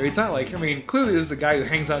dancer. It's not like, clearly this is a guy who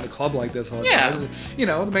hangs out in a club like this all the time.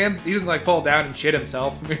 The man, he doesn't like fall down and shit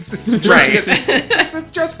himself. It's Right.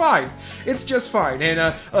 it's just fine. It's just fine. And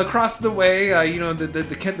across the way,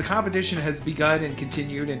 the competition has begun and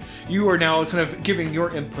continued, and you are now kind of giving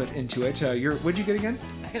your input into it. What'd you get again?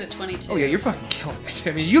 I got a 22. Oh yeah, you're fucking killing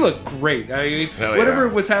it. You look great. Hell Whatever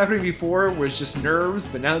yeah. was happening before was just nerves,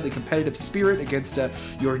 but now the competitive spirit against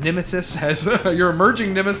your nemesis has your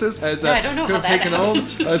emerging nemesis has I don't know kind how of that taken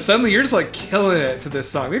happens. hold. Suddenly, you're just like killing it to this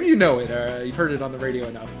song. Maybe you know it. You've heard it on the radio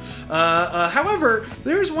enough. However,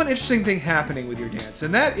 there's one interesting thing happening with your dance,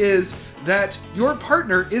 and that is that your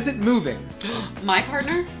partner isn't moving. My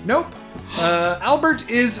partner? Nope. Albert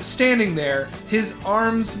is standing there, his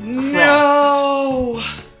arms crossed. No.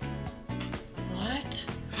 What?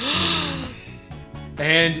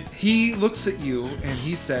 And he looks at you and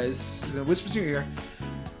he says, whispers in your ear,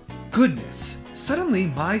 "Goodness, suddenly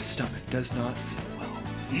my stomach does not feel well.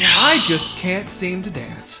 No. I just can't seem to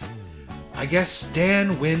dance. I guess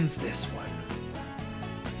Dan wins this one."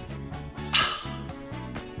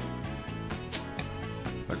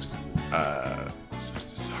 Sucks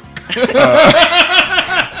to suck.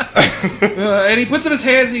 And he puts up his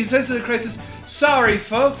hands and he says to the crisis, "Sorry,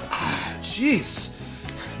 folks. Jeez."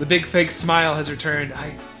 The big fake smile has returned.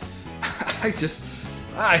 I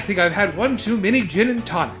think I've had one too many gin and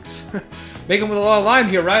tonics. Make them with a lot of lime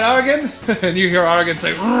here, right, Argon? And you hear Argon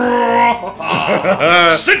say,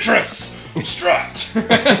 "Citrus! Strut!"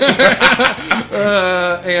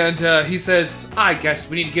 And he says, "I guess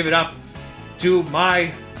we need to give it up to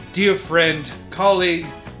my dear friend, colleague,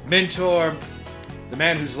 mentor, the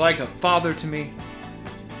man who's like a father to me,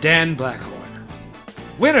 Dan Blackhorn.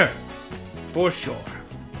 Winner, for sure."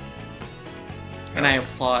 And I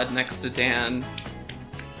applaud next to Dan.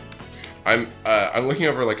 I'm looking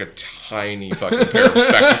over like a tiny fucking pair of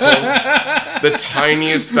spectacles, the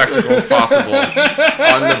tiniest spectacles possible,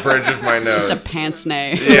 on the bridge of my nose. Just a pants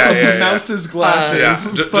nay. Yeah. Mouse's glasses, yeah.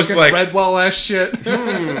 fucking Just like- Redwall ass shit.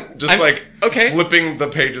 Just like okay. flipping the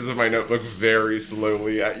pages of my notebook very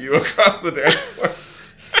slowly at you across the dance floor.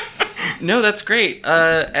 No, that's great.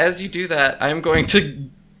 As you do that, I'm going to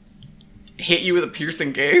hit you with a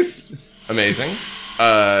piercing gaze, Amazing.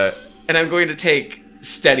 and I'm going to take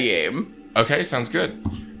steady aim. Okay, sounds good.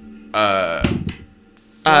 That's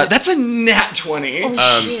a nat 20.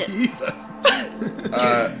 Oh, shit. Jesus.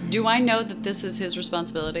 Do I know that this is his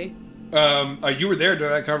responsibility? You were there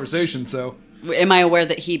during that conversation, so. Am I aware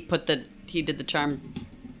that he did the charm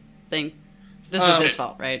thing? This is his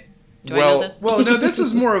fault, right? Do I know this? Well, no, this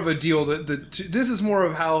is more of a deal this is more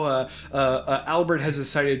of how Albert has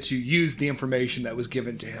decided to use the information that was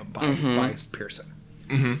given to him by Pearson.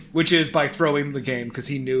 Which is by throwing the game because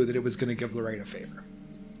he knew that it was going to give Lorraine a favor.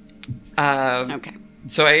 Okay.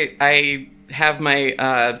 So I have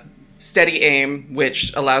my steady aim,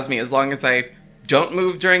 which allows me, as long as I don't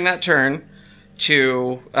move during that turn,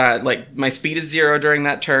 to my speed is 0 during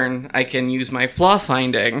that turn, I can use my flaw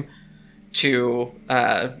finding to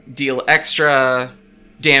deal extra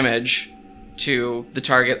damage to the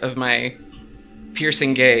target of my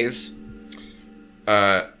piercing gaze.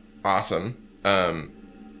 Awesome.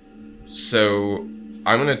 So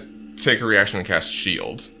I'm gonna take a reaction and cast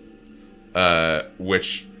Shield,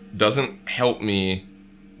 which doesn't help me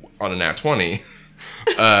on a nat 20,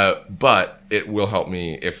 but it will help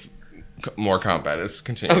me if more combat is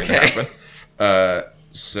continuing to happen.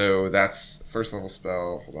 So that's first level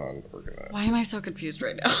spell. Hold on, we're gonna. Why am I so confused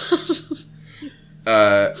right now?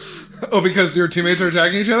 Oh, because your teammates are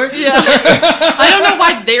attacking each other? Yeah. I don't know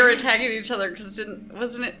why they're attacking each other, because isn't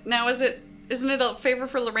it a favor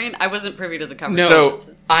for Lorraine? I wasn't privy to the conversation. No,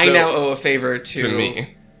 So- I so- now owe a favor to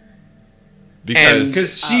me. Because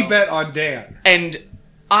Because she bet on Dan. And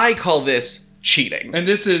I call this cheating. And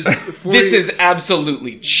this is... 40, This is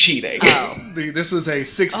absolutely cheating. Oh. This was a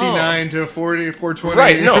 69 to 40, 420.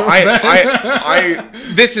 right, no, I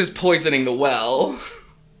This is poisoning the well.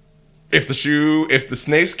 if the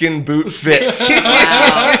snakeskin boot fits.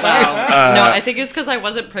 Wow. No, I think it's because I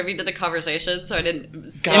wasn't privy to the conversation, so I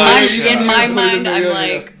didn't. Gotcha. In my Yeah, mind, yeah, I'm yeah.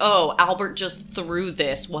 like, oh, Albert just threw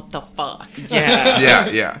this. What the fuck? Yeah.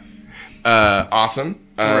 yeah. Awesome.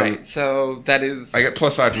 Right. So that is. I get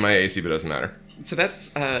 +5 to my AC, but it doesn't matter. So that's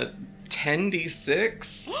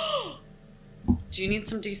 10d6. Do you need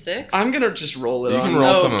some D6? I'm gonna just roll it You on. can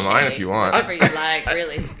roll some of mine if you want. Whatever you like,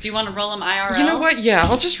 really. Do you want to roll them IRL? You know what? Yeah,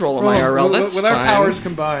 I'll just roll them Roll 'em IRL. with, That's with fine. our powers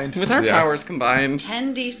combined. With our Yeah. powers combined.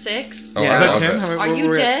 10d6? Oh, Yeah. I Is that love 10? it. How many- Are where you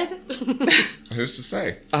we at? dead? Who's to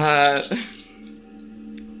say?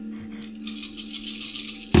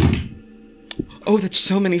 Oh, that's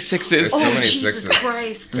so many sixes. It's so Oh, many Jesus sixes.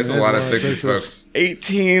 Christ. It's a It is lot a of lot of sixes, sixes. folks.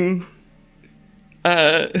 18.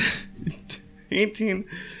 18.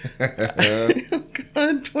 Oh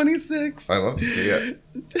god, 26. I love to see it.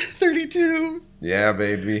 32. Yeah,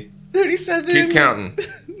 baby. 37. Keep counting.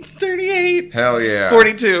 38. Hell yeah.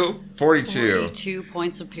 42. 42. 42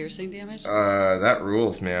 points of piercing damage? That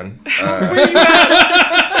rules, man. Where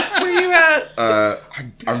you at?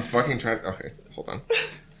 I'm fucking trying. Okay, hold on.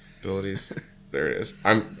 Abilities. There it is.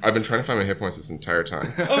 I've been trying to find my hit points this entire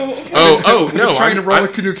time. Oh, okay. Oh no! I'm trying to roll I'm,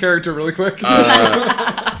 a new character really quick.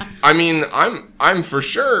 I mean, I'm for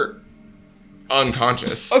sure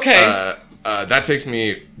unconscious. Okay. That takes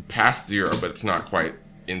me past 0, but it's not quite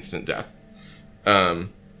instant death.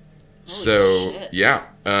 So shit. yeah.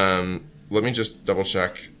 Let me just double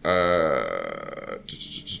check.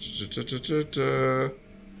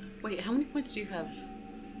 Wait, how many points do you have,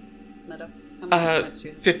 Meadow? How many points do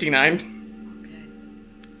you have? 59.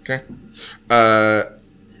 Okay. Okay. I have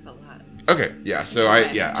a lot. Okay. Yeah. So I I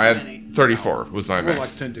have too many. had 34 was my Roll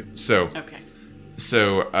max. like 10 to. So Okay.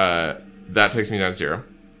 that takes me down to 0.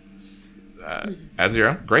 At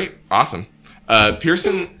 0, great, awesome.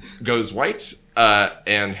 Pearson goes white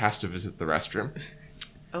and has to visit the restroom.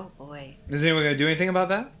 Oh, boy. Is anyone going to do anything about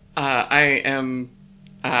that? I am.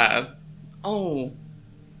 Oh.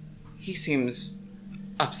 He seems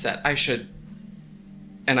upset. I should.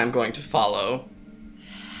 And I'm going to follow.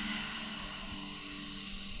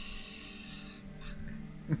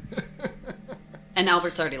 And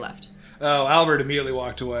Albert's already left. Oh, Albert immediately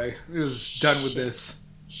walked away. He was done with this.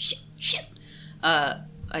 Shit.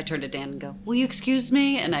 I turn to Dan and go, will you excuse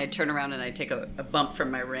me? And I turn around and I take a bump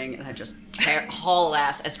from my ring and I just haul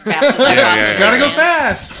ass as fast as I Yeah, possibly yeah, Gotta go can.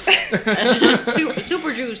 fast!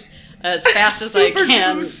 Super juice. As fast as I Super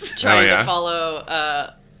can. juice. Trying Oh, yeah. to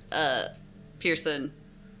follow Pearson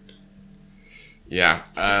Yeah.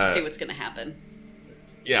 just to see what's going to happen.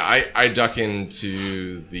 Yeah, I duck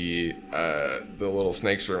into the little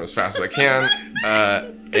snake's room as fast as I can.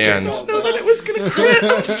 And Know that it was gonna crit.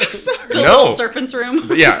 I'm so sorry. no. Serpent's room.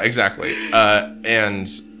 Yeah, exactly. And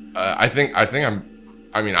I think I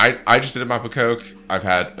just did a mop of Coke. I've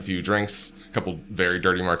had a few drinks, a couple very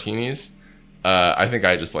dirty martinis. I think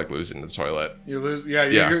I just lose it in the toilet. You're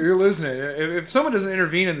Yeah. You're losing it. If someone doesn't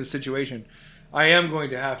intervene in this situation, I am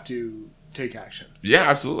going to have to take action. Yeah,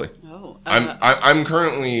 absolutely. Oh. I'm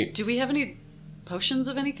currently. Do we have any potions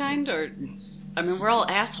of any kind? Or, I mean, we're all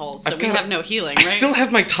assholes, so I've we got- have no healing, I right? still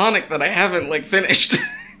have my tonic that I haven't finished.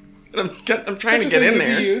 I'm trying to get in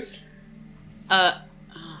there. Used. Oh,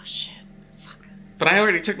 shit. Fuck. But I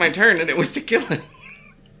already took my turn and it was to kill him.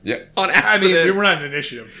 Yeah. On I accident. mean, we're not in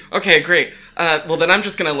initiative. Okay, great. Well, then I'm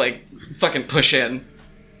just gonna, fucking push in.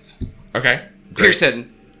 Okay. Great.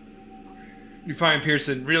 Pearson. You find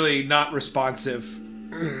Pearson really not responsive.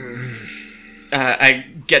 I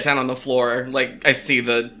get down on the floor, I see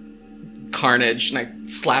the carnage, and I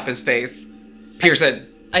slap his face. Pearson,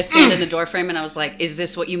 I stand in the doorframe and I was like, is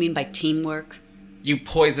this what you mean by teamwork? you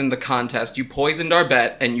poisoned the contest, you poisoned our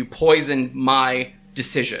bet, and you poisoned my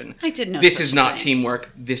decision. I did no This such is not thing.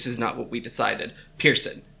 teamwork. This is not what we decided.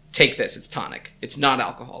 Pearson, take this. It's tonic. It's not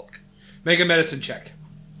alcoholic. Make a medicine check.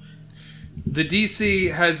 The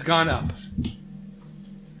DC has gone up.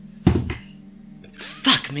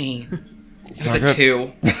 Fuck me. It was not a good.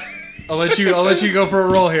 2. I'll let you go for a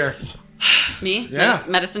roll here. Me? Yeah.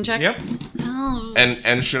 Medicine check? Yep. Oh.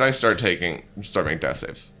 And should I start making death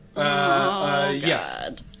saves?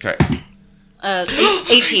 Yes. God. Okay.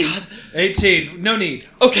 18. 18. No need.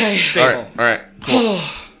 Okay. All Stable. right. Cool.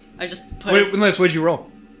 I just put Wait, his- unless, what'd you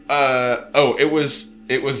roll? It was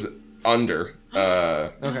under.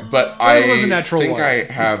 Okay. But it was a I natural think one. I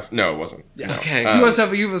have. No, it wasn't. Yeah. No. Okay. You must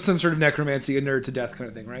have some sort of necromancy, a nerd to death kind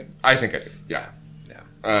of thing, right? I think I do. Yeah.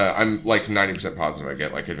 Yeah. I'm 90% positive I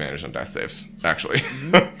get advantage on death saves. Actually.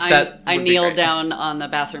 I would be kneel great. down on the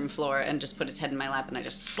bathroom floor and just put his head in my lap and I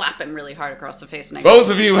just slap him really hard across the face. And I Both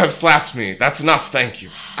of you have slapped me. That's enough. Thank you.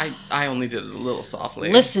 I only did it a little softly.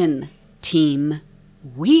 Listen, team.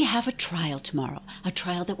 We have a trial tomorrow. A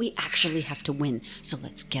trial that we actually have to win. So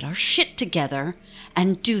let's get our shit together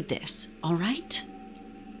and do this. All right?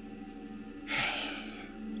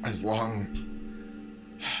 As long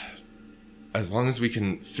as we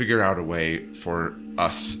can figure out a way for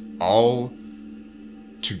us all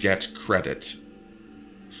to get credit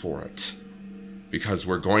for it. because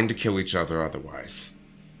we're going to kill each other otherwise.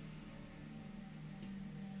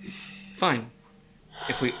 Fine.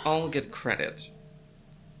 If we all get credit,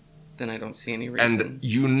 then I don't see any reason. And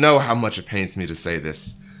you know how much it pains me to say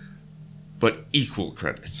this, but equal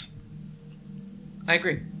credit. I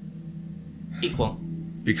agree. Equal.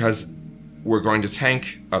 Because we're going to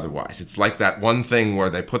tank otherwise. It's like that one thing where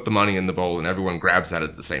they put the money in the bowl and everyone grabs at it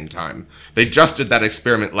at the same time. They just did that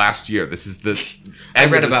experiment last year. This is the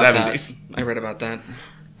end of the 70s. I read about that.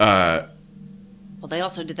 Well, they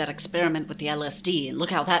also did that experiment with the LSD, and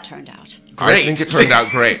look how that turned out. I think it turned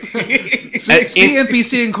out great.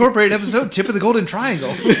 CNPC Incorporated episode, Tip of the Golden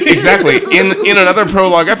Triangle. Exactly. In another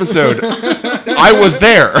prologue episode, I was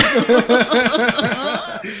there.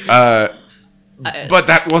 But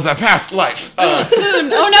that was a past life.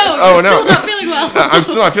 Spoon! Oh no! You're still not feeling well. I'm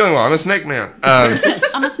still not feeling well. I'm a snake man.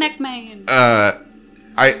 I'm a snack man.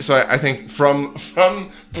 I think from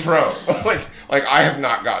prone, like I have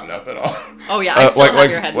not gotten up at all. Oh yeah, I still have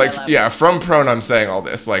your head in my lap. Yeah, from prone I'm saying all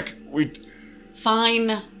this. Like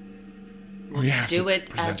Fine. we have Do to it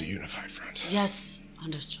present as- a unified front. Yes,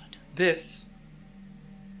 understood. This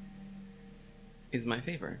is my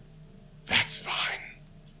favor. That's fine.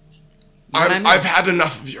 Then I've had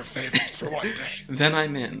enough of your favors for one day. Then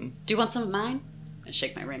I'm in. Do you want some of mine? I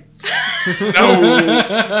shake my ring. No.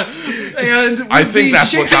 And I think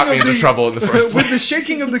that's what shaking got me of into trouble in the first With place. the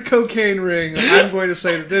shaking of the cocaine ring, I'm going to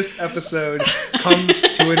say that this episode comes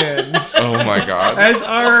to an end. Oh my god. As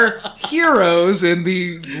our heroes, in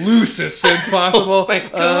the loosest sense possible, to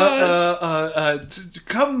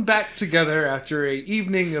come back together after a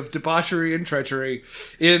evening of debauchery and treachery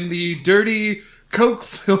in the dirty coke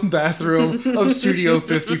film bathroom of Studio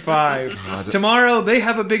 55. Tomorrow they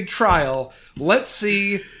have a big trial. Let's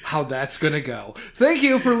see how that's going to go. Thank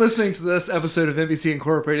you for listening to this episode of NBC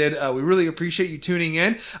Incorporated. We really appreciate you tuning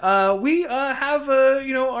in. We have,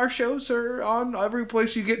 our shows are on every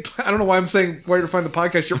place you get. I don't know why I'm saying where to find the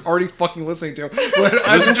podcast you're already fucking listening to. But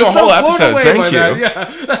I'm Listen to just a whole so blown episode. away Thank by you.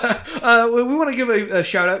 that. Yeah. We want to give a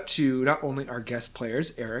shout out to not only our guest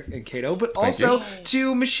players, Eric and Kato, but also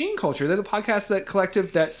to Machine Culture. They're the podcast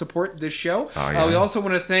collective that support this show. Oh, yeah. We also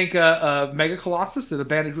want to thank Mega Colossus. They're the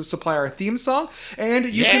band who supply our theme song. And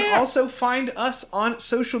you can also find us on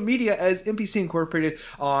social media as NPC Incorporated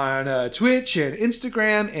on Twitch and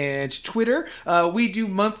Instagram and Twitter. We do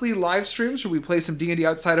monthly live streams where we play some D&D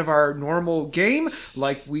outside of our normal game,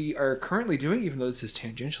 like we are currently doing, even though this is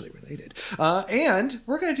tangentially related. And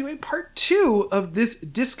we're going to do a part 2 of this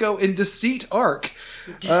Disco and Deceit arc.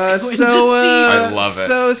 Disco and Deceit. I love it.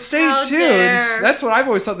 So stay How tuned. dare. That's what I've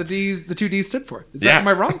always thought the two D's stood for. Am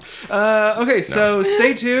I wrong? Okay, so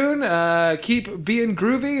stay tuned. Keep being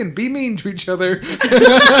groovy and be mean to each other.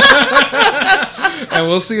 And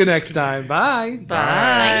we'll see you next time. Bye.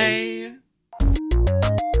 Bye.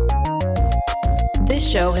 This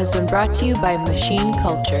show has been brought to you by Machine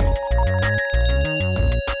Culture.